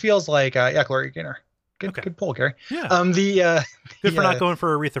weird. This feels like Gloria Gaynor. Good pull, Gary. Yeah. Good for not going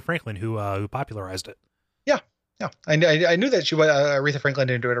for Aretha Franklin, who popularized it. Yeah. I knew that she was Aretha Franklin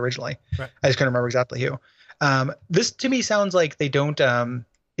didn't do it originally. Right. I just couldn't remember exactly who. This to me sounds like they don't.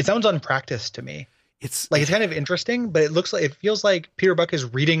 It sounds unpracticed to me. It's kind of interesting, but it feels like Peter Buck is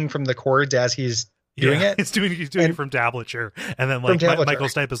reading from the chords as he's doing it. He's doing it from tablature, and then like Michael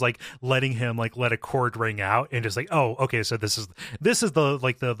Stipe is like letting him like let a chord ring out, and just like, oh, okay, so this is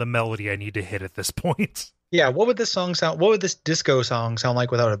the melody I need to hit at this point. Yeah, what would this song sound? What would this disco song sound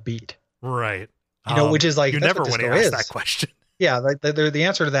like without a beat? Right. Which is like you never want to ask that question. Yeah, like the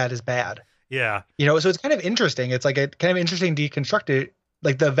answer to that is bad. Yeah. So it's kind of interesting. It's like a kind of interesting deconstructed.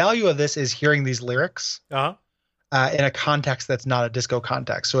 Like the value of this is hearing these lyrics in a context that's not a disco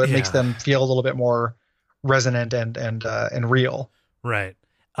context. So it makes them feel a little bit more resonant and real. Right.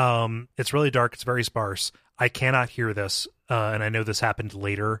 It's really dark. It's very sparse. I cannot hear this, and I know this happened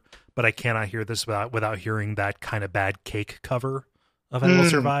later, but I cannot hear this without hearing that kind of bad Cake cover of I Will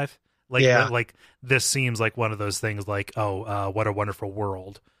Survive. Like this seems like one of those things like, What a Wonderful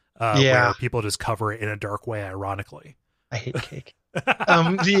World, where people just cover it in a dark way, ironically. I hate Cake.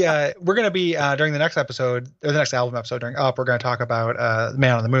 We're going to be during the next episode, or the next album episode during Up, we're going to talk about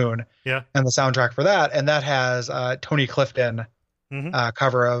Man on the Moon, and the soundtrack for that, and that has Tony Clifton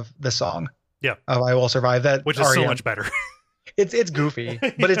cover of the song, of I Will Survive, that which is so much better. It's goofy,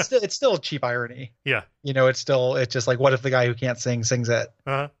 but it's still cheap irony. Yeah, it's just like, what if the guy who can't sings it?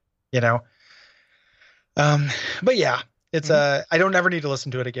 But yeah, it's I don't ever need to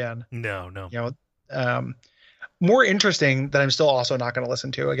listen to it again. No. More interesting that I'm still also not going to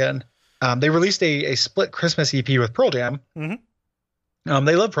listen to again. They released a split Christmas EP with Pearl Jam.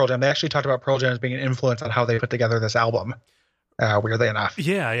 They love Pearl Jam. They actually talked about Pearl Jam as being an influence on how they put together this album. Weirdly enough.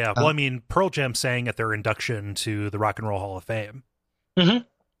 Yeah. Well, I mean, Pearl Jam sang at their induction to the Rock and Roll Hall of Fame.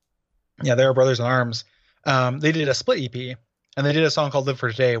 Yeah, they were brothers in arms. They did a split EP, and they did a song called "Live for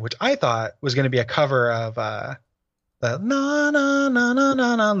Today," which I thought was going to be a cover of the "Na Na Na Na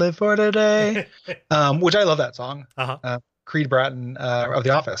Na Na Live for Today," which I love that song. Creed Bratton of The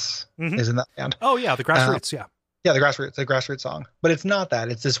Office is in that band. Oh yeah, the Grassroots. Yeah, the Grassroots song. But it's not that.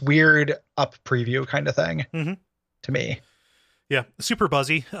 It's this weird Up preview kind of thing to me. Yeah, super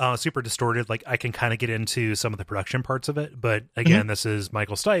buzzy, super distorted. Like, I can kind of get into some of the production parts of it, but again, this is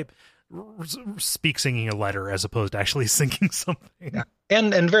Michael Stipe singing a letter as opposed to actually singing something. Yeah.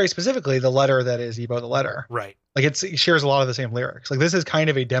 And very specifically, the letter that is Ebo the Letter. Right. Like, it shares a lot of the same lyrics. Like, this is kind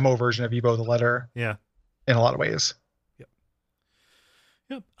of a demo version of Ebo the Letter. Yeah. In a lot of ways.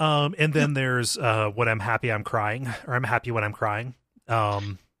 Yep. And then there's When I'm Happy I'm Crying, or I'm Happy When I'm Crying,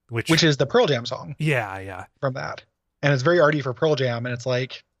 which is the Pearl Jam song. Yeah. From that. And it's very arty for Pearl Jam, and it's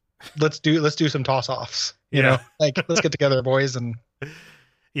like, let's do some toss-offs, you know, like, let's get together, boys. And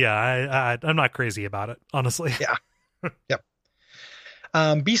I'm not crazy about it, honestly. Yeah. Yep.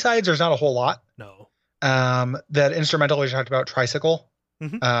 B-sides, there's not a whole lot. No. That instrumental we talked about, Tricycle,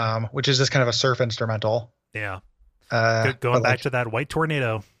 which is just kind of a surf instrumental. Yeah. Going back to that White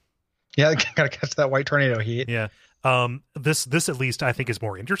Tornado. Yeah, gotta catch that White Tornado heat. Yeah. This at least I think is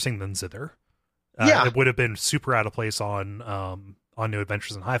more interesting than Zither. It would have been super out of place on New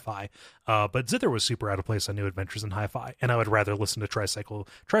Adventures in Hi-Fi, but Zither was super out of place on New Adventures in Hi-Fi, and I would rather listen to Tricycle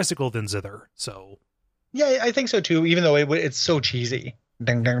than Zither. So, yeah, I think so too. Even though it's so cheesy,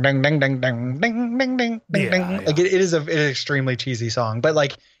 ding ding ding ding ding ding ding ding ding ding. Like, it is an extremely cheesy song, but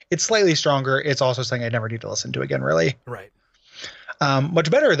like, it's slightly stronger. It's also something I never need to listen to again, really. Right. Much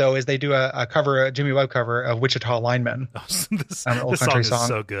better though is they do a Jimmy Webb cover of Wichita Lineman. This song is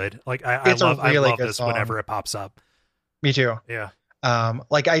so good. Like, I love this song whenever it pops up. Me too. Yeah.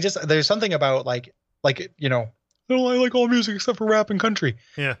 Like, there's something about like I like all music except for rap and country.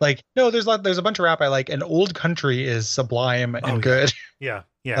 Yeah. Like, no, there's a bunch of rap I like, and old country is sublime and good. Yeah.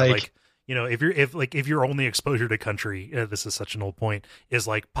 Like if your only exposure to country, this is such an old point, is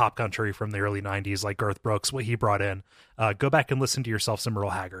like pop country from the early 90s, like Garth Brooks, what he brought in, go back and listen to yourself some Merle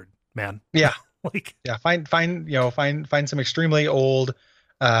Haggard, man. Yeah. Like, yeah. Find some extremely old,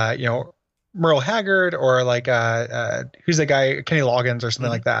 Merle Haggard, or like, who's the guy, Kenny Loggins or something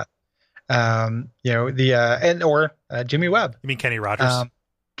like that. Or Jimmy Webb. You mean Kenny Rogers?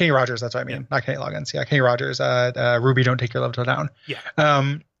 Kenny Rogers. That's what I mean. Not Kenny Loggins. Yeah. Kenny Rogers, Ruby, Don't Take Your Love Till Down. Yeah.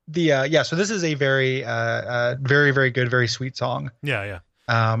 So this is a very, very, very good, very sweet song. Yeah.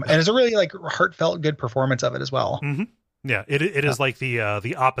 And it's a really like heartfelt, good performance of it as well. Mm-hmm. Yeah. It is like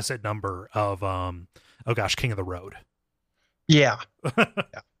the opposite number of, King of the Road. Yeah. Yeah.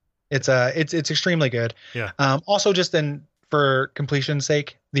 It's extremely good. Yeah. Also, just for completion's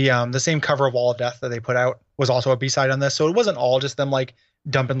sake, the same cover of Wall of Death that they put out was also a B-side on this. So it wasn't all just them like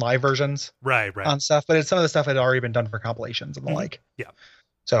dumping live versions right on stuff, but some of the stuff had already been done for compilations and the like. Yeah.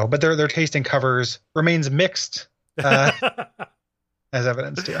 So, but their taste in covers remains mixed, as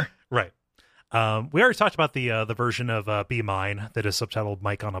evidenced here. Right. We already talked about the version of Be Mine that is subtitled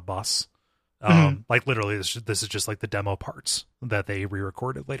Mike on a Bus. Like, literally, this is just like the demo parts that they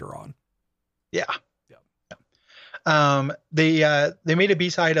re-recorded later on. Yeah. They made a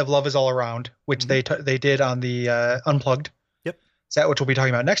B-side of Love Is All Around, which they did on the Unplugged set, which we'll be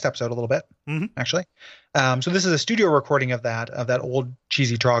talking about next episode a little bit, actually. So this is a studio recording of that old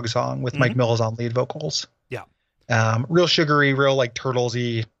cheesy Trog song with Mike Mills on lead vocals. Yeah. Real sugary, real like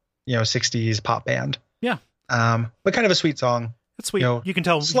Turtlesy, 60s pop band. Yeah. But kind of a sweet song. It's sweet. You can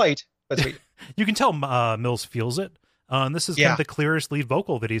tell, slight, but sweet. You can tell Mills feels it. And this is kind of the clearest lead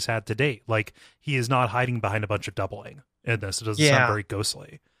vocal that he's had to date. Like, he is not hiding behind a bunch of doubling in this. It doesn't sound very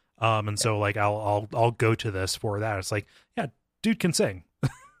ghostly. And so like I'll go to this for that. It's like, yeah, dude can sing.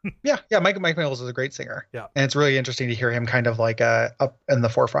 Yeah. Mike Mills is a great singer. Yeah, and it's really interesting to hear him kind of like up in the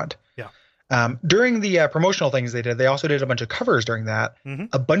forefront. Yeah. During the promotional things they also did a bunch of covers during that. Mm-hmm.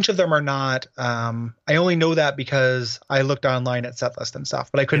 A bunch of them are not. I only know that because I looked online at setlist and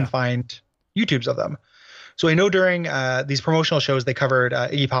stuff, but I couldn't find YouTubes of them. So I know during these promotional shows they covered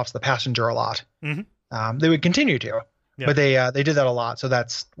Iggy Pop's "The Passenger" a lot. Mm-hmm. They would continue to, but they did that a lot. So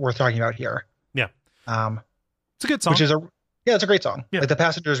that's worth talking about here. Yeah. It's a good song. It's a great song. Yeah. Like "The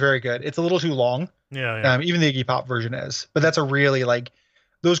Passenger" is very good. It's a little too long. Yeah. Even the Iggy Pop version is, but that's a really like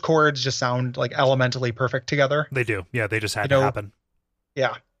those chords just sound like elementally perfect together. They do. Yeah. They just had to happen.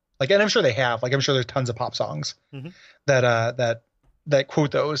 Yeah. Like, and I'm sure they have. Like, I'm sure there's tons of pop songs that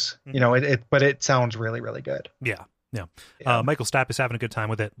quote those. Mm-hmm. But it sounds really, really good. Yeah. Michael Stapp is having a good time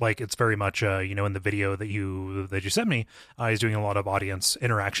with it. Like, it's very much in the video that you sent me, he's doing a lot of audience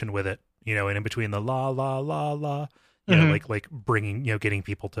interaction with it, and in between the la la la la, like bringing, getting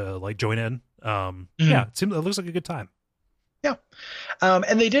people to like join in. Yeah, it looks like a good time. Yeah.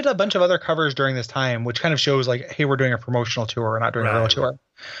 And they did a bunch of other covers during this time, which kind of shows like, hey, we're doing a promotional tour, we're not doing a real tour.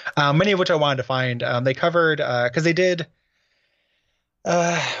 Many of which I wanted to find. They covered because they did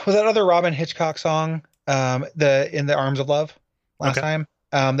was that other Robin Hitchcock song, the "In the Arms of Love" last time.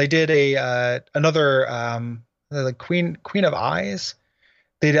 They did another like Queen of Eyes.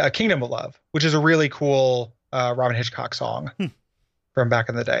 They did a "Kingdom of Love," which is a really cool Robin Hitchcock song from back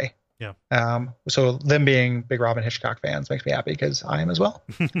in the day. Yeah. So them being big Robin Hitchcock fans makes me happy because I am as well.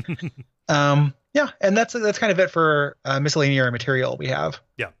 Yeah, and that's kind of it for miscellaneous material we have.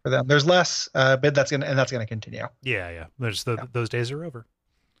 Yeah. For them, there's less, but that's gonna continue. Yeah. Those days are over.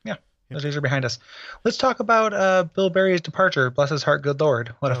 Yeah, those days are behind us. Let's talk about Bill Berry's departure. Bless his heart, good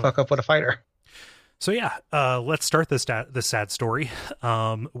Lord. What a fuck up, what a fighter. So yeah, let's start this sad story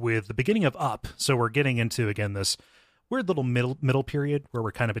with the beginning of Up. So we're getting into again this weird little middle period where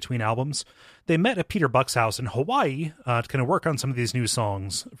we're kind of between albums. They met at Peter Buck's house in Hawaii to kind of work on some of these new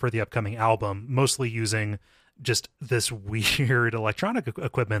songs for the upcoming album, mostly using just this weird electronic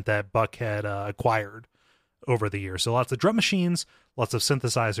equipment that Buck had acquired over the years. So lots of drum machines, lots of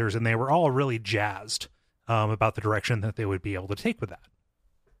synthesizers, and they were all really jazzed about the direction that they would be able to take with that.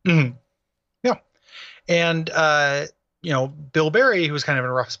 Mm-hmm. Yeah. And, Bill Berry, who was kind of in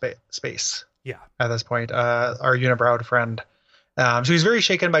a rough space. Yeah. At this point, our unibrow friend. So he's very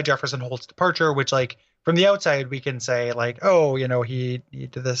shaken by Jefferson Holt's departure, which, like, from the outside, we can say, like, oh, he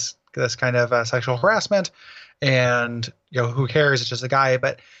did this kind of sexual harassment, and who cares? It's just a guy.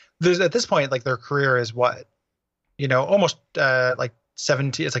 But at this point, like, their career is what, almost like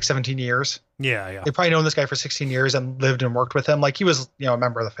 17. It's like 17 years. Yeah. They've probably known this guy for 16 years and lived and worked with him. Like, he was, a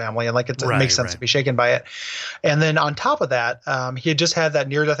member of the family, and like it makes sense to be shaken by it. And then on top of that, he had just had that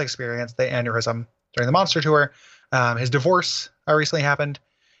near-death experience, the aneurysm during the Monster tour. His divorce recently happened,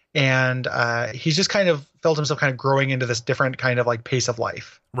 and he's just kind of felt himself kind of growing into this different kind of like pace of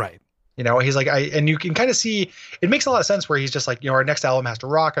life. Right. He's like, and you can kind of see, it makes a lot of sense where he's just like, our next album has to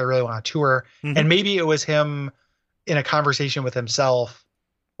rock. I really want to tour. Mm-hmm. And maybe it was him in a conversation with himself,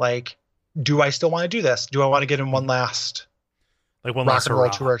 like, do I still want to do this? Do I want to get in one last rock and roll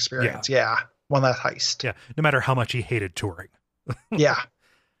tour experience? Yeah. One last heist. Yeah. No matter how much he hated touring. Yeah.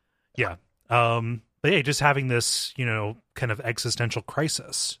 Yeah. But yeah, just having this, kind of existential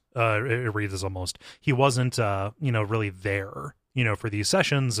crisis, it reads as almost, he wasn't, really there, for these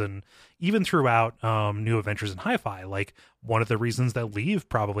sessions. And even throughout New Adventures in Hi-Fi, like, one of the reasons that leave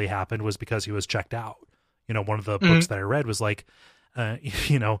probably happened was because he was checked out. One of the books that I read was like,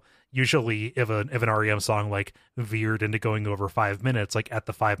 usually if an REM song like veered into going over 5 minutes, like at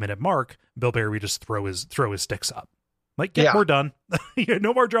the 5-minute mark, Bill Berry would just throw his sticks up. Like, we're done.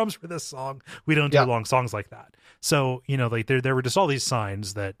 No more drums for this song. We don't do long songs like that. So, like there were just all these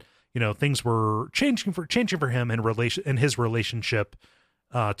signs that, things were changing for him in his relationship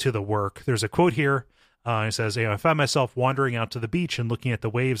to the work. There's a quote here. It says, I found myself wandering out to the beach and looking at the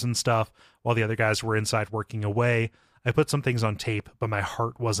waves and stuff while the other guys were inside working away. I put some things on tape, but my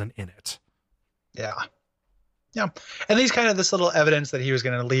heart wasn't in it. Yeah. Yeah. And these kind of this little evidence that he was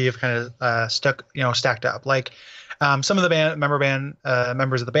going to leave kind of stacked up. Like some of the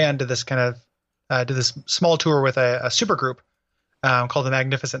members of the band did this kind of did this small tour with a super group called the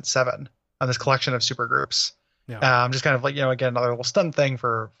Magnificent Seven on this collection of super groups. Yeah. Just kind of like, again, another little stunt thing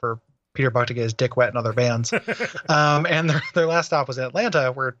for Peter Buck to get his dick wet in other bands. And their last stop was in Atlanta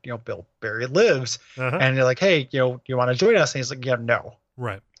where, Bill Berry lives. Uh-huh. And you're like, hey, you want to join us? And he's like, yeah, no.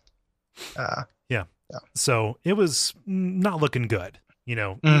 Right. Yeah. So it was not looking good,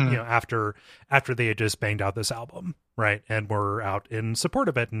 after they had just banged out this album. right? And were out in support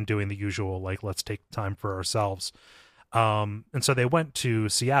of it and doing the usual, like, let's take time for ourselves. And so they went to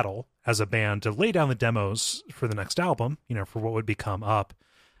Seattle as a band to lay down the demos for the next album, for what would become Up.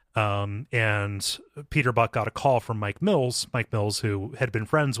 And Peter Buck got a call from Mike Mills, who had been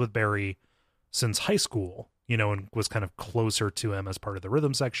friends with Barry since high school, and was kind of closer to him as part of the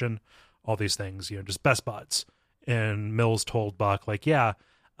rhythm section, all these things, just best buds. And Mills told Buck, like, yeah,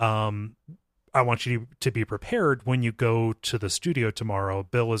 I want you to be prepared when you go to the studio tomorrow.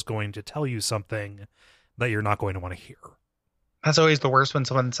 Bill is going to tell you something that you're not going to want to hear. That's always the worst when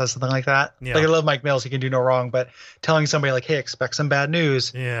someone says something like that. Yeah. Like, I love Mike Mills. He can do no wrong, but telling somebody like, hey, expect some bad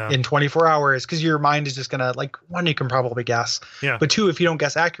news in 24 hours, because your mind is just going to, like, one, you can probably guess. Yeah. But two, if you don't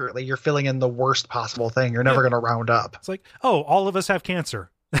guess accurately, you're filling in the worst possible thing. You're never going to round up. It's like, oh, all of us have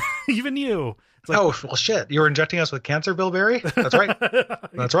cancer. Even you. It's like, oh, well, shit. You were injecting us with cancer, Bill Barry? That's right.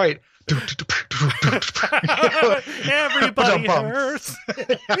 That's right. Everybody hurts.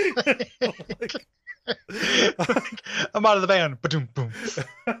 I'm out of the band. Boom, boom.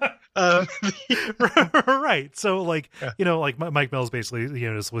 Right. So, like, like Mike Mills basically,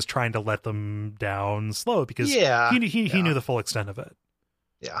 was trying to let them down slow because he knew the full extent of it.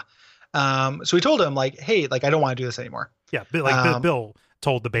 Yeah. So we told him, like, hey, like, I don't want to do this anymore. Yeah. Like, Bill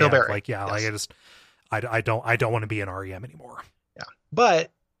told the band, like, yes. like, I don't want to be in REM anymore. Yeah.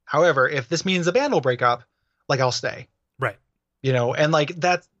 But, however, if this means the band will break up, like, I'll stay. Right. And like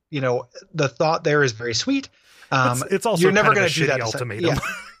that's, the thought there is very sweet. It's also you're never going to do that ultimatum. Yeah.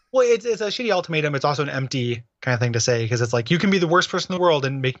 Well, it's a shitty ultimatum. It's also an empty kind of thing to say, because it's like, you can be the worst person in the world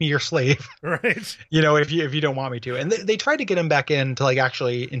and make me your slave. Right. If you don't want me to. And they tried to get him back in to, like,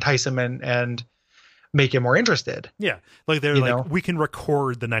 actually entice him and make him more interested. Yeah. Like, they're like, we can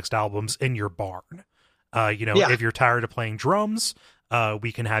record the next albums in your barn. If you're tired of playing drums,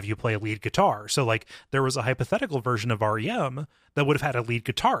 we can have you play a lead guitar. So, like, there was a hypothetical version of REM that would have had a lead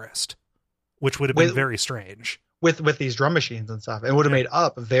guitarist, which would have been very strange. With these drum machines and stuff. It would have made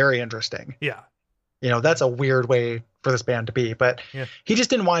Up very interesting. Yeah. That's a weird way for this band to be. But he just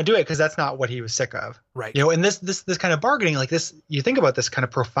didn't want to do it because that's not what he was sick of. Right. And this kind of bargaining, like this, you think about this kind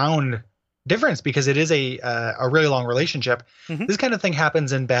of profound difference, because it is a really long relationship. Mm-hmm. This kind of thing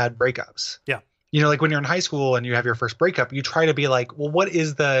happens in bad breakups. Yeah. Like when you're in high school and you have your first breakup, you try to be like, well,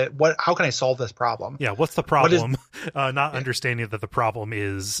 how can I solve this problem? Yeah. What's the problem? Not understanding that the problem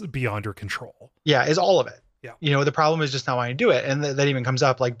is beyond your control. Yeah. Is all of it. Yeah. The problem is just not wanting to do it. And that even comes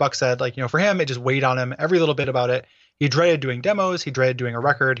up, like Buck said, like, for him, it just weighed on him every little bit about it. He dreaded doing demos. He dreaded doing a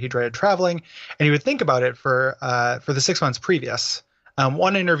record. He dreaded traveling. And he would think about it for the 6 months previous,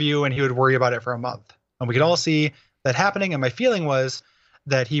 one interview, and he would worry about it for a month. And we could all see that happening. And my feeling was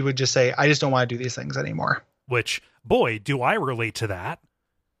that he would just say, I just don't want to do these things anymore. Which, boy, do I relate to that.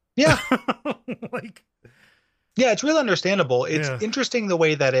 Yeah. Yeah, it's really understandable. It's interesting the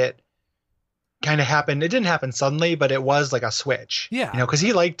way that it kind of happened. It didn't happen suddenly, but it was like a switch. Yeah. Because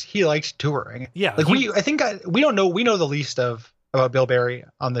he liked touring. Yeah. Like we know the least about Bill Barry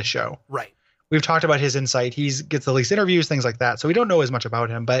on this show. Right. We've talked about his insight. He gets the least interviews, things like that. So we don't know as much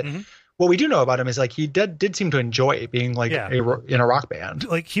about him, but what we do know about him is, like, he did seem to enjoy being like in a rock band.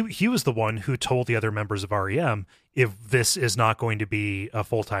 Like he was the one who told the other members of REM, if this is not going to be a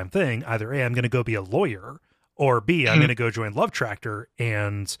full-time thing, either A, I'm going to go be a lawyer, or B, I'm going to go join Love Tractor,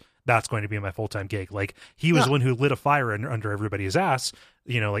 and that's going to be my full-time gig. Like, he was the one who lit a fire under everybody's ass,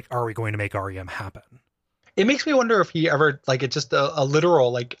 like, are we going to make REM happen? It makes me wonder if he ever, like, it's just a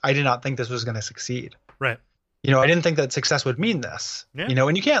literal, like, I did not think this was going to succeed. Right. I didn't think that success would mean this. Yeah.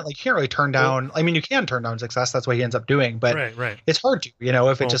 And you can't really turn down. I mean, you can turn down success. That's what he ends up doing. But it's hard to.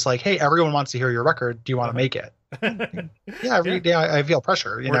 If it's just like, hey, everyone wants to hear your record. Do you want to make it? Every day I feel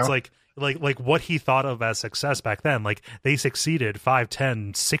pressure. It's like what he thought of as success back then. Like, they succeeded 5,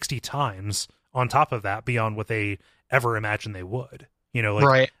 10, 60 times on top of that, beyond what they ever imagined they would.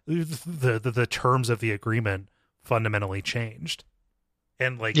 The terms of the agreement fundamentally changed,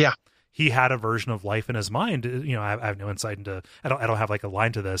 and he had a version of life in his mind. I have no insight into. I don't have like a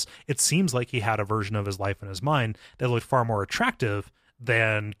line to this. It seems like he had a version of his life in his mind that looked far more attractive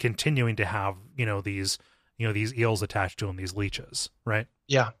than continuing to have these eels attached to him, these leeches, right?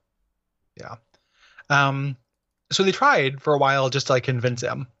 Yeah. So they tried for a while just to, like, convince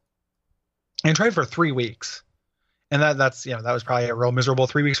him, and tried for 3 weeks, and that was probably a real miserable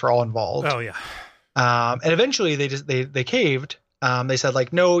 3 weeks for all involved. Oh yeah. And eventually they caved. They said,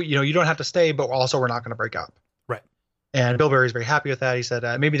 like, no, you don't have to stay, but also we're not going to break up. Right. And Bill Barry's very happy with that. He said,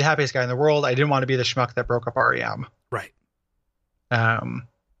 maybe the happiest guy in the world. I didn't want to be the schmuck that broke up REM. Right.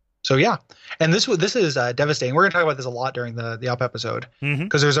 So yeah, and this is devastating. We're gonna talk about this a lot during the Up episode,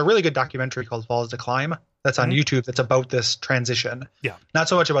 because there's a really good documentary called Falls to Climb that's on YouTube that's about this transition. Yeah, not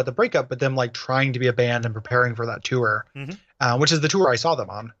so much about the breakup, but them like trying to be a band and preparing for that tour, which is the tour I saw them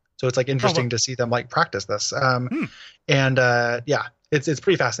on. So it's like interesting to see them like practice this. And yeah, it's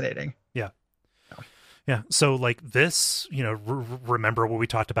pretty fascinating. Yeah. So like this, remember what we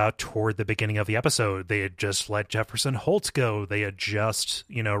talked about toward the beginning of the episode. They had just let Jefferson Holtz go. They had just,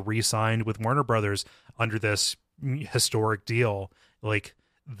 re-signed with Warner Brothers under this historic deal. Like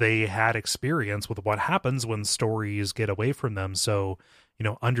they had experience with what happens when stories get away from them. So,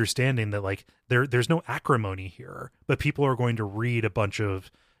 understanding that like there's no acrimony here, but people are going to read a bunch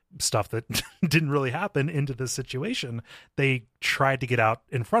of stuff that didn't really happen into this situation. They tried to get out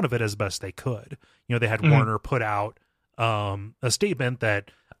in front of it as best they could. They had Warner put out a statement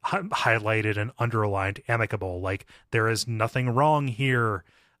that highlighted and underlined amicable, like there is nothing wrong here.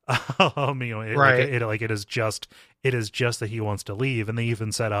 It is just that he wants to leave. And they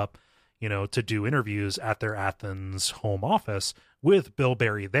even set up, to do interviews at their Athens home office with Bill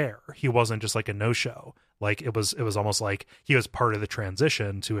Berry there. He wasn't just like a no-show. Like it was almost like he was part of the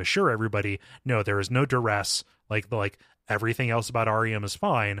transition to assure everybody, no, there is no duress. Like everything else about REM is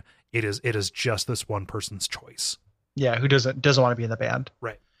fine. It is just this one person's choice. Yeah, who doesn't want to be in the band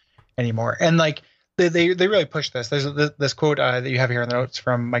right anymore. And like they really push this. There's this quote that you have here in the notes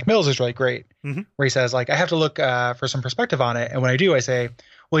from Mike Mills is really great, where he says like, I have to look for some perspective on it, and when I do, I say,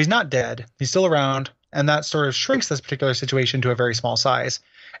 well, he's not dead, he's still around, and that sort of shrinks this particular situation to a very small size.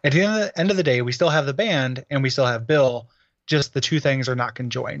 At the end of the day, we still have the band and we still have Bill. Just the two things are not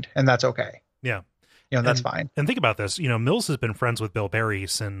conjoined, and that's okay. Yeah. That's fine. And think about this, Mills has been friends with Bill Berry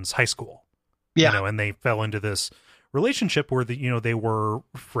since high school. Yeah. And they fell into this relationship where they were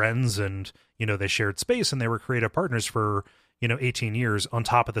friends and, they shared space and they were creative partners for, 18 years on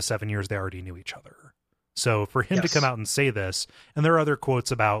top of the 7 years they already knew each other. So for him to come out and say this, and there are other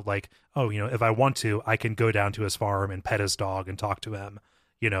quotes about like, oh, if I want to, I can go down to his farm and pet his dog and talk to him,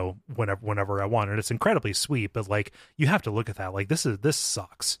 whenever I want. And it's incredibly sweet, but like, you have to look at that. Like, this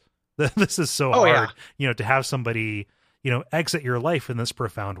sucks. This is so hard, to have somebody, exit your life in this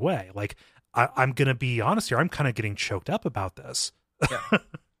profound way. Like, I'm going to be honest here. I'm kind of getting choked up about this. Yeah.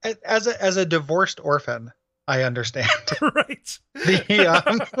 As a divorced orphan, I understand. Right.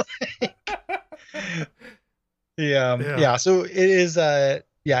 Yeah. So it is,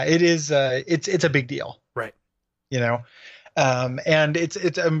 it's a big deal. Right. And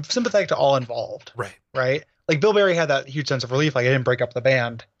it's I'm sympathetic to all involved. Right. Like Bill Berry had that huge sense of relief. Like I didn't break up the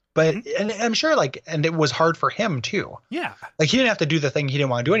band, but, and I'm sure and it was hard for him too. Yeah. Like he didn't have to do the thing he didn't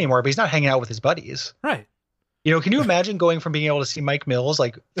want to do anymore, but he's not hanging out with his buddies. Right. Can you imagine going from being able to see Mike Mills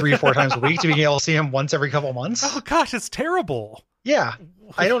like 3 or 4 times a week to being able to see him once every couple months? Oh gosh, it's terrible. Yeah.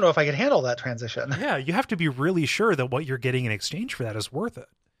 I don't know if I could handle that transition. Yeah. You have to be really sure that what you're getting in exchange for that is worth it.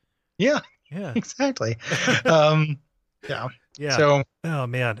 Yeah. Exactly. Yeah. So, oh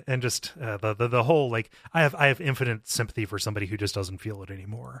man, and just the whole like I have infinite sympathy for somebody who just doesn't feel it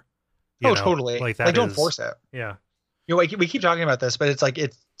anymore. Totally. Like that. Don't force it. Yeah. We keep talking about this, but it's like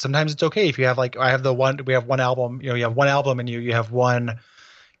sometimes it's okay if you have like we have one album. You have one album in you have one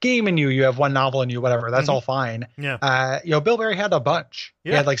game in you have one novel in you, whatever. That's all fine. Yeah. Bill Berry had a bunch.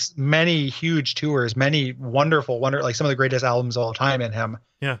 Yeah. He had like many huge tours, many wonderful like some of the greatest albums of all time in him.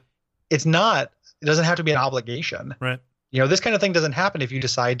 Yeah. It doesn't have to be an obligation. Right. This kind of thing doesn't happen if you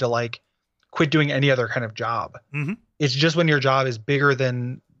decide to like quit doing any other kind of job. It's just when your job is bigger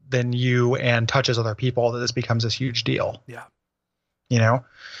than you and touches other people that this becomes this huge deal. Yeah.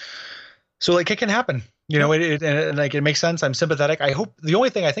 So like it can happen, and like it makes sense. I'm sympathetic. I hope the only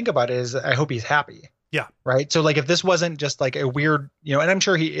thing I think about is I hope he's happy. Yeah. Right. So like if this wasn't just like a weird, and I'm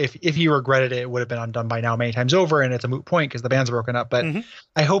sure if he regretted it would have been undone by now many times over and it's a moot point because the band's broken up. But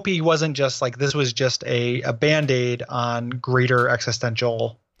I hope he wasn't just like this was just a Band-Aid on greater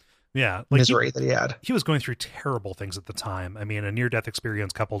existential misery that he had. He was going through terrible things at the time. I mean, a near-death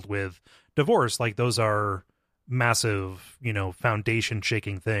experience coupled with divorce, like those are massive,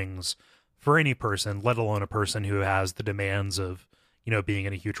 foundation-shaking things for any person, let alone a person who has the demands of, being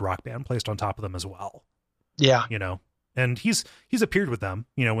in a huge rock band placed on top of them as well. Yeah. And he's appeared with them,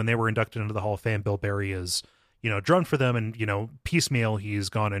 when they were inducted into the Hall of Fame. Bill Berry is, drummed for them, and, piecemeal, he's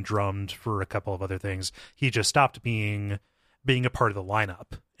gone and drummed for a couple of other things. He just stopped being a part of the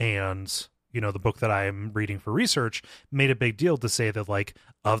lineup. And, the book that I'm reading for research made a big deal to say that, like,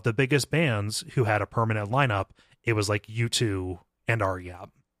 of the biggest bands who had a permanent lineup, it was like U2 and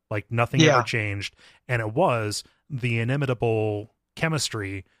REM. Like, nothing ever changed. And it was the inimitable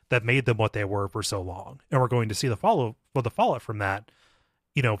chemistry that made them what they were for so long. And we're going to see the fallout from that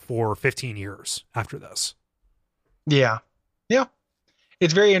for 15 years after this. Yeah. Yeah.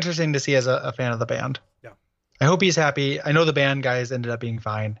 It's very interesting to see as a fan of the band. Yeah. I hope he's happy. I know the band guys ended up being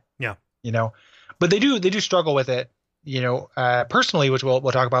fine. Yeah. But they do struggle with it, personally, which we'll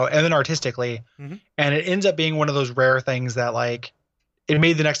talk about, and then artistically. Mm-hmm. And it ends up being one of those rare things that like it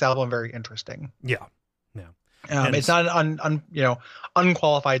made the next album very interesting. Yeah. It's not an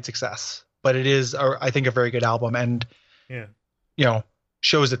unqualified success, but it is, I think, a very good album, and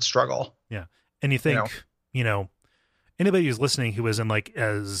shows its struggle. Yeah, and you think anybody who's listening who isn't like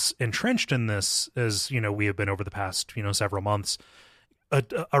as entrenched in this as we have been over the past several months,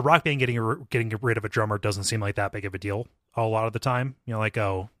 a rock band getting rid of a drummer doesn't seem like that big of a deal a lot of the time.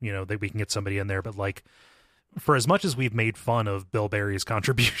 That we can get somebody in there, but like, for as much as we've made fun of Bill Berry's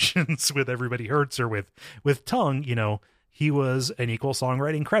contributions with Everybody Hurts or with Tongue, he was an equal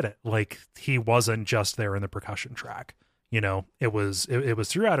songwriting credit. Like, he wasn't just there in the percussion track. It was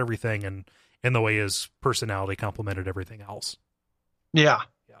throughout everything, and in the way his personality complemented everything else. Yeah.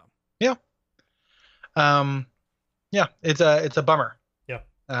 It's a bummer. Yeah.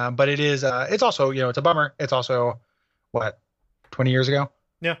 But it is. It's also it's a bummer. It's also 20 years ago.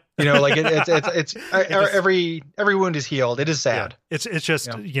 Yeah. It's every wound is healed. It is sad. Yeah. It's just,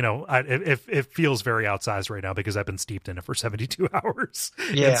 it feels very outsized right now because I've been steeped in it for 72 hours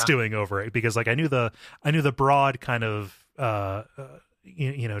and stewing over it, because like I knew the broad kind of,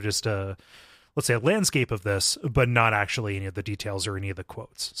 let's say a landscape of this, but not actually any of the details or any of the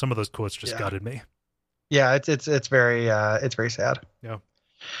quotes. Some of those quotes just gutted me. Yeah. It's very sad. Yeah.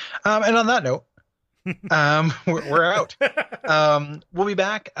 And on that note, we're out. We'll be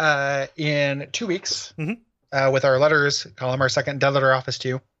back in 2 weeks with our letters column, our second Dead Letter Office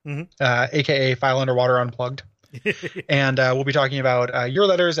 2, aka File Underwater Unplugged. And we'll be talking about your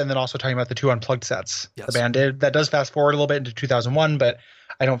letters, and then also talking about the 2 unplugged sets the band did. That does fast forward a little bit into 2001, but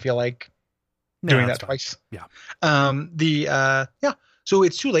I don't feel like doing that twice. Yeah. So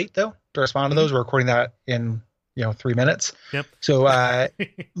it's too late though to respond to those. We're recording that in 3 minutes. Yep. So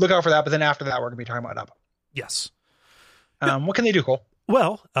look out for that. But then after that, we're going to be talking about Up. Yes. What can they do, Cole?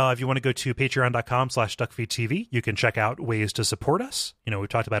 Well, if you want to go to patreon.com/DuckFeedTV, you can check out ways to support us. We've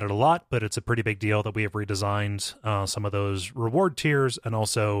talked about it a lot, but it's a pretty big deal that we have redesigned some of those reward tiers, and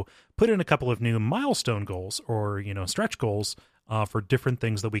also put in a couple of new milestone goals or, stretch goals for different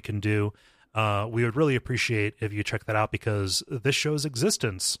things that we can do. We would really appreciate if you check that out, because this show's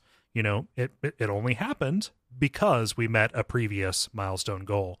existence, it only happened because we met a previous milestone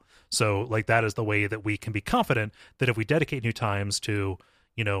goal. So like, that is the way that we can be confident that if we dedicate new times to,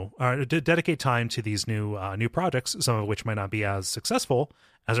 dedicate time to these new projects, some of which might not be as successful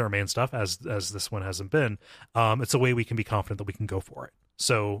as our main stuff, as this one hasn't been, it's a way we can be confident that we can go for it.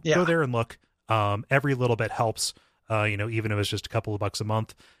 So go there and look. Every little bit helps. Even if it's just a couple of bucks a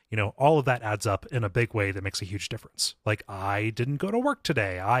month, all of that adds up in a big way that makes a huge difference. Like, I didn't go to work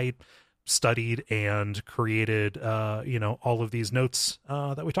today. I studied and created, all of these notes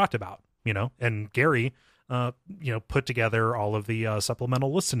that we talked about, and Gary, put together all of the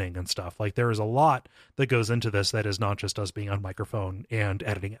supplemental listening and stuff. Like, there is a lot that goes into this that is not just us being on microphone and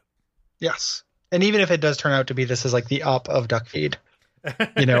editing it. Yes. And even if it does turn out to be, this is like the up of DuckFeed.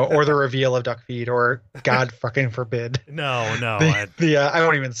 Or the reveal of DuckFeed, or God fucking forbid. No. I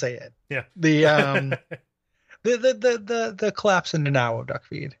won't even say it. Yeah. The collapse into now of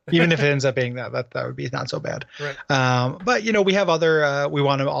DuckFeed. Even if it ends up being that would be not so bad. Right. But we have other. We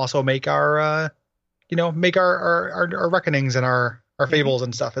want to also make our, make our reckonings and our fables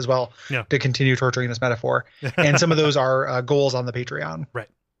and stuff as well. Yeah. To continue torturing this metaphor, and some of those are goals on the Patreon. Right.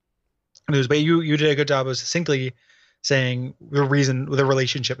 But you did a good job of succinctly saying the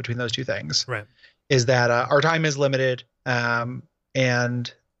relationship between those two things, right, is that our time is limited,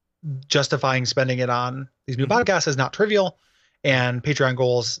 and justifying spending it on these new podcasts is not trivial. And Patreon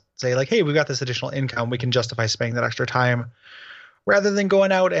goals say like, hey, we've got this additional income, we can justify spending that extra time, rather than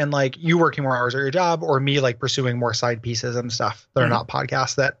going out and like you working more hours at your job, or me like pursuing more side pieces and stuff that are not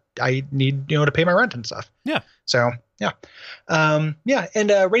podcasts that I need, to pay my rent and stuff. Yeah. So yeah. And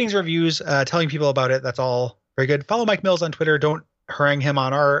ratings, reviews, telling people about it. That's all very good. Follow Mike Mills on Twitter. Don't harangue him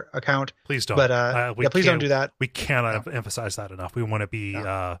on our account. Please don't. But please don't do that. We cannot emphasize that enough. We want to be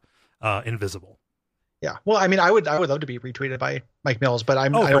invisible. Yeah. Well, I mean, I would love to be retweeted by Mike Mills, but I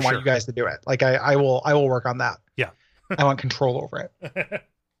don't want you guys to do it. Like I will work on that. Yeah. I want control over it.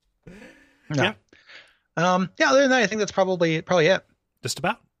 No. Yeah. Other than that, I think that's probably it. Just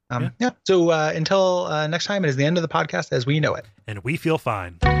about. Yeah. So until next time, it is the end of the podcast as we know it. And we feel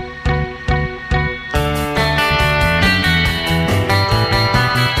fine.